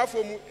akɔhye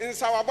hiafo mu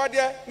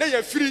nsawabode na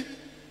ya free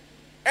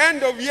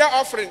end of year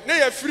offering na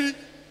ya free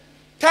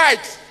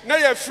tithe na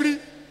ya free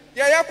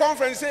ya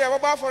conference ya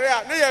baba for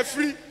ya na ya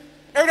free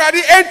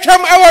Ewurade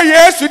entwam ewo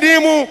Yesu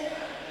din mu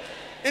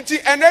nti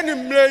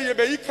enanimre ye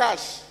be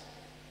cash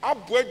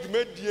abo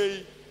adwumadie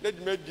yi na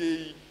dwumadie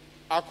yi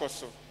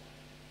akoso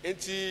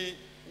nti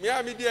me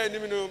a me dia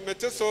anim no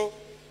mete so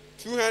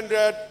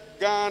 200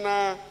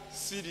 Ghana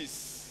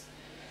cedis.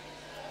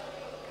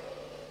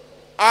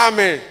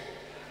 Amen.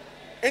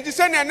 And the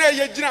son and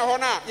ye jina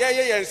hona,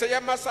 ye say, ye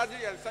massage,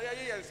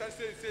 ye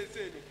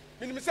say,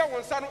 Minister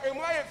one son, and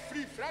why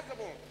free,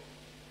 flexible.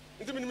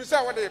 Into Minister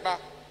what they ba.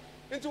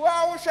 Into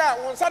our share,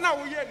 one son,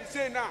 we hear the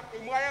say now,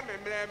 and why am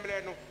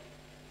I no.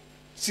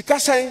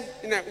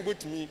 Sikasai in a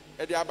good me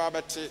at the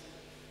ababate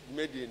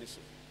medianis.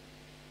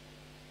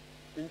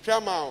 In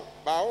Chamao,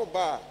 Bao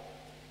Ba,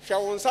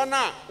 shall one son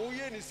now, who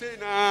ye say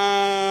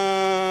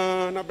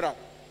na bra.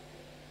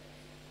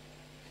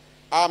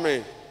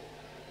 Amen.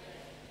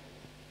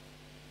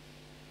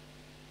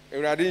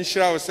 Ewurade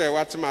nhyira wo sɛ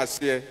watem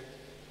aseɛ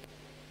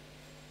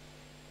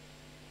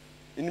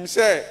nim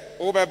sɛ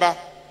wo bɛba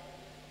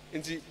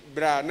nti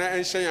bra na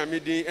ɛnhyɛ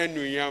Nyame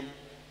anuonyam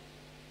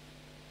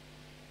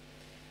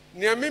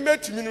nea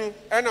memetumi no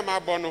ɛna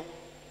mabɔ no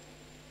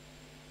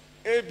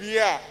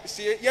ebia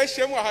sɛ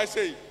yɛhyɛ mu ha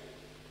sei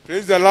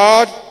praise the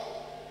Lord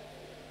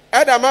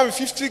ɛda ma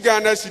 50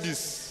 Ghana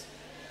cedis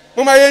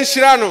moma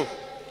yɛnhyira no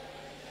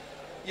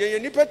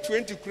yɛyɛ nipa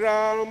 20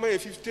 koraa ma yɛ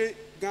 50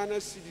 Ghana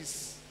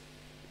cedis.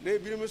 Na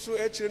ebirim so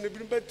ekire na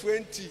ebirim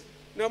 20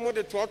 na mo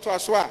de to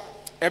so a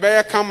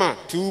ebe kama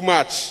too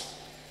much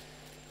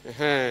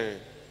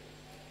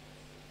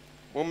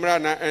momra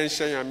na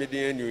enhye Nyame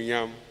den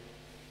anuonyam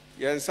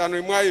yensa no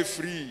mu aye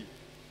free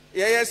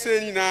ye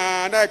se ni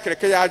na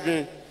kreke ya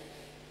adwen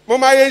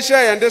moma ye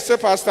nhye ye ndese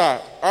pastor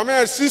o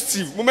me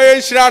 60 moma ye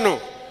nhira no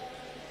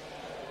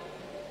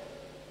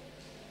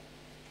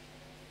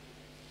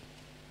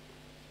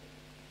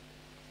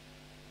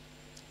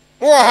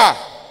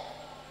ha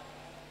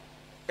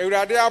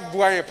Ewurade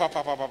aboa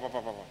papa.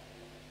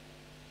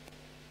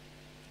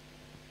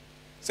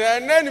 Say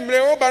nanimre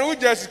wo ba no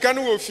jasika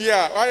no wo fie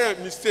a why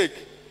mistake.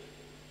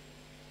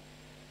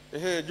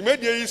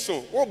 Dwumadie yi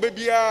so wo ba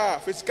bia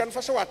fesika no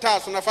fa hye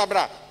wata so na fa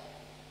bra.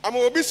 Ama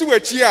obi si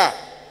wachi a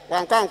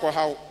wankwankɔ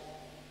hawo.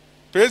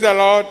 Praise the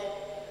Lord.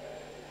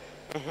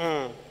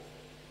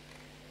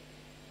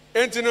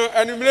 Entino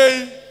animre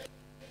yi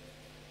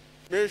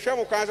me hwɛ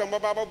mo kan sɛ mo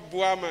ba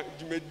boa ma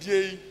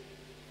dwumadie yi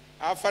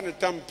afa ne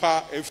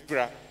tampa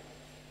efura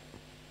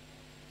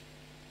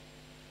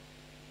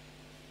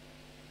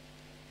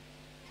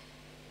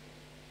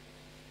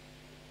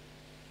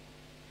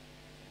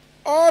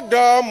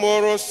Oda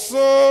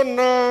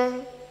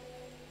morosona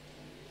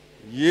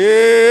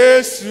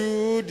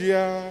Yesu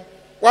dia.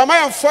 Why am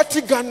I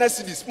 40 Ghana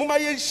cedis? Muma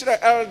yeshira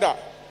elder.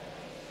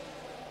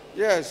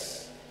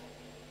 Yes.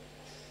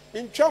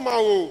 In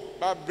Chamao,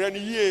 by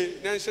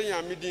Brenier, Nancy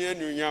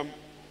Yamidian Yam.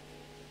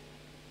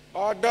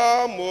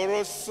 Oda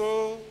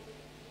moroso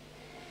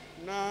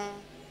na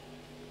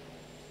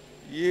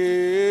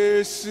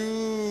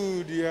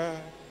Yesu dia.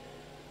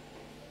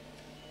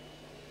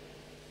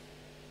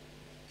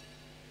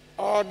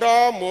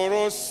 Oda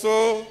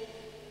moroso.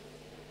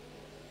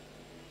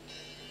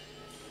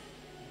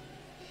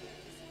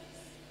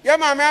 Yeah,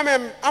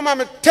 I'm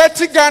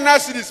 30 Ghana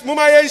cedis.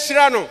 Muma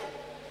yeshirano.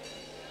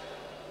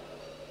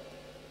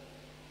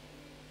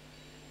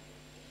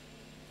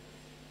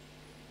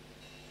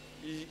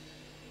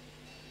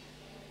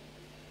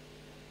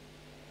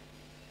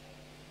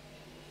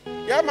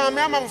 Yeah,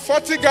 I'm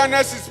 40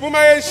 Ghana cedis. Muma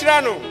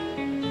yeshirano.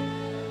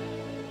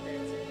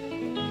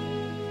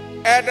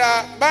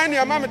 Bani,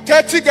 I'm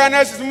 30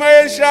 Ghana cedis. Muma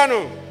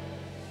yeshirano.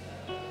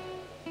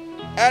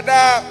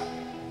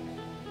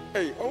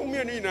 Hey, oh,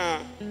 me na.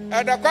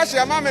 The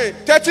question, Mammy,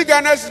 30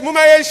 Ghana Muma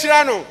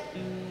Yeshirano.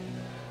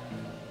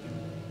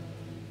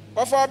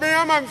 But for me,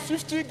 I'm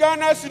 50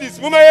 Ghana cedis.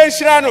 Muma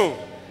Yeshirano.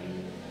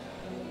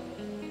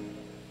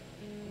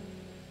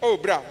 Oh,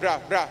 bra.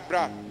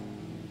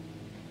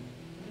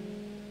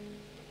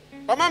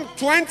 I'm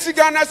 20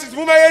 Ghana cedis.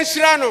 Muma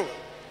Yeshirano.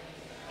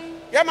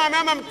 Yeah,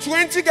 I'm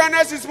 20 Ghana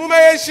cedis. Muma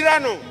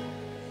Yeshirano.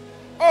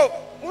 Oh,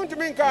 want to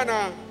mean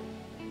Kana?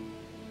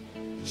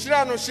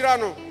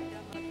 Shirano.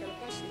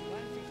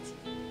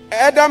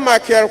 Eda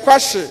Michael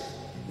Kwashe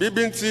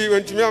Bibinti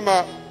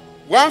Wentimama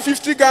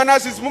 150 Ghana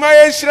is Muma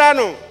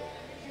Yeshirano.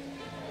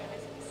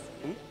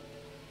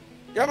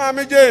 Yama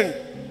again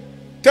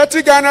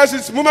 30 Ghana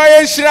is Muma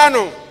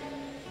Yeshirano.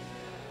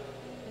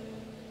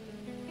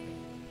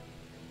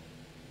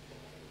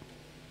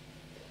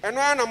 And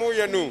one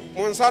amoya no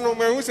Monsano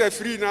me who say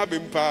free na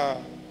bimpa.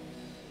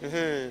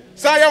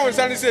 Say ya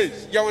wonsani say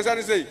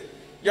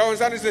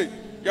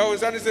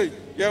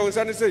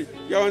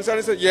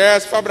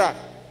yes Fabra.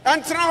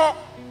 Enter now.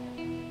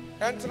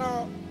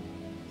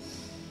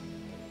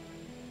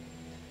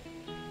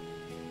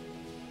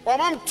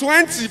 I'm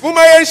 20.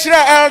 Muma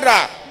yeshira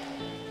elder.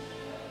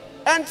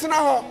 Enter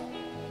now.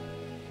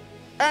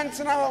 I'm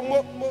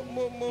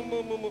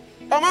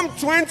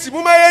 20.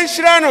 Muma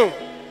yeshira no.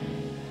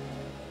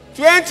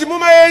 20.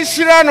 Muma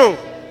yeshira no.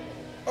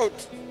 Oh,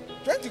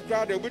 20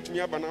 crowd they with me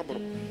abanabro.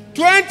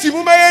 20.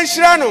 Muma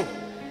yeshira no.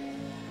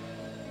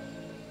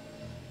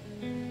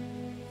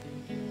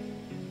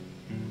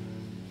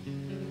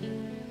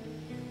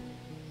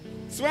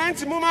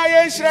 20 Muma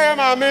yeshira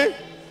mame.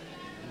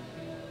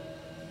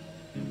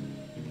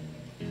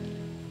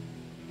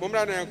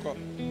 Mumra na enko.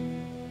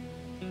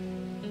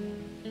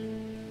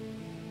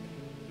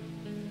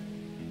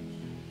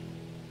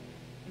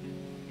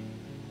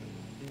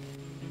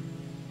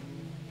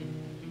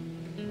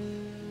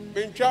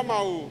 Benchama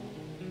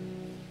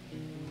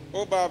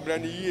o ba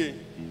brani ye.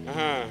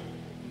 Aha.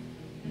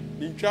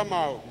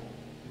 Benchama.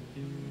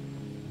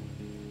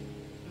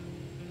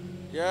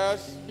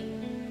 Yes.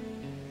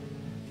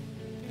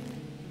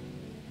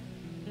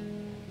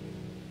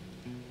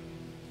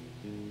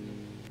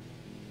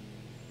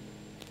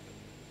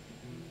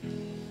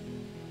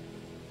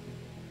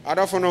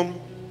 Adafonom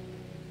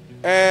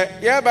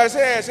yeah but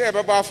say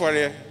baba for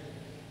there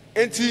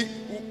enti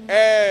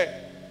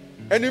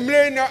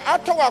enimre na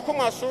ato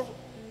akoma so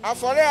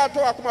afore ato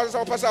akoma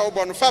so pasa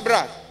obo no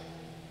Fabra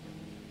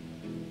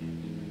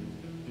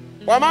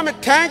wa ma me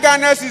 10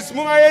 Ghana is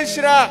Muma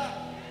yeshira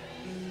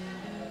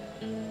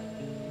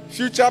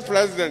future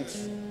president.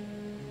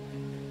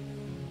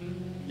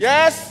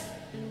 Yes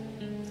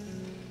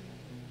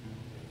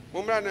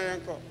Mumra na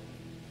yanko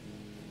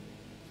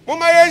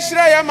Muma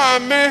yeshira ya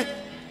mame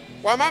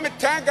wa mama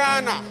 10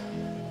 Ghana.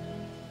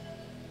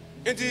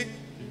 Enti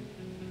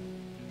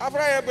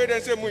afra ya be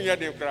den se munya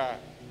den kra.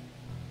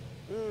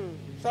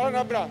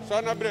 Sana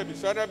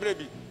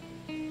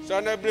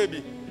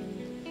brebi.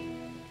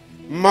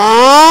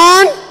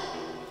 Man.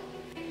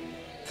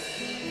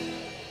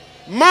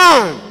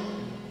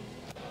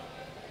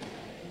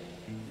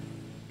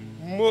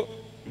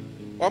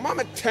 Wa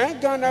mama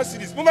 10 Ghana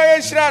cedis. Muma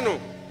yeshira no.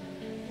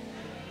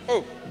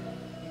 Oh.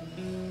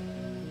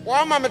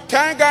 Wa mama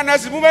 10 Ghana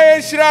cedis. Muma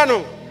yeshira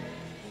no.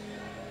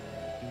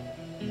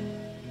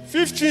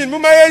 15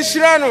 Muma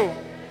yeshira no.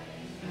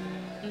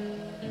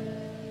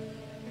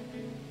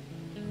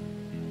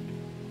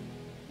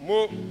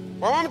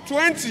 Wa mama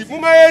 20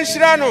 Muma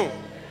yeshira no.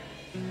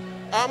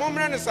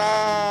 Amumra ne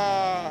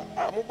sa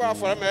amuba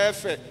for me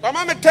efe. Wa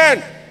mama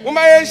 10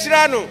 Muma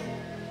yeshira no.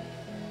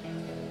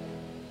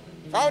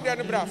 Faudi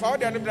ane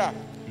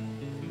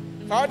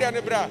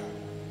bra.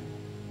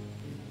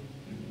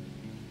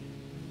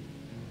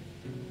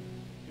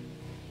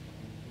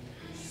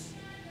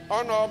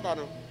 Ono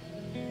bano.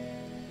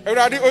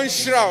 Ewradi on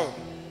shira.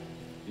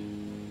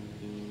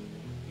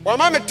 Wa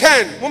mama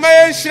 10 Muma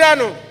yeshira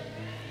no.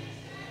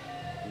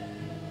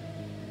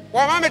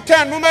 Wa mama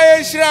 10 Muma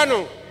yeshira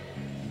no.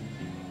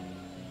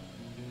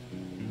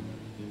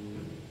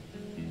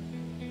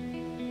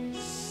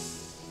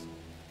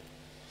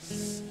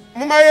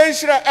 Mama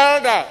yenshira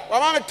elder.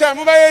 Wama me 10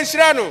 mama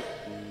yenshira no.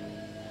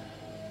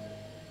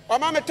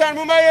 Wama me 10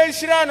 mama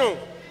yenshira no.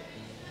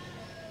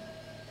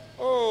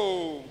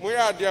 Oh,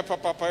 moya dear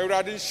papa,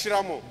 Euradi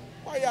Shiramo.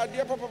 Moya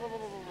dear papa.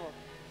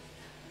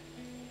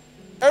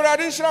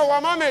 Euradi Shira,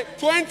 Wamame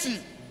 20.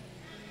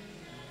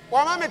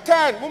 Wamame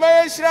 10,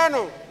 Mumbaye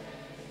Shirano.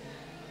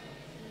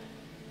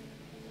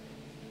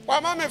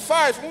 Wamame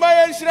 5,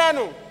 Mumbaye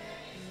Shirano.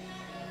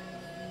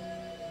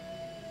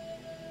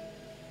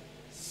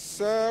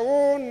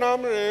 Sewo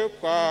namre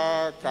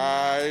kwa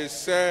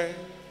kaise.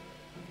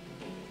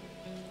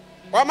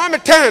 Wamame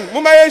 10,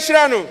 Mumbaye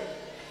Shirano.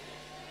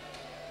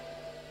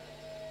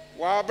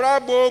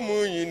 Wabrabo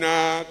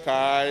munyina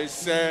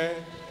kaise.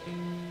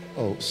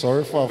 Oh,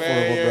 sorry for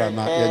affordable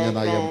grana.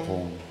 Yanyana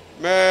yampon.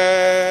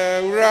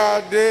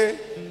 Merade.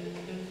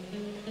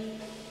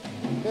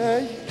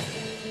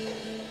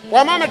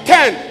 Wamama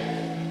 10,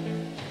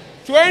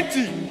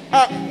 20.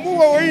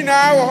 Muwa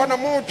wina wa hona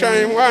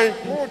muchan wine.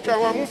 Muchan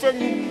wa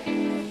mufemu.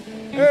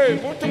 Hey,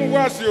 mutu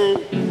wasi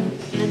yo.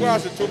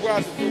 Tubwasi.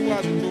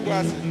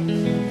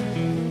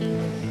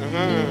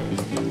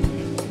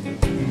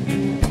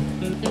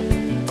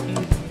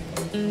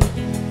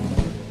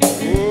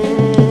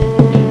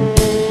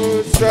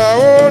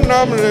 Sao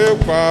namre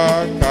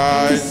kwa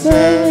kaise.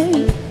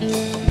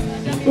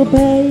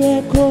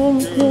 Ubeye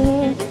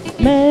konko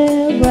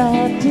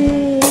merati.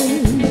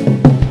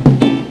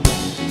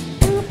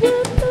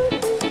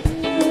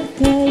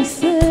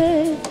 Kaise.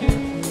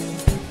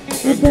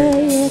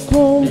 Ubeye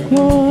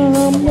konko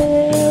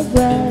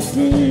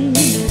merati.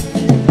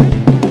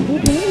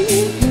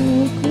 Ubeye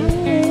konko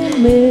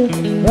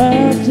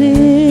merati.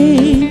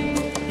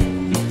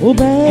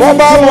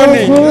 Mobile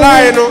money,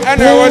 line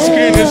and I was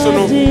screening so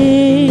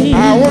I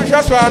won't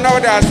just want now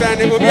they are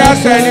sending. We are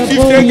sending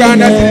 50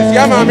 Ghana cedis.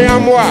 Yamame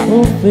Amwa.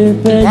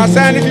 We are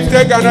sending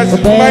 50 Ghana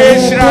cedis. My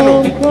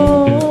Shirano.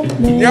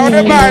 You are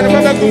the buy.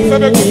 Fabegum.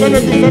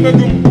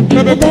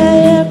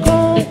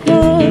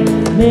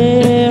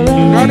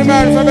 Now the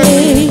man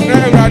Fabegum.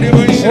 Radio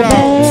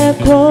Shirano.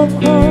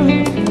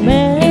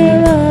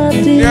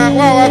 Yeah,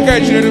 what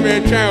catch you to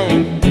me, child?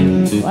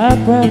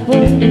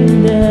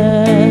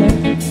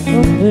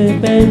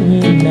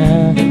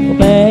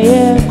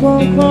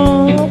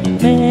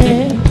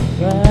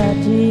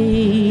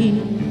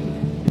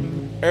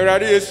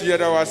 Eradi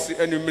yesiada wasi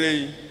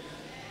enumlei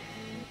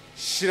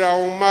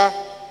Shirauma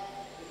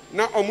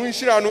na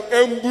omunshira no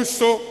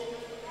embuso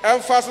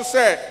emfaso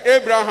se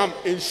Abraham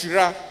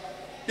enshira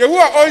yehu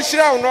a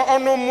onshira no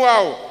onomu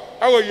awo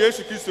awo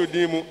Yesu Kristo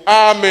din mu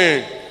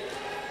amen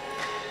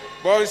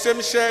bon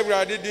sem she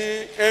Eradi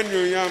din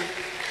enuyam.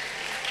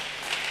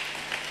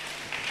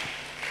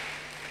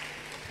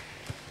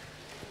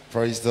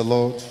 Praise the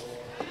Lord.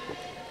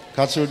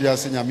 Kacho dia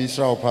senya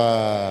misra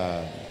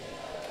opa.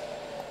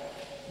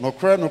 No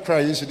kra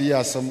Yesu di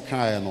asem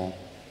kan no.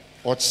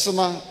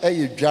 Otsena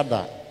eye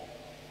dwada.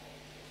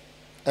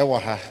 Ewa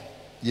ha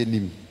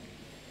yenim.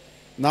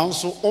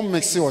 Nanso o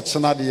mixe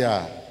otsena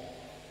dia.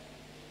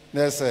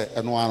 Na ese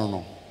eno ano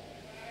no.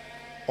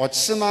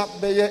 Otsena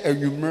beye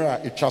anwumra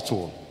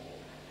etwato.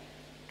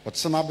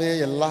 Otsena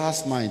beye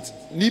last night.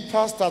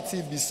 Nipa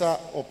started bisa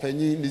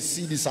opanyi ni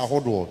CDs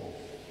ahodo.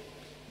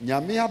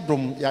 Nyame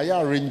adom ya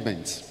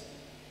arrangement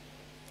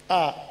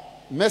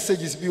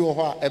messages bi wo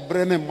ho a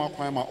ebre ne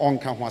makwan ma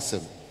onka ho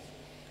asem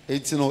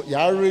etino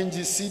ya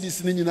arrange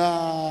CDs ni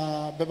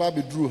nyina beba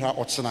beduru ha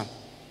ochena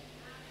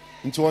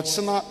nti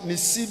ochena ni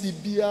CD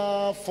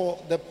bia for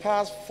the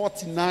past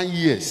 49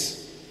 years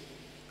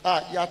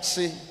ya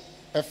che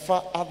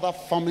efa other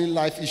family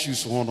life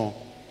issues ho no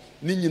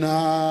ni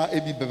nyina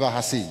ebi beba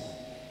ha sei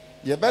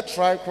ye be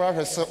try kra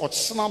hwese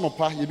ochena no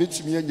pa ye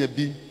betumi anya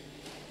bi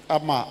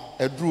ama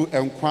edru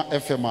enkwa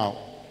FM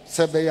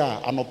sebe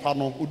ya anopa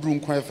no udru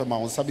nkwa FM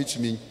on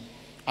sabetumi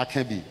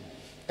aka bi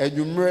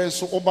enwumre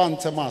so oba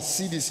ntema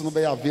CDs no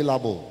be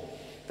available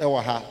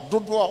ewa ha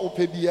dodo a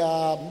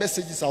opebia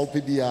messages a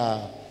opebia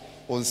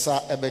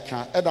onsa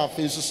ebeka eda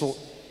fe so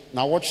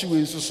na watch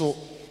we so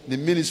the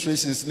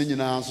ministrations ni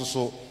nyina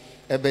so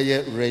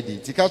ebeye ready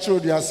tikatro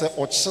dia se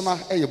ochena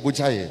eye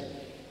bojaye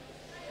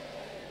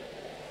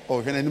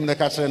o hwena nim na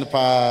ka kire ne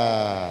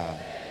pa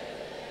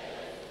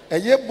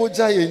eye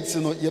boja yenti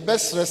no ye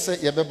besre se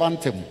ye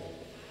bebantem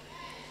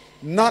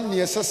na ne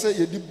yesese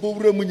ye di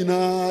bowura mu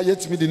nyina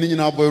yetimi di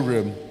nyina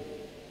abowura mu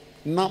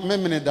na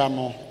memene da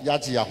no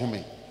yaje ya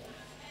home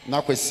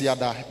na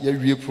kwasiada ye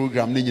wie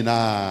program ne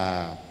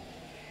nyina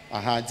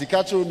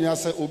dikacho ni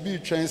ase obi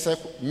twen se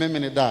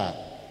memene da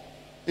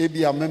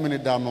ebia memene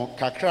da no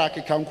kakra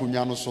akeka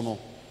nkonya no so no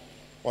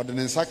ode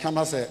ne nsa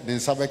kana se ne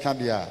nsa beka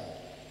dia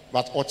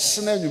but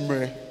ochena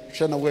nwumre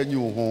hwe na wanyi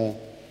wo ho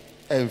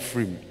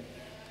emfrim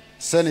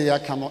sene ya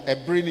kano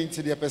ebreni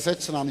into the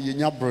perception and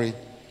yenya bre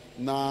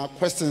na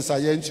questions are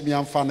yentimi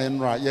amfa na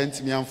nra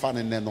yentimi amfa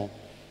ne no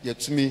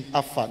yetumi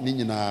afa ni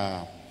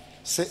nyina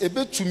se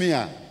ebetumi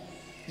a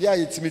ya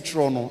yetimi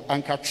tro no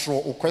anka tro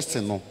o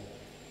question no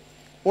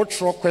o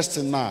tro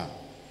question na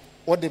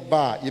o de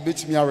ba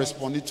yebetumi a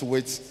respond to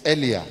it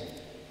earlier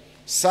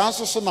saa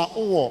nso so na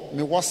wowɔ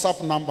me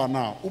WhatsApp number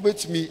na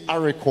wobɛtumi a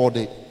record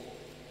it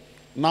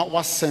na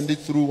wa send it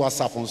through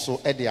WhatsApp nso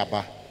ɛde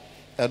aba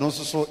ɛno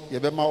nso so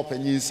yɛbɛma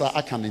ɔpanyin sa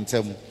aka ne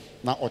ntam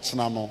na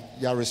ɔkyena no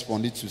ya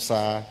respond to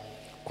saa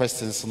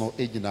questions no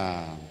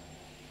egyina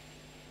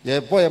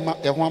yɛbɔ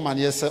yɛho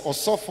amanneɛ sɛ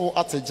ɔsɔfo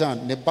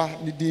Ategyan ne ba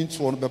ne din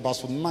toɔ no bɛba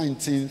so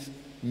 19th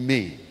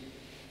May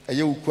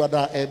ɛyɛ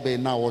ukuada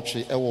ɛbɛn na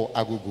wɔtwe ɛwɔ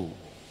Agogo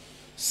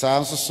saa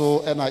nso so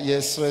ɛna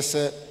yɛsrɛ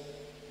sɛ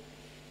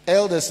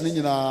elders ne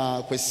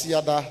nyinaa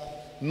kwasiada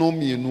no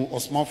mmienu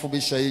ɔsomafo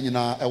bɛhyia yɛ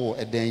nyinaa ɛwɔ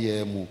ɛdan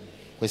yɛ mu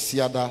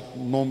kwasiada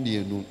no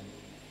mmienu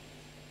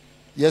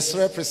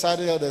yɛsrɛ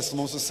presiding elders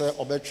no nso sɛ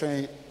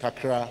ɔbɛtwɛn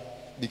kakra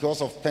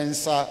because of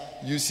Pensa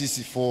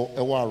UCC for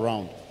ɛwɔ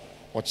around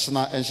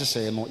ɔkyena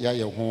nhyehyɛeɛ no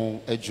yɛayɛ ho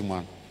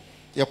adwuma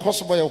yɛkɔ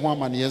so bɔ yɛ ho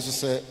amanneɛ nso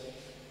sɛ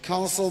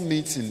council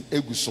meeting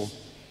egu so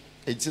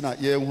enti na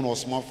yɛhunu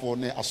ɔsomafoɔ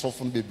ne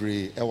asɔfo no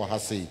bebree ɛwɔ ha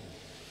sei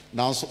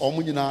nanso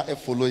ɔmo nyinaa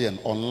ɛfollow yɛn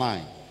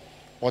online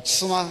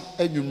ɔkyena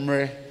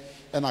anwummerɛ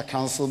ɛna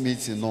council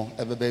meeting no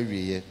ɛbɛbɛ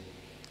wieɛ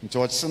nti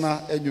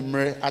ɔkyena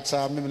anwummerɛ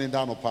akyɛ memene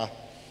da anɔpa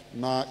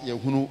na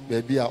yɛhunu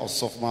baabi a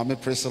ɔsɔfo maame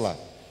Priscilla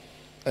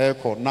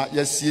ɛkɔ na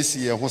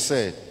yɛsiesie yɛn ho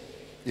sɛ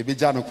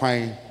yɛbɛgya no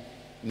kwan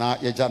na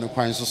yɛgya no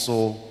kwan nso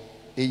so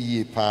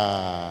ɛyie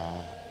paa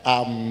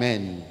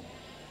amen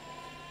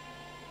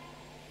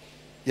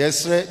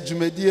yɛsrɛ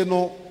dwumadie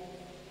no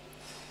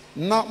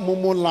na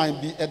momo line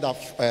bi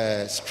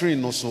ɛda screen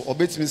no so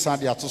ɔbɛtumi san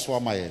de ato so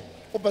ama yɛ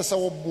wopɛ sɛ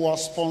woboa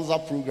sponsor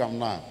program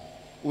no a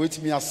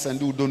wobɛtumi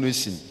asɛnde wo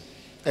donation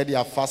ɛde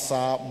afa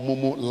saa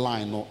momo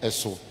line no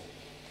ɛso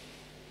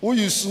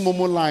woyusu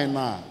momo line no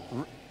a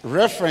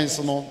reference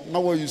no na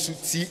woyusu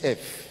TF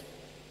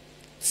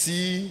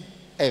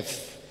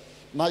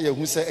na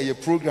yɛhu sɛ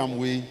ɛyɛ program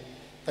wei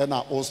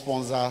ɛna o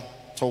sponsor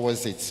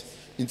towards it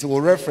nti wo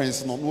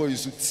reference no na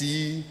woyusu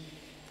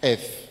TF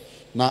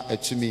na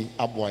atumi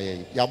aboa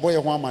yɛn yɛabɔ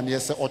yɛn ho amanneɛ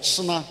sɛ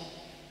ɔkyena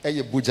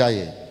ɛyɛ bogya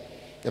yɛn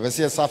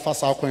yɛbɛsɛ yɛsa fa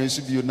saa kwan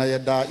so bio na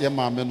yɛda yɛ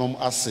maame nom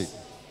ase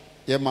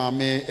yɛ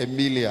maame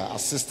Emilia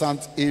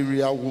assistant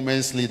area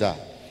women's leader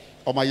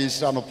ɔma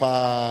yɛnhyira no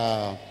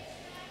paa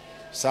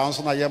saa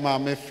nso na yɛ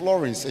maame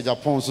Florence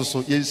Ejapon nso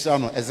so yɛnhyira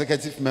no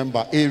executive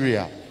member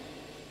area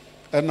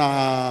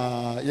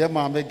ɛna yɛ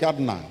maame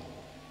Gardner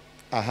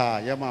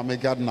yɛ maame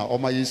Gardner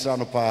ɔma yɛnhyira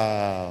no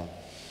paa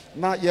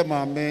na yɛ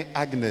maame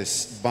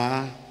Agnes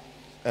Baa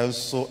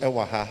ɛnso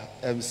ɛwɔ ha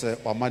ɛmsɛ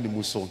wama ne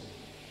mu so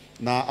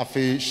na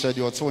afei hyɛ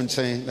deɛ ɔte wo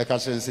nkyɛn na ka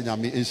kyerɛ nsɛ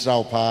nyame nhyira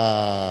wo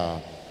paa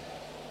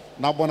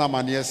na bɔ no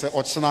amanneɛ sɛ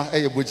ɔkyena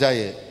ɛyɛ bogya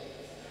yɛ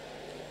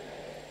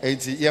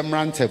enti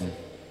yɛmmra ntɛm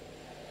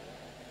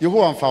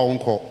Yehowa mfa wo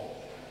nkɔ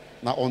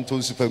na ɔntɔ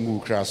nsupa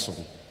ngu kra so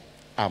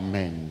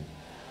amen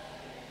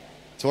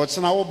nti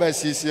ɔkyena wobɛ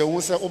asiesie wo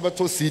sɛ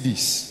wobɛtɔ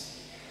CDs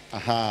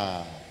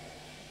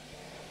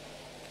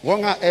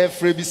wɔn a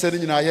ɛfrɛ bi sɛ no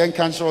nyinaa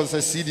yɛnka nkyerɛ sɛ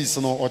CDs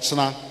no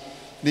ɔkyena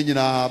ne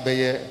nyinaa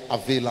bɛyɛ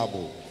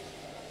available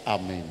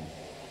amen